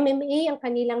MMA, ang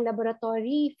kanilang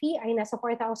laboratory fee ay nasa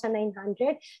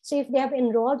 4,900. So if they have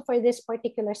enrolled for this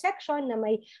particular section na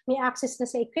may access na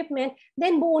sa equipment,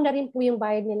 then buo na rin po yung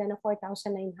bayad nila ng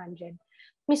 4,900.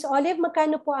 Ms. Olive,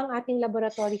 magkano po ang ating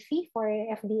laboratory fee for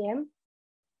FDM?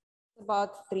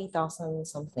 About 3,000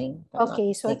 something.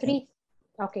 Okay, so 3,000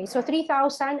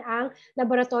 ang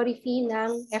laboratory fee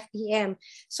ng FDM.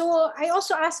 So I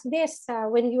also asked this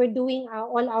when we were doing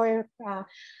all our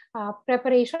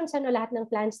preparations, lahat ng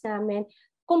plans namin,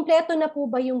 kumpleto na po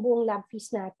ba yung buong lab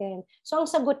fees natin? So ang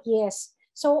sagot, yes.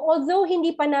 So although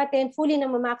hindi pa natin fully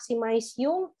na ma-maximize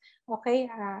yung, okay,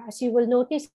 as you will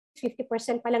notice,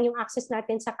 50% pa lang yung access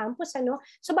natin sa campus, ano?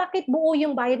 So bakit buo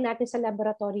yung bayad natin sa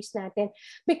laboratories natin?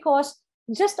 Because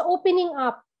just opening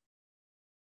up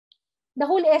the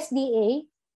whole SDA,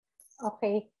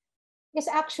 okay, is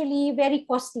actually very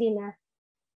costly na.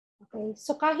 Okay?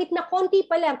 So kahit na konti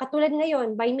pa lang, katulad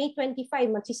ngayon, by May 25,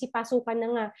 magsisipasukan na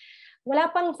nga,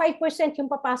 wala pang 5% yung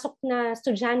papasok na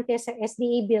estudyante sa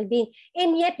SDA building.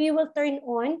 And yet, we will turn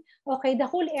on, okay, the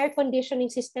whole air conditioning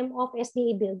system of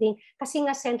SDA building kasi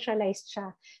nga centralized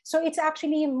siya. So it's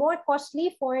actually more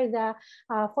costly for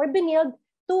BNILD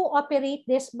to operate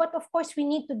this, but of course, we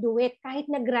need to do it kahit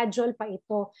na gradual pa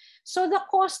ito. So the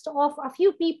cost of a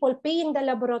few people paying the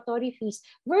laboratory fees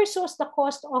versus the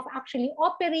cost of actually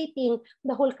operating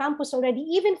the whole campus already,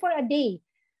 even for a day,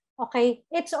 okay,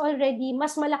 it's already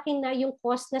mas malaki na yung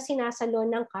cost na sinasalo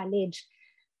ng college.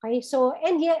 Okay, so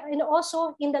and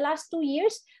also in the last 2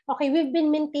 years, okay, we've been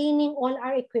maintaining all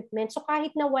our equipment. So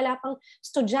kahit na wala pang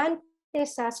estudyante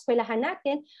sa eskwelahan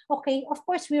natin, okay, of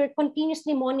course, we are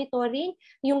continuously monitoring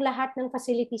yung lahat ng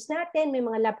facilities natin. May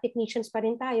mga lab technicians pa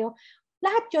rin tayo.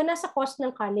 Lahat yun nasa cost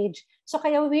ng college. So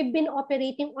kaya we've been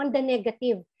operating on the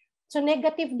negative. So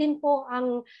negative din po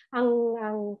ang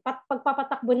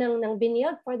pagpapatakbo ng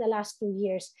BNILD for the last 2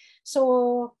 years.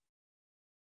 So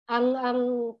ang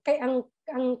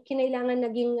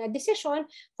kinailangan naging decision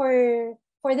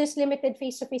for this limited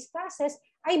face-to-face classes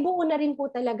ay buo na rin po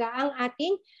talaga ang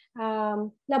ating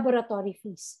laboratory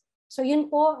fees. So yun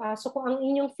po, so kung ang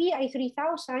inyong fee ay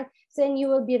 3,000, then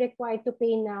you will be required to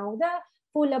pay now the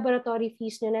full laboratory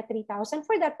fees nyo na 3,000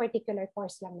 for that particular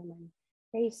course lang naman.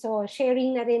 Okay, so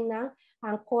sharing na rin ng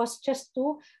cost just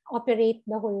to operate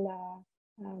the whole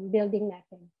building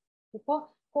natin. Okay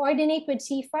po. Coordinate with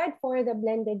CFAD for the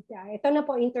blended, ito na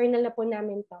po, internal na po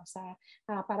namin to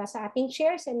para sa ating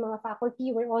chairs and mga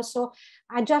faculty. We're also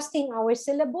adjusting our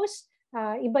syllabus.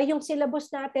 Iba yung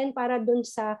syllabus natin para dun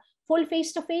sa full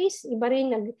face-to-face. Iba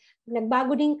rin,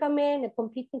 nagbago din kami,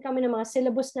 nag-complete din kami ng mga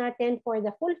syllabus natin for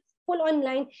the full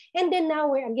online. And then now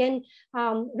we're again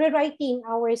rewriting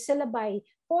our syllabi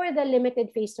for the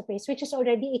limited face-to-face, which is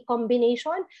already a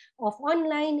combination of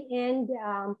online and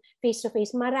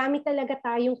face-to-face. Marami talaga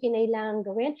tayong kinailangan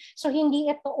gawin. So hindi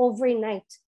ito overnight.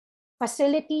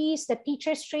 Facilities, the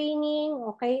teachers training,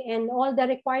 okay, and all the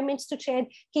requirements to CHED,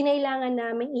 kinailangan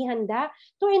namin ihanda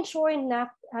to ensure na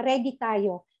ready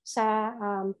tayo sa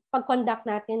pag-conduct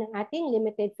natin ng ating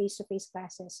limited face-to-face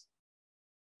classes.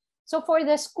 So for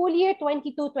the school year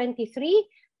 22-23,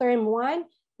 term 1,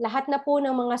 lahat na po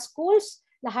ng mga schools,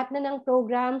 lahat na ng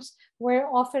programs, we're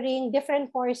offering different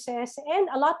courses and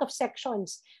a lot of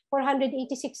sections.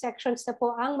 486 sections na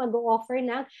po ang mag-o-offer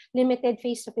ng limited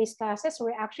face-to-face classes.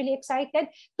 We're actually excited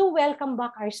to welcome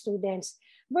back our students.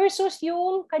 Versus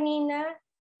yung kanina,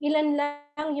 ilan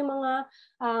lang yung mga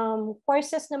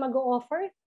courses na mag-o-offer.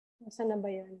 Saan na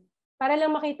ba yun? Para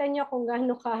lang makita nyo kung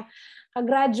gaano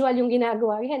ka-gradual yung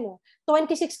ginagawa. Yan,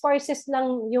 26 courses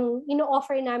lang yung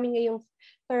ino-offer namin ngayong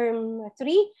term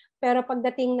 3. Pero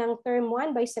pagdating ng term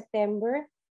 1 by September,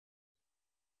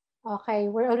 okay,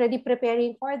 we're already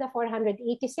preparing for the 160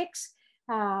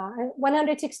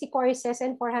 courses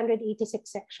and 486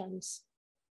 sections.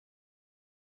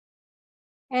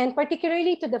 And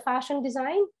particularly to the fashion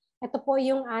design, ito po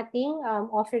yung ating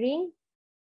offering.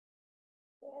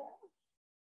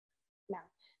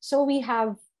 So we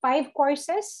have 5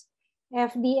 courses,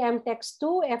 FDM Text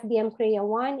 2, FDM Crea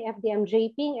 1, FDM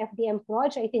Draping, FDM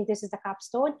Proj, I think this is the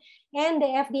capstone, and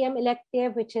the FDM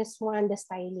elective, which is more on the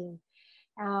styling.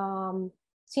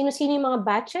 Sino-sino yung mga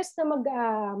batches na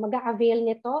mag-a-avail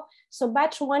nito? So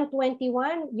batch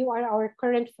 121, you are our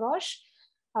current frosh.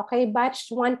 Okay, batch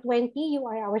 120, you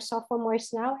are our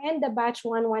sophomores now. And the batch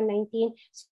 1119,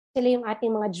 sila yung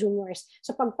ating mga juniors.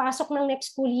 So pagpasok ng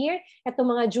next school year, itong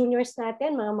mga juniors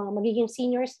natin, mga magiging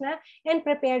seniors na, and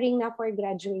preparing na for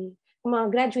graduate. Mga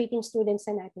graduating students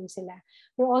na natin sila.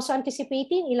 We're also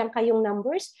anticipating ilang kayong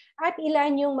numbers at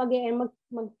ilan yung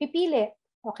magpipili,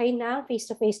 okay, na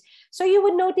face-to-face. So you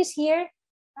would notice here,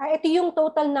 ito yung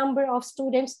total number of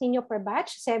students ninyo per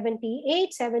batch,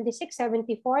 78, 76,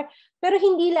 74. Pero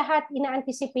hindi lahat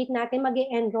ina-anticipate natin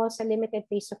mag-enroll sa limited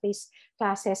face-to-face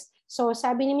classes. So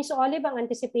sabi ni Ms. Olive, ang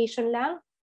anticipation lang,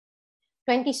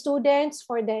 20 students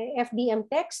for the FDM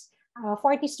text,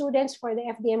 40 students for the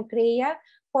FDM CREA,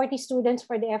 40 students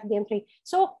for the FDM trade.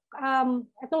 So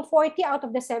itong 40 out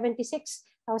of the 76,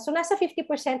 so nasa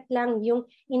 50% lang yung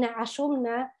ina-assume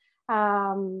na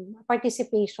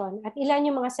participation. At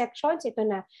ilan yung mga sections? Ito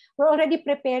na. We're already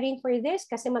preparing for this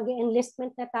kasi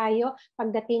mag-enlistment na tayo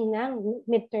pagdating ng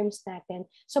midterms natin.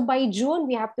 So by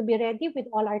June, we have to be ready with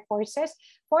all our courses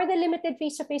for the limited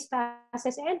face-to-face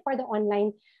classes and for the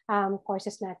online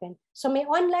courses natin. So may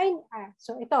online,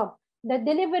 so ito, the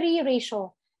delivery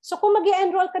ratio. So kung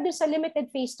mag-enroll ka dun sa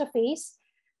limited face-to-face,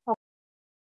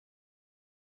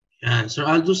 Yeah, Sir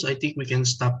Aldous, I think we can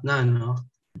stop na, no?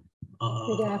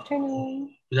 Good afternoon.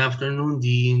 Good afternoon,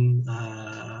 Dean.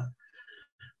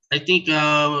 I think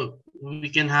we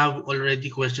can have already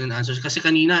question and answers. Kasi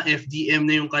kanina, FDM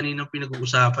na yung kaninang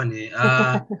pinag-uusapan eh.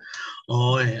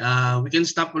 We can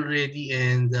stop already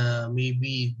and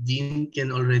maybe Dean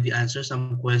can already answer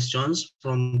some questions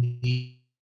from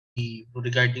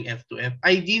regarding F2F.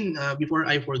 Dean, before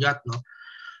I forgot, no?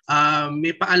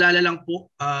 May paalala lang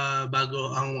po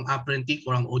bago ang apprentice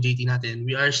or ang OJT natin.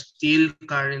 We are still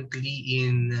currently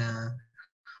in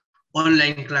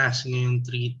online class ngayong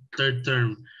third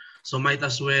term. So might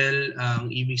as well, ang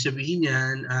ibig sabihin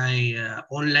yan ay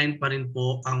online pa rin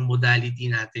po ang modality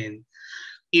natin.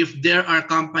 If there are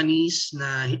companies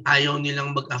na ayaw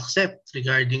nilang mag-accept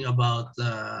regarding about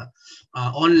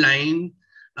online,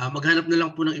 maghanap na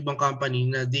lang po ng ibang company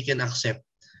na they can accept.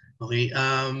 Okay,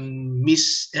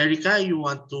 Miss Erica, you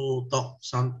want to talk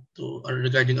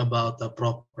regarding about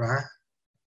PROPRA?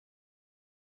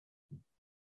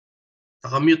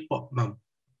 Naka-mute po, ma'am.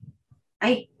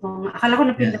 Ay, akala ko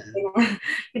napindot ko na.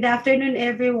 Good afternoon,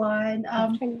 everyone.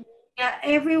 Yeah,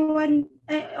 everyone,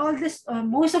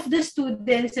 most of the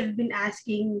students have been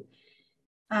asking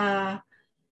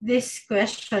this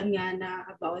question nga na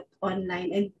about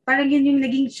online. And parang yun yung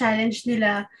naging challenge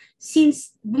nila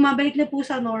since bumabalik na po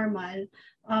sa normal.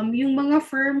 Yung mga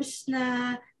firms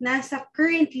na nasa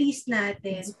current list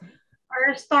natin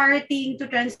are starting to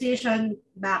transition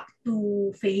back to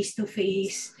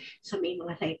face-to-face. So may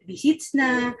mga site visits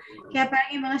na. Kaya parang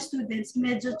yung mga students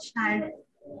medyo challenge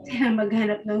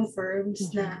maghanap ng firms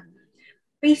na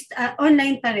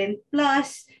online pa rin.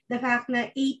 Plus, the fact na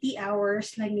 80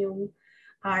 hours lang yung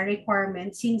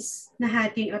requirement since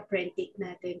nahati yung apprentice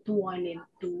natin to 1 and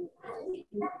 2.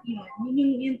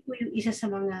 Yun po yung isa sa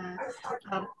mga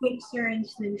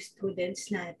concerns ng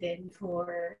students natin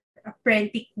for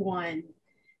apprentice 1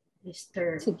 this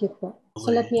term. Sige po. So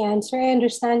let me answer. I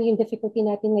understand yung difficulty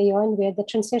natin ngayon with the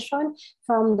transition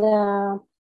from the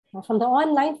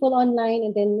online, full online,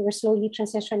 and then we're slowly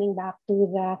transitioning back to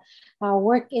the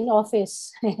work in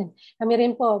office. Kami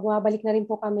rin po, bumabalik na rin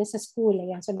po kami sa school.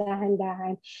 Ayan, so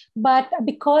dahan-dahan. But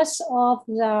because of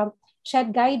the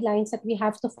SHED guidelines that we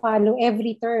have to follow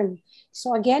every term.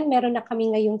 So again, meron na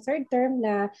kami ngayong third term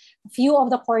na few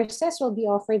of the courses will be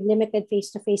offered limited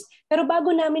face-to-face. Pero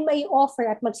bago namin mai-offer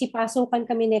at magsipasukan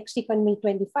kami next week on May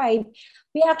 25,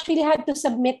 we actually had to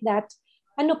submit that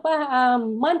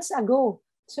months ago.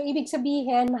 So, ibig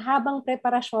sabihin, mahabang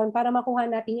preparasyon para makuha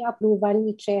natin yung approval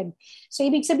ni CHED. So,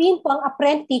 ibig sabihin po, ang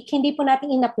apprentice, hindi po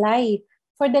natin in-apply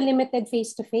for the limited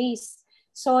face-to-face.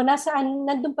 So,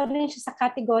 nandun pa rin siya sa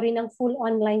category ng full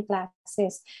online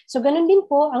classes. So, ganun din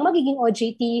po, ang magiging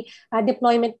OJT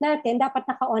deployment natin, dapat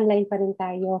naka-online pa rin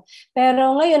tayo.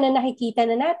 Pero ngayon na nakikita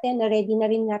na natin, na ready na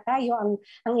rin nga tayo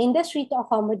ang industry to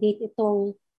accommodate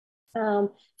itong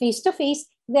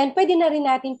face-to-face, then pwede na rin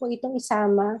natin po itong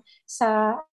isama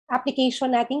sa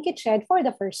application natin kay CHED for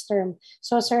the first term.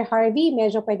 So Sir Harvey,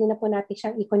 medyo pwede na po natin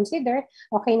siyang i-consider,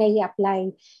 okay na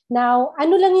i-apply. Now,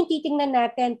 ano lang yung titingnan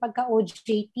natin pagka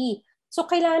OJT? So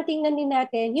kailangan tingnan din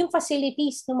natin yung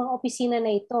facilities ng mga opisina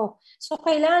na ito. So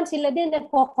kailangan sila din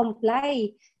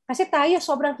nagko-comply. Kasi tayo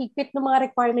sobrang higpit ng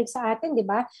mga requirements sa atin, di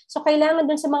ba? So kailangan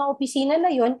dun sa mga opisina na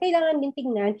yon, kailangan din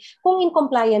tingnan kung in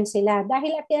compliance sila.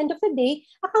 Dahil at the end of the day,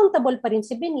 accountable pa rin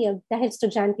si BNIL dahil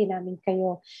estudyante namin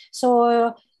kayo. So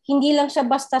hindi lang siya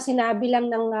basta sinabi lang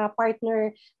ng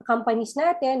partner companies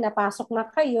natin na pasok na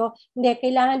kayo. Hindi,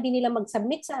 kailangan din nila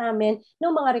mag-submit sa amin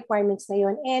ng mga requirements na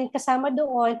yon. And kasama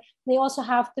doon, they also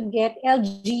have to get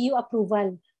LGU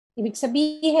approval. Ibig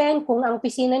sabihin, kung ang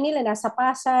opisina nila nasa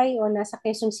Pasay o nasa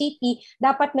Quezon City,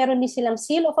 dapat meron din silang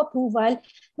seal of approval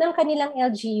ng kanilang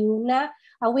LGU na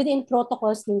within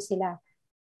protocols din sila.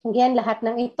 Again, lahat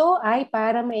ng ito ay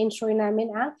para ma-ensure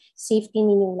namin ang safety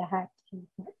ninyong lahat.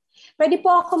 Pwede po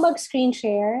ako mag-screen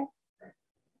share?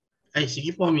 Ay,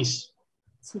 sige po, Miss.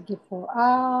 Sige po.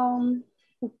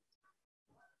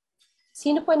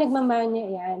 Sino po nagmamanya?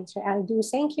 Ayan, Sir Aldous.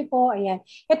 Thank you po. Ayan.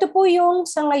 Ito po yung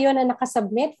sa ngayon na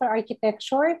nakasubmit for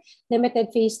architecture,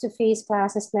 limited face-to-face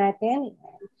classes natin.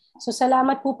 Ayan. So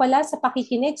salamat po pala sa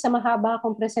pakikinig sa mahaba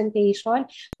akong presentation.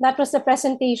 That was the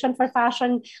presentation for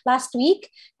fashion last week.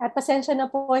 At pasensya na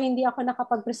po, hindi ako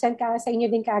nakapag-present sa inyo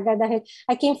din kaagad dahil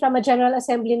I came from a General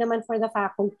Assembly naman for the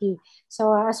faculty.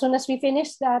 So as soon as we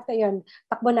finish that, ayun,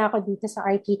 takbo na ako dito sa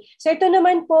RT. So ito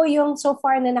naman po yung so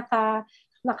far na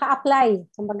naka-apply,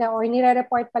 kumbaga, or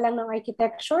nire-report pa lang ng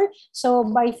architecture. So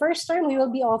by first term, we will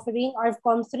be offering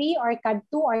ARVCOM 3, ARCAD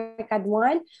 2, ARCAD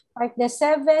 1, ARCDES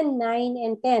 7, 9,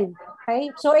 and 10. Okay?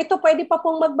 So ito pwede pa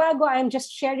pong magbago. I'm just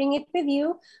sharing it with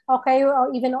you, okay, or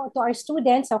even to our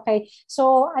students. Okay?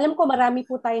 So alam ko marami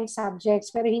po tayong subjects,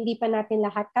 pero hindi pa natin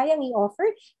lahat kayang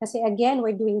i-offer kasi again,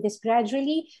 we're doing this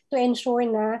gradually to ensure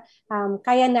na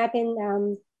kaya natin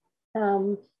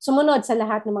sumunod sa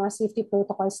lahat ng mga safety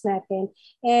protocols natin.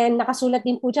 And nakasulat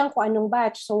din po dyan kung anong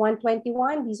batch. So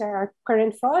 121, these are our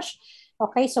current frosh.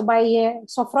 Okay, so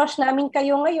frosh namin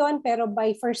kayo ngayon, pero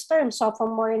by first term,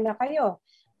 sophomore na kayo.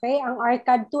 Okay, ang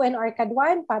ARCAD 2 and ARCAD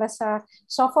 1 para sa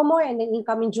sophomore and then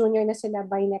incoming junior na sila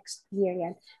by next year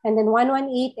yan. And then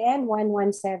 118 and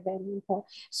 117 po.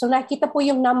 So nakita po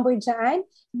yung number dyan,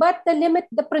 but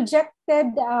the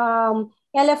projected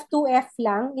LF2F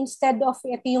lang, instead of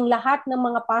ito yung lahat ng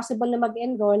mga possible na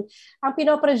mag-enroll, ang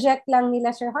pinoproject lang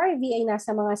nila Sir Harvey ay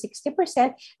nasa mga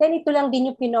 60%, then ito lang din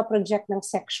yung pinoproject ng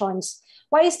sections.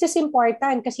 Why is this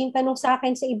important? Kasi yung tanong sa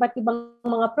akin sa iba't ibang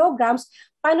mga programs,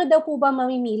 paano daw po ba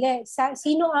mamimili?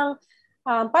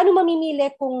 Paano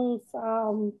mamimili kung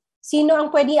sino ang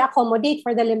pwede accommodate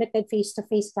for the limited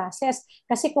face-to-face classes?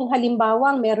 Kasi kung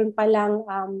halimbawa meron palang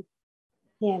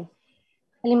yan.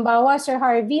 Halimbawa, Sir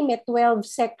Harvey, may 12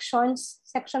 sections.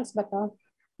 Sections ba to?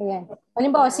 Ayan.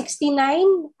 Halimbawa,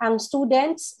 69 ang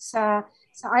students sa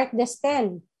ARCDES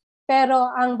 10. Pero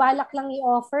ang balak lang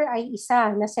i-offer ay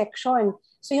isa na section.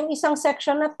 So yung isang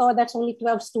section na to, that's only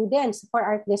 12 students for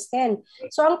ARCDES 10.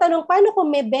 So ang tanong, paano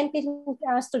kung may 20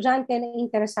 estudyante na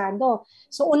interesado?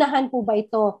 So unahan po ba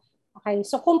ito? Okay.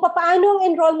 So kung paano ang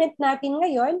enrollment natin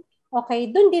ngayon,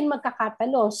 okay, doon din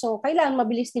magkakatalo. So, kailangan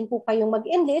mabilis din po kayong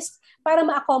mag-enlist para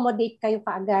ma-accommodate kayo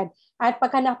kaagad. At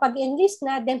pagka napag-enlist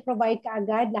na, then provide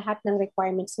kaagad lahat ng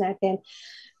requirements natin.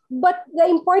 But the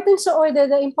importance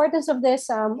of this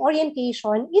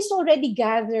orientation is already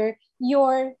gather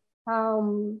your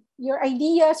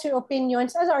ideas, your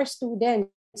opinions as our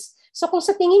students. So kung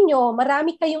sa tingin nyo,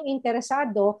 marami kayong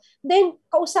interesado, then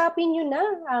kausapin nyo na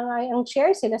ang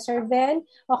chair, sila Sir Ven,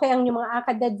 okay, ang mga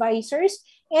ACAD advisors,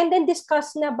 and then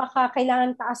discuss na baka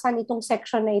kailangan taasan itong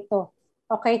section na ito.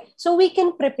 Okay, so we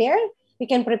can prepare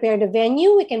the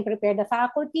venue, we can prepare the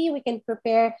faculty, we can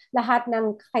prepare lahat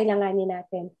ng kailanganin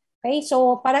natin. Okay,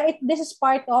 so this is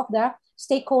part of the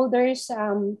stakeholders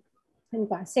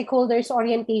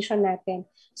orientation natin.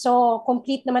 So,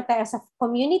 complete naman tayo as a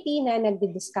community na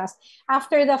nagdi-discuss.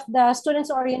 After the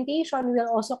students' orientation, we will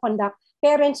also conduct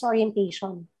parents'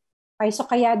 orientation. Okay, so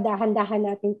kaya dahan-dahan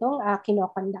natin itong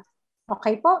kinoconduct.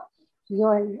 Okay po?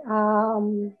 Yun.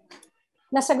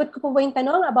 Nasagot ko po ba yung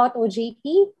tanong about OJT?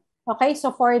 Okay,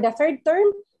 so for the third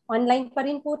term, online pa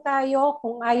rin po tayo.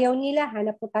 Kung ayaw nila,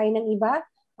 hanap po tayo ng iba.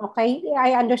 Okay,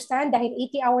 I understand dahil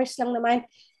 80 hours lang naman,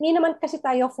 hindi naman kasi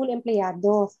tayo full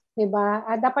empleyado, diba?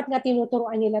 Dapat nga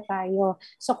tinuturuan nila tayo.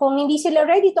 So kung hindi sila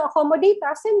ready to accommodate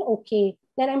us, then okay.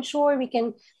 Then I'm sure we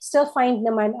can still find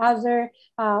naman other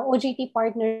OJT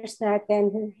partners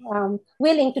natin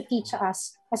willing to teach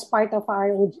us as part of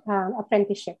our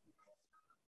apprenticeship.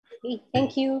 Okay,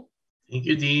 thank you. Thank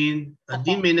you, Dean.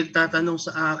 Dean, may nagtatanong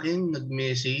sa akin,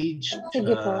 nag-message.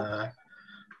 Sige po.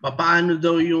 Paano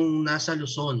daw yung nasa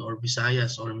Luzon or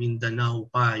Visayas or Mindanao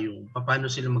pa, yung paano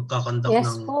sila magkakonduct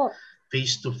ng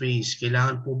face-to-face?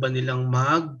 Kailangan po ba nilang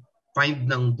mag-find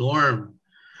ng dorm?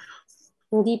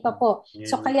 Hindi pa po.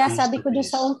 So Yan, kaya sabi ko dun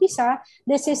sa face-to-face. umpisa,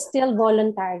 this is still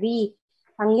voluntary.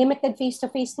 Ang limited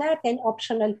face-to-face natin,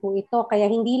 optional po ito. Kaya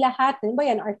hindi lahat, ano ba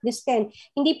yan, ArcDis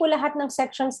 10, hindi po lahat ng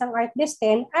sections ng ArcDis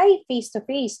 10 ay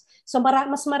face-to-face. So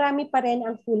mas marami pa rin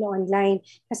ang full online.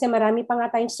 Kasi marami pa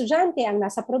nga tayong estudyante ang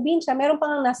nasa probinsya, meron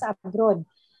pa nga nasa abroad.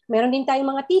 Meron din tayong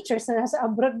mga teachers na nasa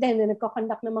abroad din na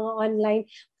nagko-conduct ng mga online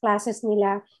classes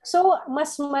nila. So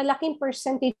mas malaking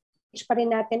percentage pa rin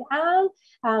natin ang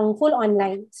full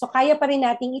online. So kaya pa rin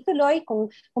nating ituloy kung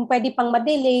pwede pang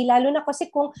ma-delay, lalo na kasi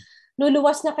kung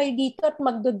luluwas na kayo dito at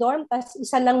magdo-dorm, tapos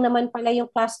isa lang naman pala yung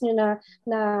class nyo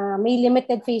na may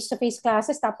limited face-to-face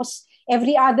classes, tapos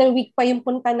every other week pa yung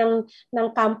punta ng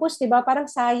campus, di ba? Parang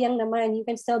sayang naman. You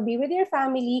can still be with your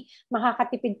family,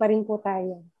 makakatipid pa rin po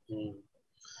tayo.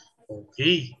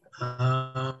 Okay.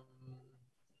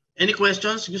 Any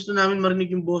questions? Gusto namin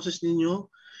marinig yung boses ninyo.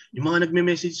 Yung mga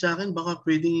nagme-message sa akin, baka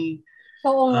pwedeng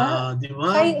Oo nga. di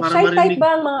ba? Para Shy marinig. type ba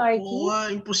ang mga RT? Oo,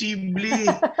 imposible.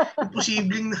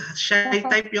 Imposibleng shy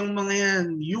type yung mga yan.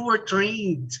 You were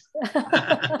trained.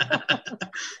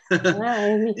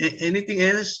 Anything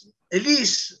else?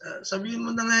 Elise, sabihin mo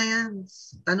na nga yan.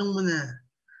 Tanong mo na.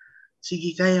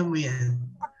 Sige, kaya mo yan.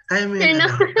 Kaya mo yan,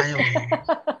 anak. Kaya mo yan.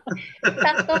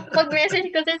 Sakto pag-message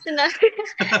ko sa sinabi.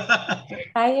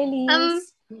 Hi,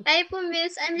 Elise. Ay po,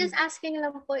 Miss, I'm just asking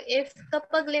lang po if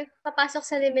kapag papasok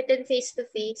sa limited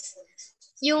face-to-face,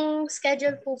 yung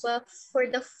schedule po ba for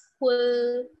the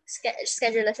full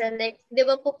schedule na siya? Like, di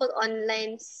ba po pag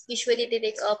online, usually they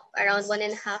take up around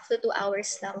 1.5 to 2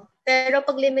 hours lang. Pero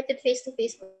pag limited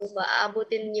face-to-face po ba,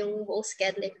 aabutin yung buong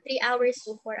schedule, like 3 hours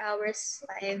to 4 hours,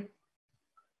 5?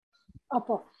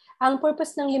 Opo. Ang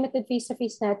purpose ng limited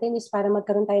face-to-face natin is para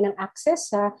magkaroon tayo ng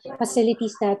access sa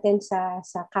facilities natin sa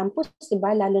campus,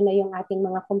 diba? Lalo na yung ating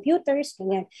mga computers,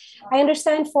 ganyan. I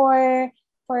understand for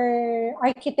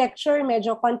architecture,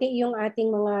 medyo konti yung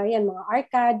ating mga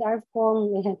ARCAD,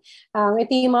 ARFCOM, yan. Ito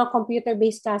yung mga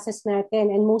computer-based classes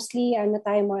natin, and mostly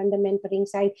tayo more on the mentoring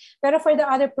side. Pero for the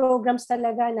other programs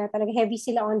talaga heavy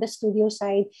sila on the studio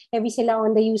side, heavy sila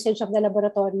on the usage of the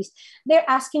laboratories. They're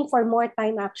asking for more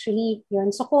time actually.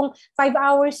 Yun. So kung 5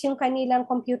 hours yung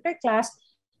kanilang computer class,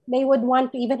 they would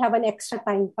want to even have an extra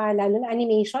time pa, lalo na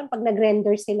animation, pag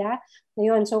nag-render sila.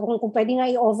 Yun. So kung pwede nga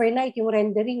i-overnight yung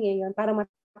rendering, yun, para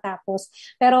matapos.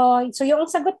 Pero, so yung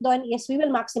sagot doon is we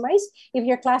will maximize. If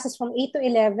your class is from 8 to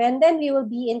 11, then we will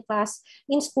be in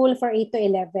school for 8 to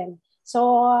 11.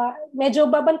 So, medyo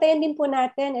babantayan din po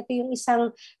natin. Ito yung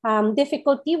isang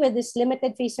difficulty with this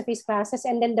limited face-to-face classes,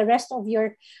 and then the rest of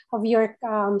your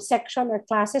section or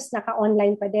classes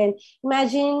naka-online pa din.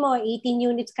 Imagine mo, 18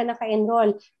 units ka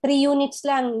naka-enroll. 3 units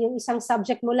lang, yung isang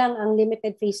subject mo lang ang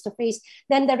limited face-to-face.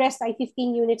 Then the rest ay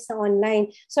 15 units na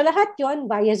online. So, lahat yon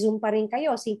via Zoom pa rin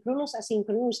kayo, synchronous,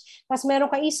 asynchronous. Tapos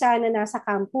meron ka isa na nasa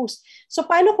campus. So,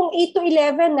 paano kung 8 to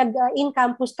 11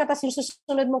 nag-in-campus ka, tapos yung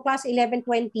susunod mo class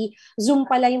 11:20, Zoom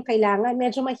pala yung kailangan.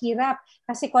 Medyo mahirap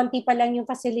kasi konti pa lang yung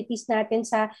facilities natin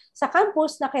sa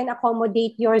campus na can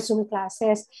accommodate your Zoom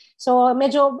classes. So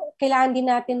medyo kailangan din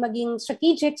natin maging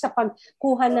strategic sa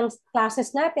pagkuha ng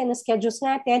classes natin, ng schedules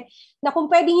natin, na kung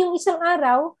pwedeng yung isang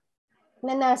araw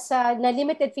na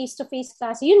limited face-to-face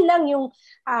class, yun lang yung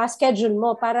schedule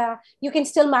mo para you can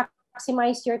still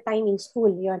maximize your time in school.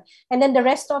 Yun. And then the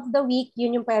rest of the week,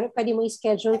 yun yung pwede mo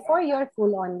i-schedule for your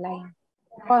full online.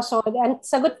 So, ang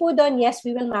sagot po doon, yes,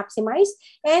 we will maximize.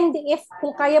 And if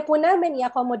kung kaya po namin,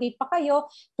 i-accommodate pa kayo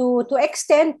to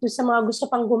extend to sa mga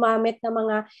gusto pang gumamit ng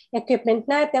mga equipment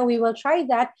natin, we will try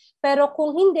that. Pero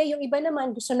kung hindi, yung iba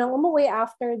naman gusto nang umuwi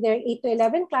after their 8 to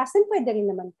 11 class, then pwede rin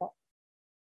naman po.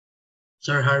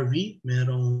 Sir Harvey,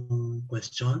 merong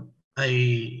question?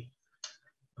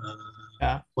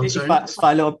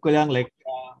 Follow up ko lang, like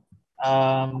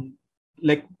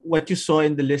what you saw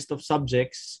in the list of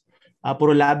subjects,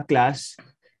 puro lab class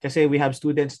kasi we have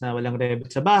students na walang Revit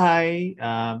sa bahay,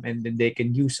 and then they can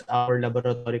use our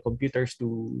laboratory computers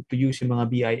to use yung mga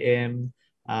BIM,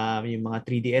 yung mga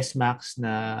 3ds Max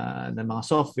na mga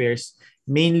softwares.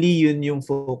 Mainly yun yung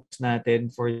focus natin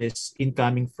for this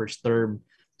incoming first term.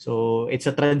 So it's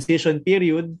a transition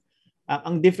period.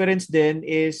 Ang difference then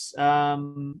is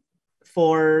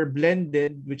for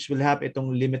blended, which will have itong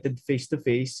limited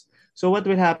face-to-face. So what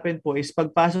will happen po is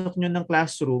pagpasok nyo ng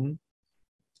classroom,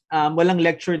 walang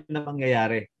lecture na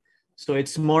mangyayari. So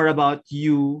it's more about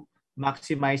you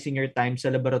maximizing your time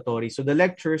sa laboratory. So the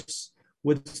lectures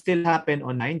would still happen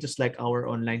online, just like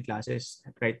our online classes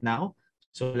right now.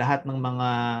 So lahat ng mga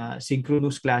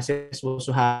synchronous classes will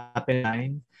also happen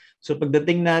online. So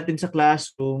pagdating natin sa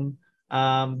classroom,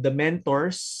 the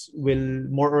mentors will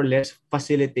more or less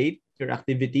facilitate your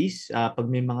activities. Pag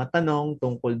may mga tanong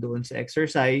tungkol doon sa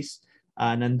exercise,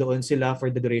 nandoon sila for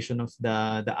the duration of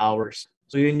the hours.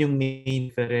 So yun yung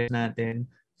main difference natin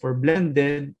for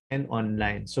blended and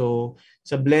online. So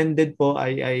sa blended po,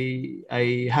 I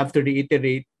have to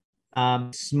reiterate,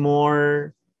 it's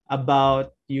more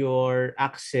about your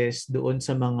access doon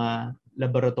sa mga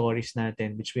laboratories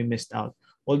natin which we missed out.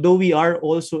 Although we are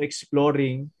also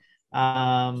exploring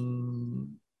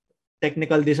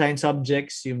technical design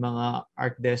subjects, yung mga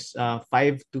ArcDes 5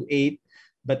 to 8,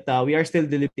 but we are still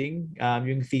delimiting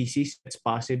yung thesis. It's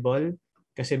possible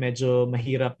kasi medyo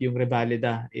mahirap yung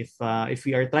revalida if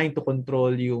we are trying to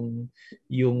control if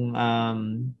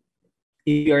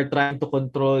we are trying to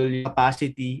control yung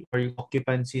capacity or yung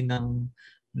occupancy ng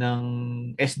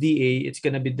SDA, it's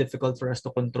gonna be difficult for us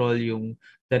to control yung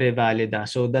the revalida.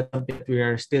 So that's something that we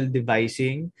are still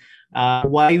devising.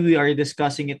 Why we are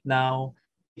discussing it now,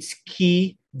 it's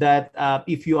key that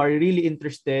if you are really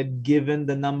interested, given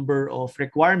the number of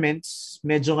requirements,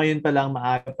 medyo ngayon pa lang,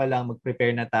 maaga pa lang,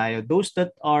 mag-prepare na tayo. Those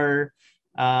that are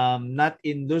not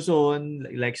in Luzon,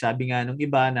 like sabi nga nung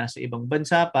iba, nasa ibang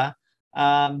bansa pa,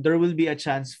 there will be a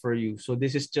chance for you. So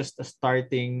this is just a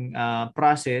starting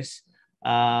process.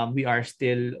 We are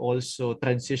still also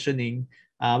transitioning.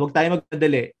 Wag tayo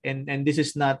magpadali, and this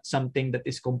is not something that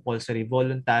is compulsory.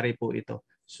 Voluntary po ito.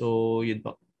 So yun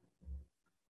po.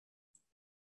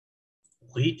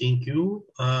 Okay, thank you.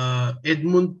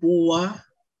 Edmund Pua,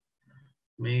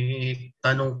 may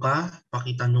tanong ka?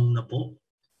 Pakitanong na po.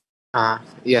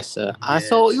 Yes, sir. Yes.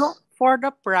 So for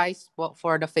the price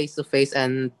for the face-to-face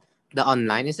and the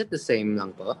online, is it the same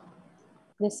lang po?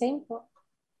 The same po.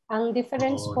 Ang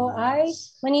difference Oh, po ay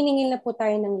nice. maniningil na po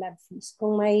tayo ng lab fees.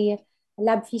 Kung may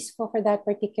lab fees po for that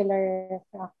particular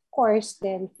course,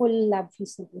 then full lab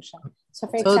fees na po siya.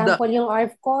 So for example, yung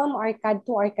ARVCOM, ARCAD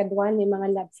 2, ARCAD 1, may mga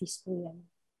lab fees po yan.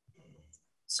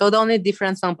 So the only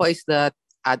difference lang po is that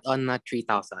add-on na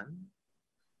 3,000?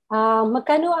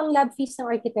 Magkano ang lab fees ng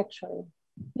architecture?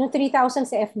 Yung 3,000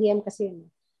 sa FDM kasi yun.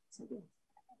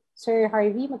 Sir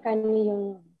Harvey, magkano yung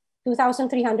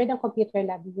 2,300 ang computer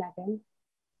lab natin?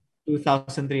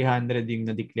 2,300 yung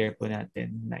na-declare po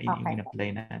natin na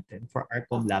in-apply natin for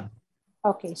ARCOM lab.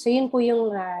 Okay, so yun po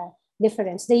yung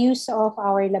difference. The use of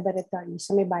our laboratory.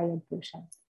 So may bayad po siya.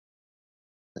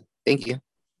 Thank you.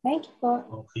 Thank you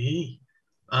po. Okay.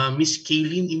 Miss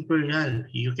Kaylin Imperial,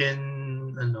 you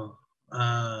can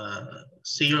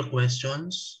say your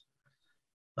questions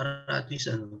para at least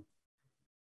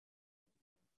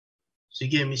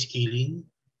Sige, Miss Kaylin.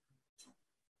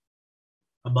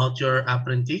 About your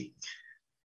apprentice.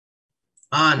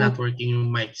 Not working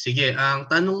yung mic. Sige, ang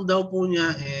tanong daw po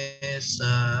niya is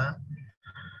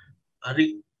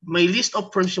may list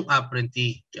of firms yung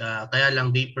apprentice. Kaya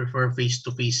lang they prefer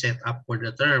face-to-face setup for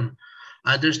the term.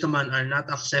 Others naman are not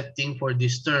accepting for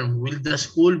this term. Will the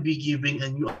school be giving a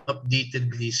new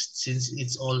updated list since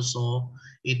it's also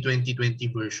a 2020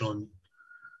 version?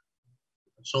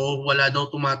 So wala daw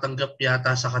tumatanggap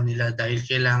yata sa kanila dahil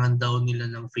kailangan daw nila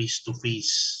ng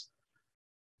face-to-face.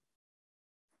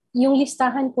 Yung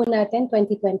listahan po natin,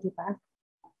 2020 pa?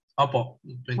 Opo,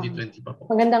 2020 pa po.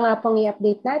 Maganda nga pong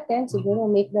i-update natin. Siguro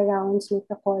make the rounds, make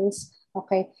the calls.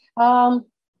 Okay.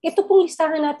 Ito pong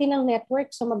listahan natin ng network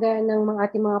ng mga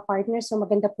ating mga partners. So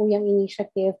maganda po yung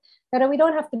initiative. Pero we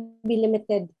don't have to be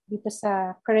limited dito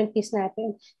sa current list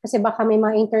natin. Kasi baka may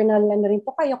mga internal rin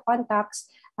po kayo, contacts,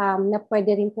 na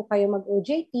pwede rin po kayo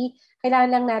mag-OJT.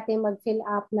 Kailangan lang natin mag-fill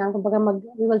up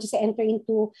we will just enter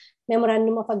into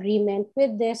memorandum of agreement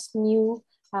with this new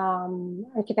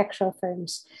architectural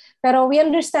firms. Pero we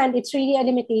understand it's really a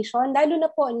limitation, lalo na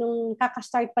po nung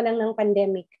kakastart pa lang ng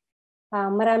pandemic.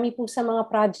 Marami po sa mga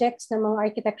projects ng mga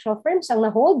architectural firms ang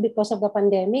na-hold because of the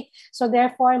pandemic. So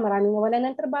therefore, maraming nawalan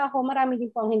ng trabaho, marami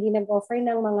din po ang hindi nag-offer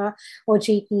ng mga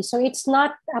OJT. So it's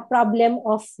not a problem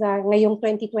of ngayong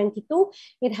 2022.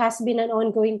 It has been an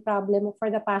ongoing problem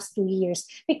for the past 2 years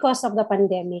because of the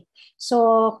pandemic.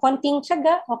 So konting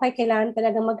tiyaga, okay, kailangan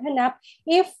talaga maghanap.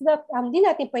 If di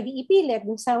natin pwede ipilit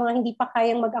sa mga hindi pa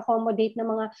kayang mag-accommodate ng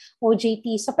mga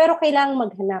OJT. So pero kailangan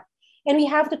maghanap. And we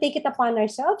have to take it upon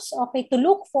ourselves, okay, to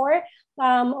look for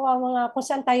kung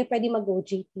saan tayo pwede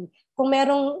mag-OJT. Kung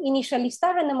merong initial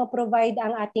listahan na ma-provide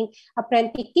ang ating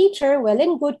apprentice teacher, well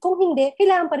and good. Kung hindi,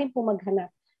 kailangan pa rin po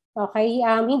maghanap. Okay?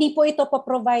 Hindi po ito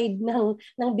pa-provide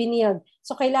ng binild.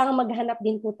 So, kailangan maghanap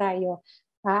din po tayo.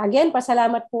 Again,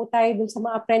 pasalamat po tayo dun sa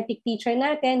mga apprentice teacher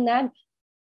natin na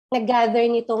nag-gather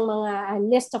nitong mga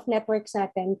list of networks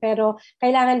natin. Pero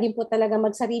kailangan din po talaga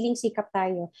magsariling sikap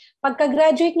tayo.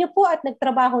 Pagka-graduate nyo po at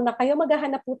nagtrabaho na kayo,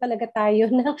 maghahanap po talaga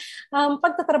tayo ng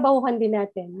pagtatrabahuhan din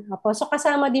natin. So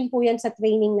kasama din po yan sa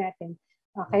training natin.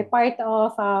 Okay, part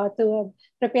of to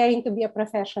preparing to be a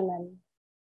professional.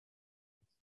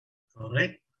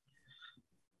 Correct.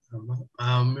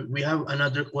 We have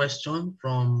another question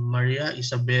from Maria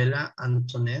Isabella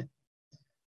Antoinette.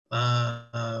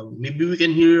 Maybe we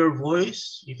can hear your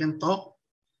voice. You can talk.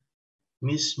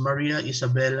 Miss Maria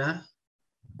Isabella.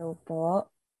 Hello po.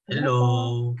 Hello.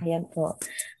 Ayan po.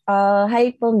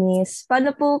 Hi po, Miss.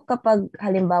 Paano po kapag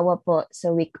halimbawa po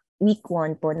sa week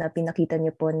 1 po na pinakita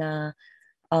niyo po na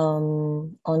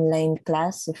online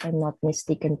class, if I'm not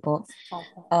mistaken po.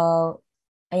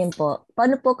 Ayun po.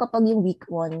 Paano po kapag yung week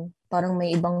 1, parang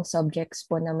may ibang subjects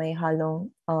po na may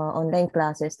halong online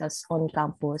classes tas on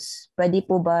campus? Pwede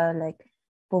po ba like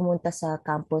pumunta sa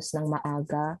campus ng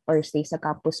maaga or stay sa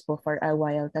campus po for a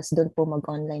while tas doon po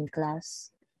mag-online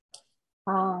class?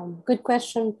 Good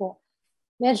question po.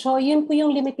 Medyo yun po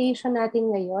yung limitation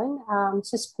natin ngayon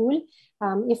sa school.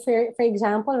 If for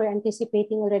example, we're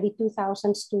anticipating already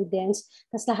 2,000 students,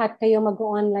 tas lahat kayo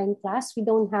mag-online class, we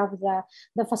don't have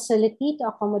the facility to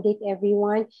accommodate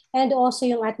everyone. And also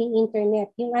yung ating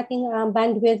internet, yung ating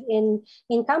bandwidth in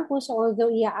campus, although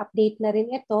i-update na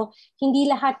rin ito, hindi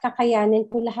lahat kakayanin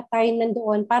kung lahat tayo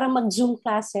nandoon para mag-Zoom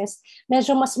classes.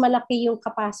 Medyo mas malaki yung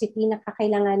capacity na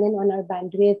kakailanganin on our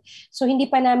bandwidth. So hindi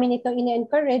pa namin ito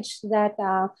ina-encourage that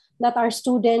our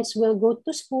students will go to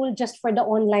school just for the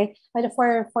online,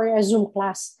 for a Zoom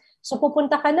class. So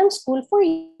pupunta ka ng school for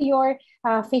your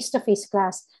face-to-face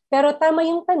class. Pero tama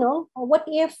yung tanong, what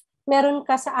if meron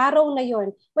ka sa araw na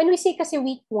yon? When we say kasi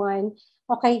week 1,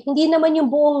 okay, hindi naman yung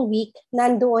buong week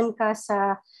nandoon ka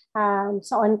sa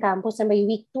on-campus na may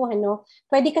week 2, ano?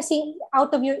 Pwede kasi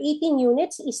out of your 18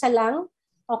 units, isa lang,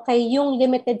 okay, yung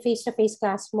limited face-to-face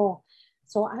class mo.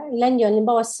 So ilan yun?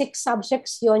 Limbawa 6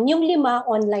 subjects yon, yung 5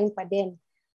 online pa din.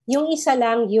 Yung isa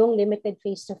lang yung limited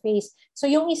face-to-face. So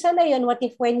yung isa na yun, what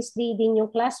if Wednesday din yung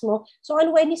class mo? So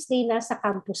on Wednesday, nasa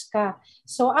campus ka.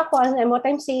 So ako, what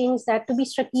I'm saying is that to be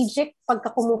strategic,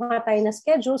 pagka kumuha tayo na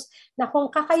schedules, na kung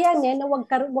kakayanin, na wag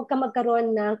ka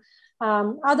magkaroon ng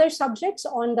other subjects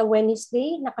on the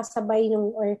Wednesday, nakasabay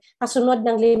or kasunod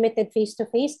ng limited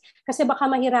face-to-face. Kasi baka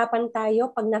mahirapan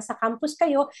tayo pag nasa campus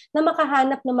kayo na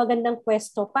makahanap ng magandang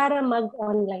pwesto para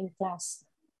mag-online class.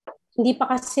 Hindi pa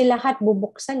kasi lahat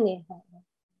bubuksan eh.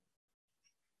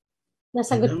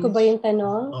 Nasagot ko ba yung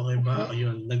tanong? Okay ba?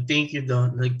 Ayun. Nag-thank you daw.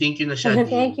 Nag-thank you na siya.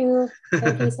 Thank you.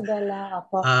 Thank you, Isabella.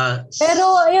 Opo.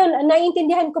 Pero ayun,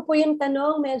 naiintindihan ko po yung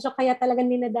tanong. Medyo kaya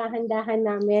talagang dinadahan-dahan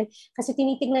namin kasi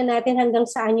tinitignan natin hanggang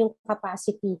saan yung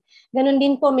capacity. Ganon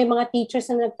din po, may mga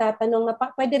teachers na nagtatanong na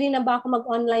pwede rin na ba ako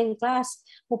mag-online class?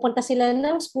 Pupunta sila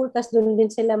ng school, tas doon din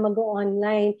sila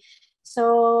mag-online.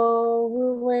 So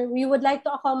we would like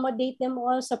to accommodate them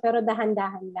also, pero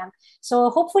dahan-dahan lang.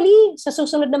 So hopefully sa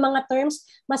susunod na mga terms,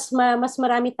 mas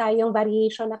marami tayong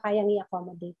variation na kayang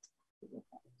i-accommodate.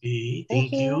 Okay,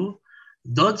 thank you.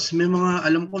 Dots,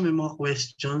 alam ko may mga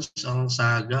questions ang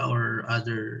Saga or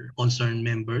other concerned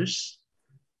members.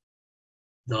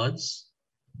 Dots?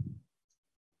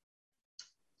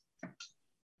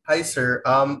 Hi sir,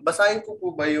 basahin ko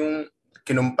po ba yung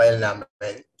kinumpile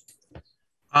namin?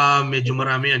 Medyo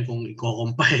marami yan kung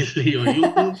i-compile yun.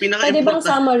 Yung Pwede bang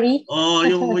summary?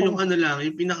 Yung ano lang,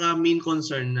 yung pinaka main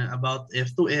concern na about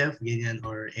F2F, ganyan,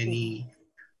 or any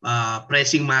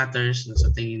pressing matters na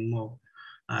sa tingin mo,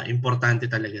 importante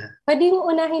talaga. Pwede yung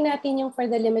unahin natin yung for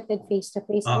the limited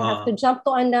face-to-face. I have to jump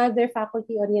to another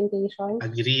faculty orientation.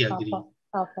 Agree.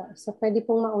 Opo. So pwede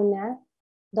pong mauna.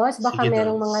 Dos, baka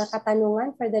merong mga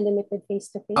katanungan for the limited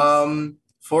face-to-face?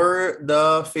 For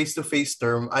the face-to-face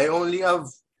term, I only have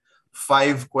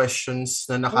 5 questions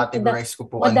na nakategorize ko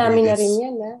po. Madami na rin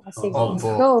yan. Sige,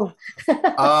 go.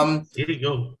 Here you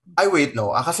go. Wait, no.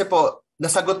 Kasi po,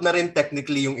 nasagot na rin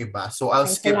technically yung iba. So I'll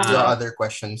skip the other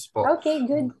questions po. Okay,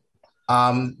 good.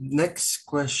 Next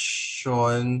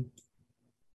question.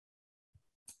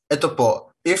 Ito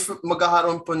po. If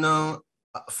magkakaroon po ng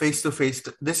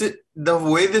face-to-face, the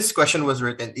way this question was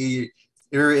written,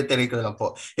 i-reiterate ko na lang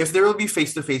po. If there will be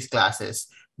face-to-face classes,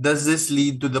 does this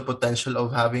lead to the potential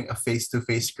of having a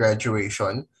face-to-face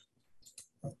graduation?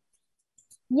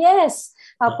 Yes.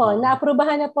 Apo,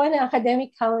 naaprubahan na po ng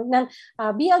academic count ng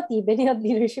BLT, Benilde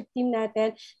Leadership Team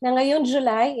natin, na ngayong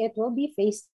July, it will be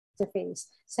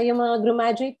face-to-face. So yung mga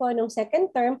graduate po nung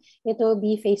second term, it will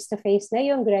be face-to-face na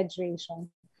yung graduation.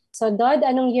 So Dodd,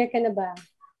 anong year ka na ba?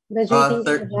 Graduating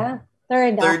ka na ba?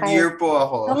 Third, Third okay. year po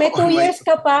ako. So may 2 on my- years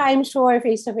ka pa, I'm sure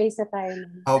face-to-face na tayo.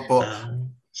 Opo.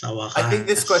 Sa wakas. I think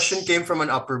this question came from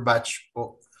an upper batch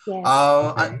po. Yes.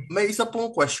 Okay. May isa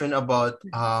pong question about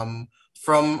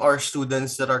from our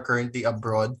students that are currently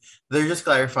abroad. They're just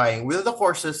clarifying, will the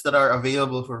courses that are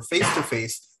available for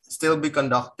face-to-face still be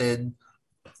conducted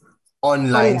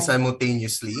online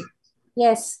simultaneously?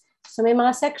 Yes. So may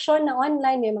mga section na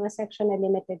online, may mga section na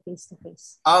limited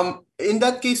face-to-face. In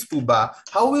that case po ba,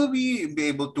 how will we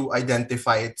be able to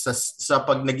identify it sa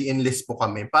pag nag-i-enlist po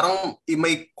kami? Parang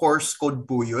may course code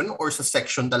po yun or sa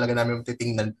section talaga namin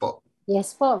titingnan po?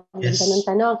 Yes po, Yes. ganun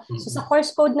tanong. So sa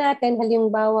course code natin,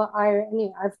 halimbawa our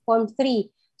Form 3.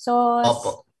 So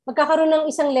Opo. magkakaroon ng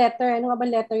isang letter. Ano nga ba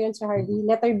letter yun, Sir Harvey?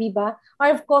 Letter B ba?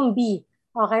 Form B.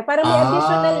 Okay, para may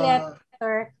additional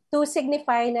letter to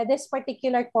signify na this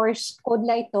particular course code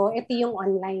na ito yung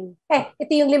online.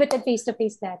 Ito yung limited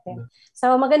face-to-face natin.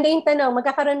 So maganda yung tanong,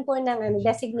 magkakaroon po ng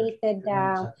designated,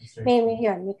 may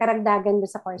karagdagan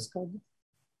doon sa course code.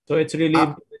 So it's really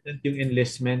important yung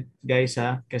enlistment, guys,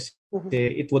 ha? Kasi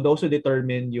it would also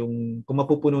determine yung kung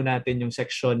mapupuno natin yung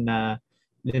section na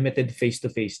limited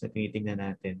face-to-face na tinitingnan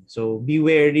natin. So be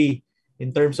wary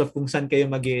in terms of kung saan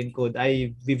kayo mag-encode.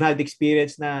 We've had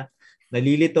experience na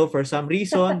nalilito for some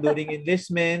reason during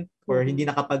enlistment or hindi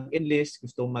nakapag-enlist,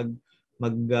 gusto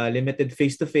mag-limited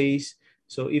face-to-face.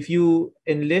 So if you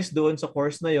enlist doon sa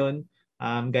course na yon,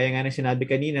 gaya nga ng sinabi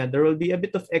kanina, there will be a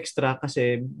bit of extra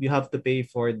kasi you have to pay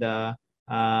for the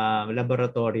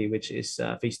laboratory, which is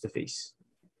face-to-face.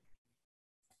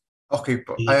 Okay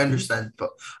po, I understand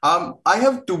po. I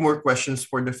have 2 more questions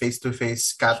for the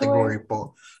face-to-face category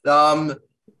po.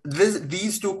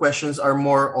 These 2 questions are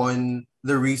more on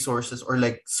the resources or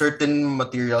like certain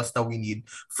materials that we need.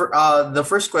 For the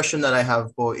first question that I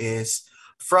have po is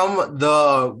from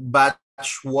the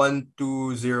batch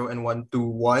 120 and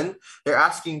 121. They're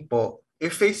asking po,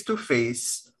 if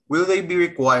face-to-face, will they be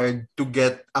required to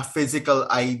get a physical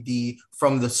ID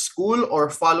from the school or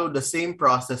follow the same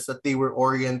process that they were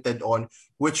oriented on,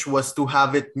 which was to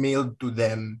have it mailed to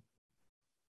them?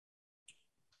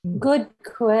 Good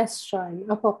question.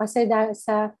 Opo, kasi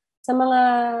sa mga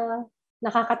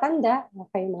nakakatanda,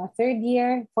 okay, mga 3rd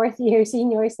year, 4th year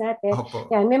seniors natin.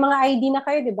 Yan, may mga ID na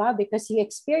kayo, di ba? Because you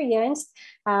experienced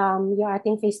yung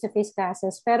ating face-to-face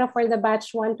classes. Pero for the batch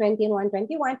 120 and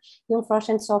 121, yung frosh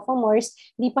and sophomores,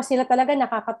 di pa sila talaga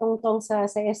nakakatungtong sa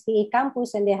STA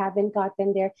campus and they haven't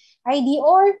gotten their ID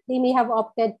or they may have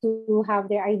opted to have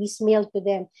their IDs mailed to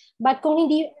them. But kung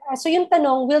hindi, so yung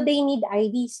tanong, will they need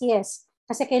IDs? Yes.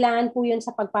 Kasi kailangan po yun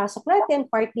sa pagpasok natin,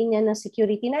 part din yan ng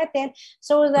security natin,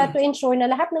 so that to ensure na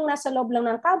lahat ng nasa loob lang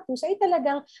ng campus ay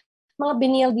talagang mga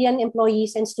binildian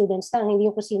employees and students lang, hindi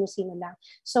yung kung sino-sino lang.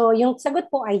 So yung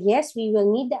sagot po ay yes, we will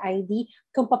need the ID.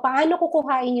 Kung paano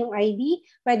kukuhain yung ID,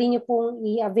 pwede nyo pong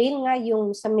i-avail nga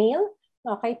yung sa mail,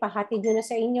 okay, pahatid nyo na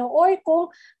sa inyo. Or kung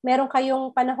meron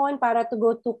kayong panahon para to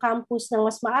go to campus ng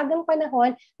mas maagang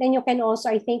panahon, then you can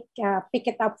also, I think, pick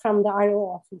it up from the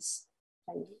RO office.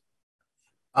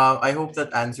 I hope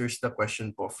that answers the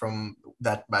question po from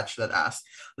that batch that asked.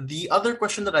 The other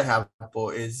question that I have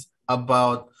po is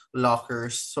about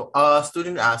lockers. So a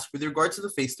student asked, with regards to the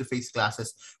face-to-face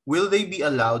classes, will they be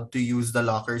allowed to use the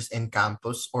lockers in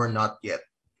campus or not yet?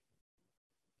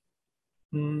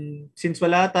 Since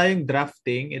wala tayong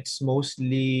drafting, it's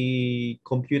mostly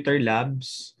computer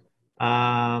labs.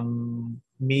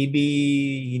 Maybe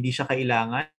hindi siya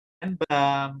kailangan,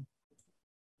 but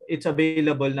it's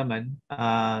available naman.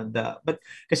 But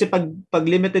kasi pag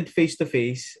limited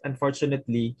face-to-face,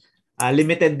 unfortunately,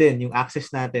 limited din yung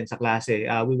access natin sa klase.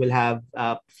 We will have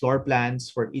floor plans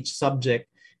for each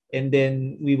subject and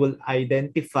then we will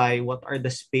identify what are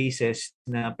the spaces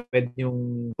na pwede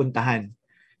yung puntahan.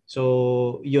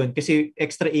 So, yun. Kasi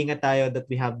extra ingat tayo that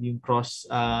we have yung cross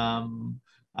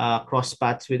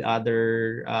paths with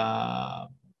other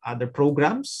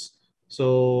programs.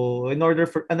 So in order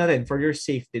for for your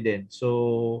safety din.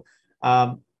 So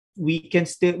the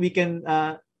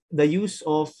use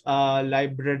of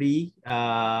library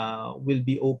will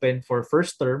be open for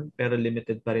first term pero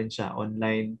limited pa rin siya.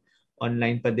 Online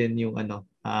pa din yung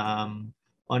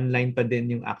online pa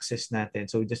din yung access natin.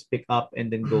 So just pick up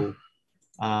and then go.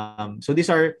 So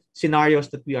these are scenarios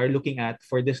that we are looking at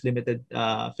for this limited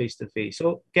face-to-face.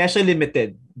 So kaya siya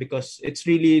limited because it's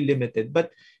really limited.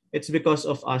 But it's because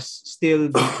of us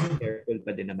still being careful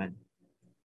pa din naman.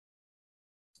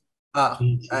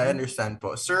 I understand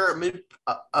po. Sir, may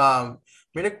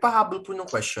nagpahabol po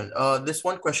ng question. This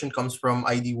one question comes from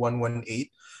ID 118.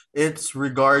 It's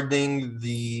regarding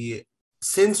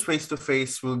since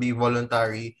face-to-face will be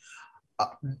voluntary,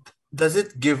 does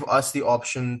it give us the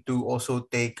option to also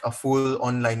take a full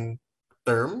online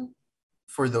term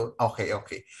for the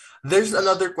okay. There's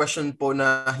another question po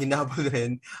na hinabol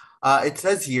rin. It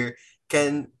says here,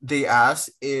 can they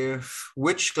ask if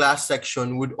which class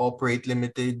section would operate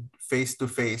limited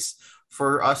face-to-face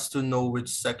for us to know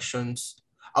which sections?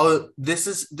 Oh, this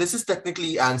is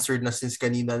technically answered na since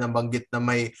kanina nabanggit na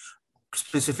may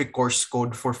specific course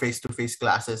code for face-to-face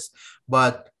classes,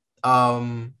 but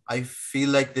I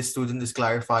feel like the student is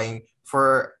clarifying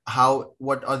for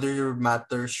what other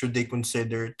matters should they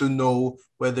consider to know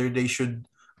whether they should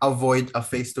avoid a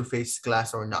face-to-face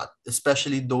class or not,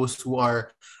 especially those who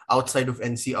are outside of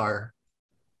NCR.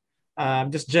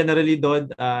 Just generally,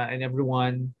 Dodd, and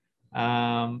everyone,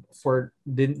 for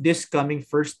this coming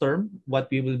first term, what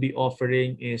we will be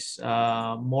offering is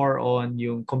more on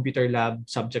yung computer lab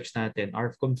subjects natin.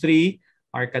 ARFCOM 3,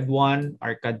 ARCAD 1,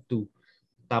 ARCAD 2.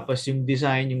 Tapos yung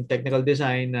design, yung technical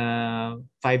design,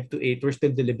 5 to 8, we're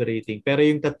still deliberating. Pero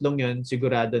yung tatlong yun,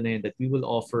 sigurado na yun that we will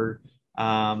offer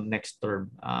next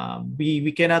term.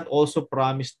 We cannot also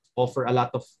promise to offer a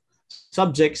lot of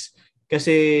subjects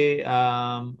kasi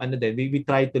we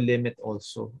try to limit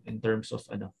also in terms of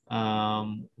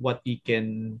what we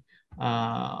can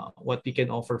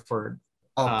offer for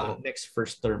next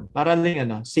first term. Para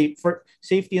lang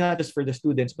safety not just for the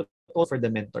students but also for the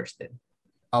mentors din.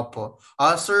 Opo.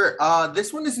 Sir,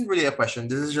 this one isn't really a question.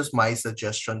 This is just my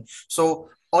suggestion.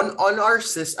 So on our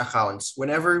SIS accounts,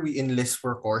 whenever we enlist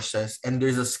for courses and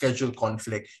there's a schedule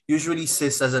conflict, usually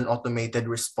SIS has an automated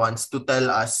response to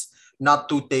tell us not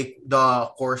to take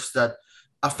the course that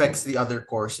affects the other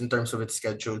course in terms of its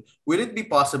schedule. Would it be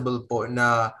possible po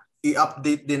na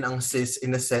i-update din ang SIS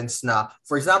in a sense na,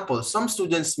 for example, some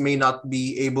students may not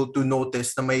be able to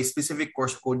notice na may specific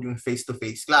course code yung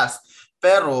face-to-face class,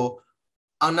 pero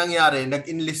ang nangyari,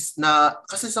 nag-enlist na,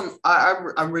 kasi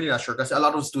I'm really not sure kasi a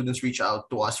lot of students reach out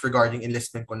to us regarding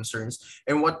enlistment concerns.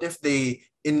 And what if they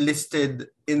enlisted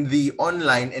in the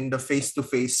online and the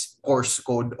face-to-face course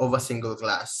code of a single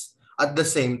class? At the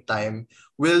same time,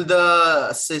 will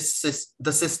the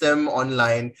system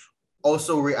online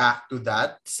also react to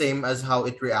that, same as how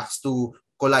it reacts to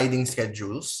colliding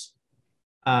schedules?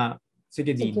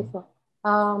 Sige, Dean. Sige po.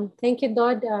 Thank you,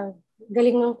 Dodd.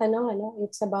 Galing ng tanong,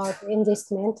 it's about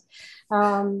enlistment.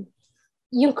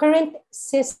 Yung current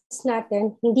SIS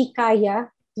natin, hindi kaya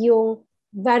yung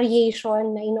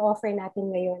variation na in-offer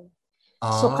natin ngayon.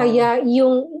 So kaya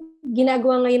yung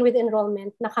ginagawa ngayon with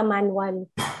enrollment, naka-manual.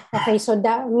 Okay, so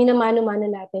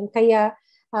minamano-mano natin. Kaya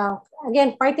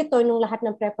again, part ito nung lahat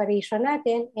ng preparation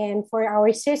natin, and for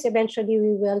our SIS, eventually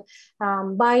we will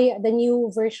buy the new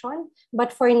version.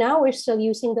 But for now, we're still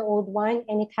using the old one,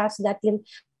 and it has that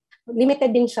limited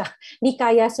din siya. Hindi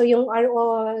kaya. So yung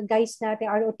RO guys natin,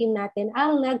 RO team natin,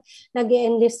 ang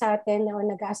nag-enlist sa atin o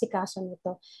nag-aasikaso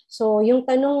nito. So yung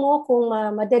tanong mo kung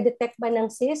madedetect ba ng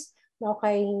SIS,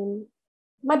 okay,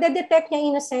 madedetect niya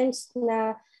in a sense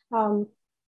na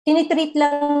tinitreat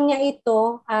lang niya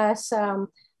ito as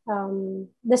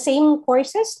the same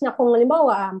courses na kung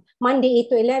halimbawa Monday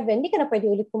 8 to 11, hindi ka na pwede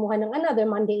ulit kumuha ng another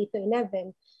Monday 8 to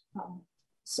 11.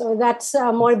 So that's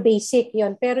more basic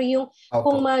yon. Pero yung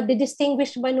kung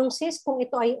ma-distinguish ba nung SIS kung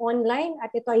ito ay online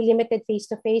at ito ay limited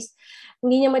face-to-face,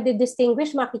 hindi niya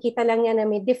ma-distinguish, makikita lang niya na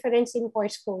may difference in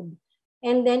course code.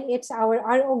 And then it's our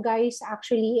RO guys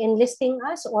actually enlisting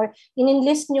us or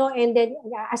in-enlist nyo and then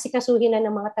asikasuhin na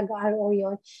ng mga taga-RO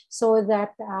yon so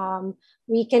that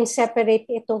we can separate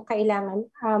itong kailangan.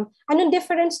 Anong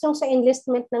difference nung sa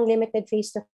enlistment ng limited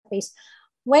face-to-face?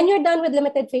 When you're done with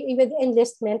with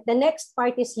enlistment, the next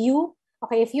part is you.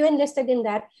 Okay, if you enlisted in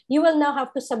that, you will now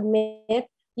have to submit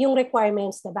yung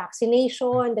requirements, the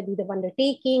vaccination, the deed of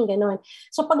undertaking, gano'n.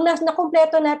 So pag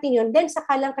nakompleto natin yun, then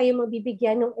saka lang kayo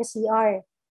mabibigyan ng SER.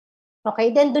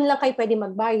 Okay, then dun lang kayo pwede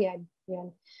magbayad.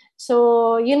 Yan.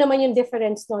 So yun naman yung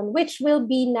difference nun, which will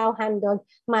be now handled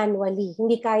manually.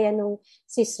 Hindi kaya nung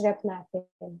SISREP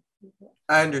natin.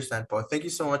 I understand po. Thank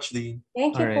you so much, Lee.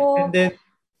 Thank you Alright. po. And then,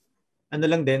 ano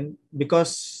lang din,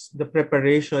 because the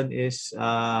preparation is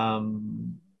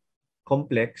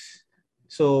complex,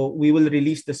 so we will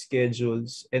release the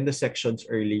schedules and the sections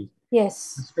early.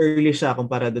 Yes. Mas early siya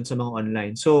kumpara dun sa mga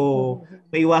online. So,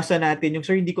 maiwasan natin yung,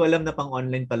 sir, hindi ko alam na pang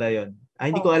online pala yun.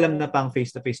 Hindi ko alam na pang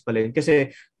face-to-face pala yun.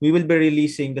 Kasi we will be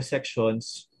releasing the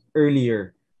sections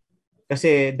earlier.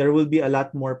 Kasi there will be a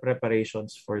lot more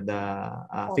preparations for the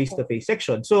face-to-face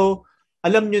section. So,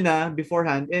 alam nyo na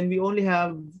beforehand, and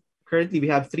currently,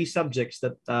 we have 3 subjects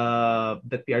that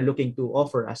we are looking to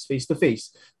offer as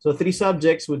face-to-face. So 3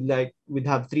 subjects would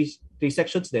have three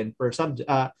sections then per subject,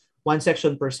 1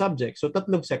 section per subject. So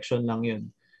 3 section lang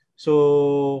yun.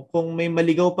 So, kung may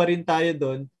maligaw pa rin tayo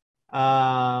doon,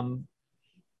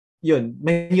 yun,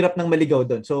 mahirap nang maligaw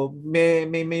doon. So, may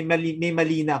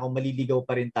mali na kung maliligaw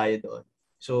pa rin tayo doon.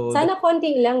 So, sana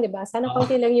konti lang, di ba? Sana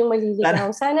konti lang yung maliligaw.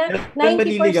 Sana 90%.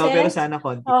 Maliligaw, pero sana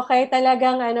konti. Okay,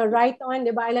 talagang right on, di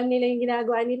ba? Alam nila yung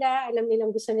ginagawa nila, alam nilang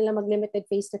gusto nila mag-limited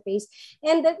face-to-face.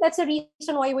 And that's the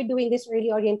reason why we're doing this early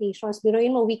orientations.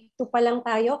 Biruin mo, week 2 pa lang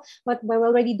tayo, but we're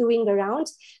already doing the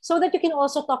rounds so that you can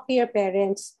also talk to your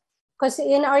parents.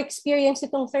 Kasi in our experience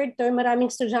itong third term, maraming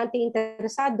estudyante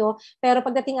interesado, pero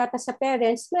pagdating ata sa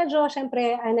parents, medyo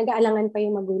syempre nag-aalangan pa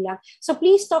yung magulang. So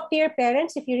please talk to your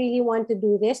parents if you really want to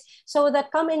do this so that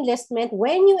come enlistment,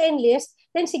 when you enlist,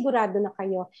 then sigurado na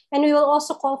kayo. And we will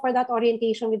also call for that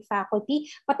orientation with faculty.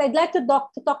 But I'd like to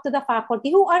talk to the faculty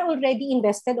who are already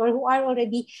invested or who are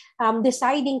already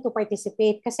deciding to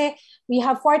participate. Kasi we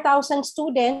have 4,000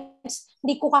 students,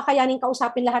 hindi ko kakayanin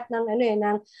kausapin lahat ng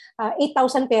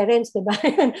 8,000 parents, di ba?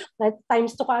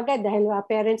 Times 2 kaagad dahil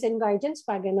parents and guardians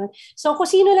pa, ganun. So kung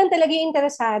sino lang talaga yung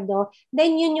interesado,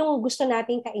 then yun yung gusto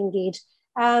nating ka-engage.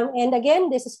 And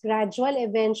again, this is gradual.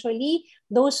 Eventually,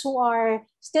 those who are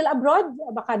still abroad,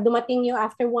 baka dumating yung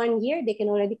after 1 year, they can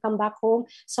already come back home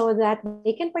so that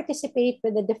they can participate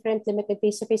with the different limited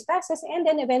face-to-face classes and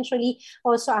then eventually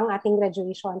also ang ating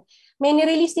graduation. May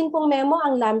nirelease din pong memo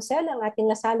ang LAMCEL, ang ating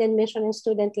Lasallian Mission and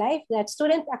Student Life, that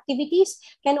student activities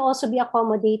can also be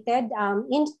accommodated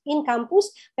in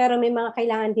campus, pero may mga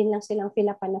kailangan din lang silang fill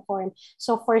up na form.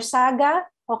 So for SAGA,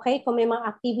 okay, kung may mga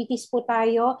activities po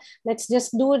tayo, let's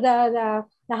just do the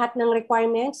lahat ng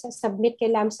requirements, submit kay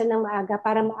LAMCEL ng maaga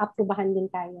para ma-approbahan din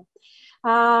tayo.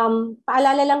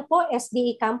 Paalala lang po,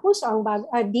 SDA Campus, o ang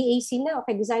DAC na,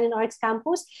 okay, Design and Arts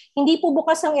Campus, hindi po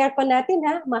bukas ang aircon natin,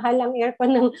 ha? Mahal ang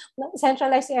aircon ng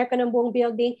centralized aircon ng buong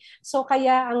building. So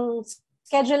kaya ang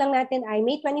schedule lang natin ay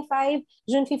May 25,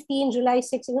 June 15, July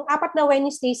 6, yung 4 na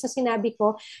Wednesdays na sinabi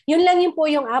ko, yun lang yun po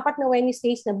yung 4 na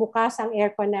Wednesdays na bukas ang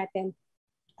aircon natin.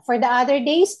 For the other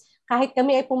days, kahit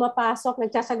kami ay pumapasok,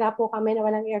 nagsasaga po kami na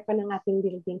walang aircon ng ating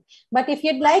building. But if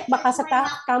you'd like, baka sa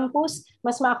campus,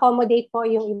 mas ma-accommodate po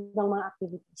yung ibang mga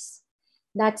activities.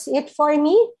 That's it for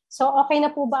me. So okay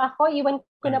na po ba ako? Iwan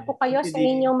ko na po kayo sa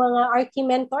inyong mga RT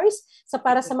mentors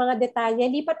para sa mga detalye.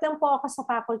 Lipat lang po ako sa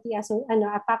faculty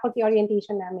faculty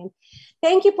orientation namin.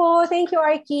 Thank you po. Thank you,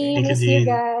 RT. Miss you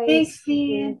guys. Thanks,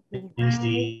 Dean. Thanks,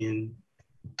 Dean.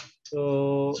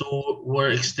 So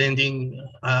we're extending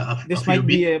this might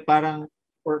be parang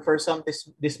for some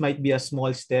this might be a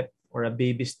small step or a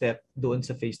baby step doon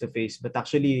sa face-to-face, but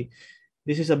actually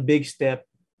this is a big step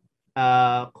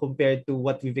compared to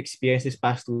what we've experienced this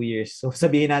past 2 years. So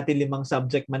sabihin natin 5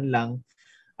 subject man lang,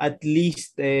 at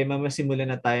least mamasimulan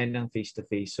na tayo ng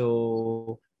face-to-face.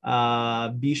 So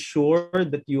be sure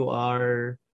that you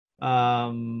are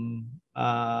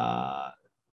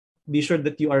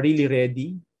really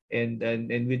ready. And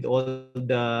with all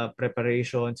the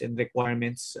preparations and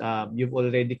requirements, you've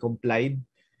already complied,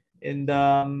 and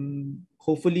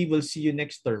hopefully we'll see you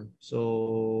next term.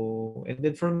 So and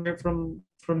then from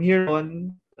here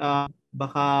on,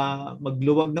 baka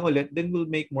magluwag na ulit, then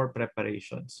we'll make more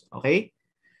preparations. Okay?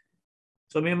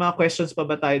 So may mga questions pa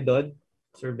ba tayo doon,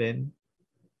 Sir Ben?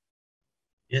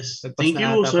 Yes, thank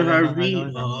you, Sir Harvey.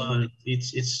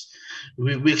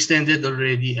 We extended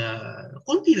already.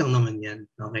 Konti lang naman yan.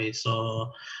 Okay, so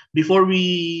before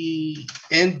we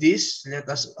end this,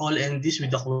 let us all end this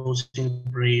with a closing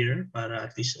prayer para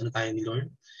at least tayo ni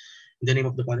Lord. In the name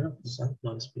of the Father, of the Son,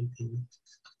 of the Spirit.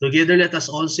 Together, let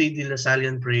us all say the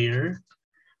Lasallian prayer.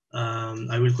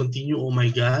 I will continue, oh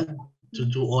my God, to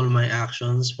do all my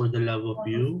actions for the love of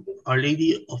you. Our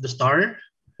Lady of the Star,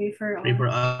 pray for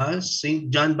us. Saint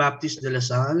John Baptist de La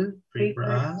Salle, pray for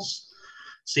us.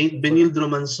 Saint Benilde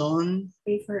Romanson,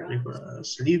 pray for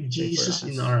us. Leave Jesus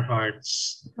in our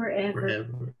hearts forever.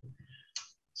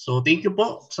 So thank you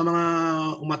po sa mga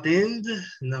umattend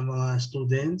na mga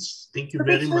students. Thank you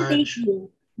very much.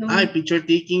 Picture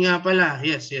taking nga pala.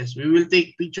 Yes. We will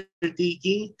take picture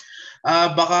taking.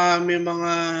 Baka may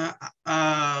mga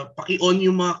paki-on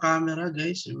yung mga camera,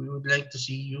 guys. We would like to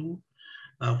see you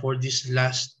for this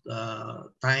last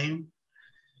time.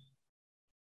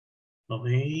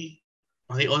 Okay.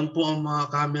 Paki-on po ang mga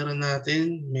camera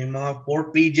natin. May mga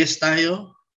 4 pages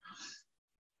tayo.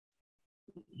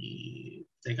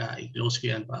 Teka, i-close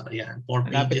ko yan para yan. 4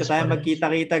 pages. Malapit na tayo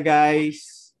magkita-kita,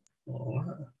 guys. Oo.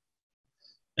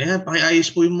 Ayan,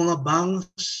 pakiayos po yung mga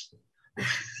bangs.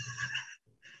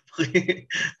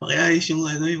 Pakiayos yung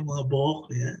yung mga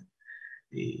buhok. Ayan.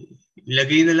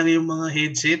 Ilagay na lang yung mga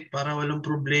headset para walang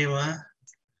problema.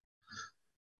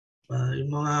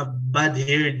 Yung mga bad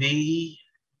hair day,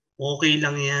 okay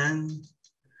lang yan.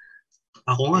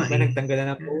 Ako nga Diba, eh. nagtanggal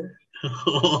na po.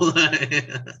 Oo nga eh.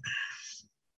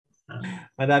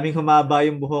 Madaming humaba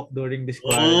yung buhok during this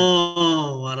quarantine.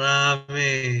 Oo,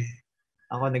 marami.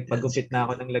 Ako, nagpagupit na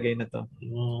ako ng lagay na to.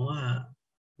 Oo nga.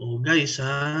 Oh, guys,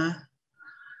 ha?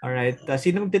 Alright.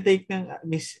 Sino magte-take ng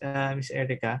Miss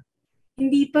Erica?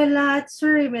 Hindi pa lahat,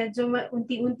 sir. Medyo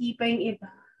unti-unti pa yung iba.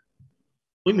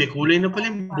 Uy, may kulay na pala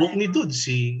yung buhok ni Dudes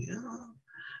eh.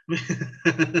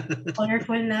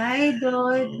 Colorful na,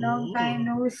 Dod. Long time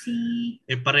no see.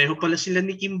 Pareho pala sila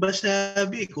ni Kimba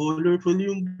sabi. Colorful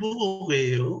yung buhok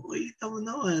eh. Okay, tama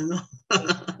naman. No?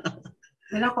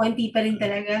 Wala, konti pa rin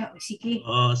talaga. Sige.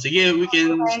 Sige, we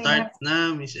can start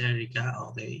na, Miss Erica.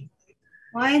 Okay.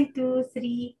 1, 2,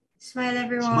 3. Smile,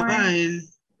 everyone. Smile.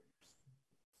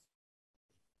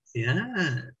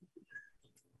 Yan.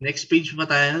 Next page pa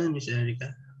tayo, Miss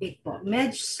Erica. Wait po.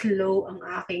 Medyo slow ang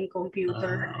aking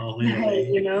computer. Okay.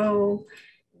 You know,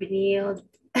 binild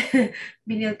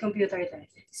computer tayo.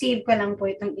 Save ko lang po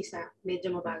itong isa.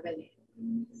 Medyo mabagal eh.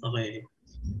 Okay.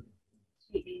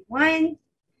 Okay. 1.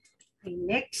 Okay,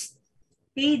 next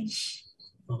page.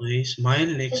 Okay, smile.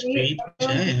 Next page.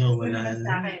 Ay, wala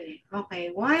na.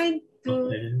 Okay, 1, 2,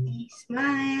 3,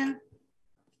 smile.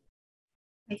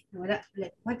 Ay, wala. 1,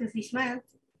 2, 3, smile.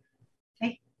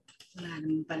 Ay, wala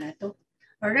naman pala ito.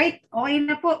 Alright, okay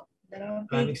na po.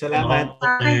 Maraming salamat.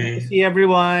 Okay. See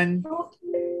everyone.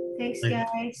 Thanks,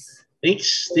 guys.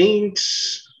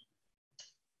 Thanks.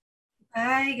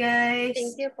 Bye, guys.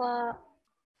 Thank you po.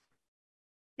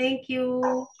 Thank you.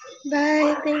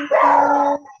 Bye. Thank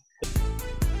you.